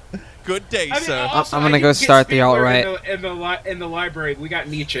leaving. Good day, sir. Also, I'm gonna go start the alt-right. In the library, we got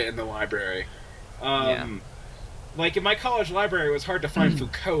Nietzsche in the library. Like, in my college library, it was hard to find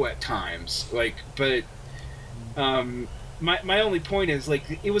Foucault at times. Like, but my only point is,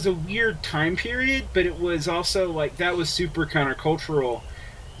 like, it was a weird time period, but it was also like that was super countercultural,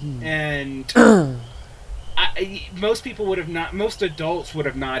 and most adults would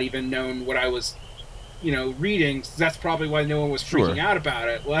have not even known what I was, you know, reading. That's probably why no one was freaking out about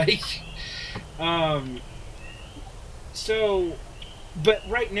it. Like, so, but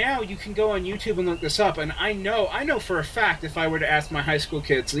right now you can go on YouTube and look this up, and I know for a fact if I were to ask my high school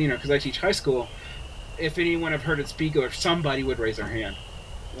kids, you know, because I teach high school, if anyone have heard of Spiegler, somebody would raise their hand,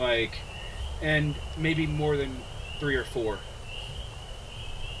 like, and maybe more than 3 or 4.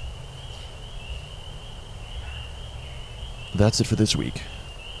 That's it for this week.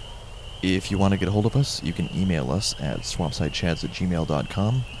 If you want to get a hold of us, you can email us at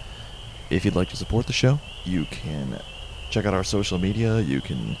swampsidechads@gmail.com. If you'd like to support the show, you can check out our social media, you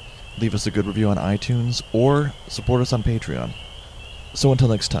can leave us a good review on iTunes, or support us on Patreon. So until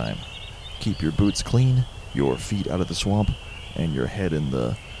next time, keep your boots clean, your feet out of the swamp, and your head in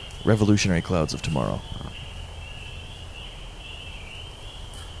the revolutionary clouds of tomorrow.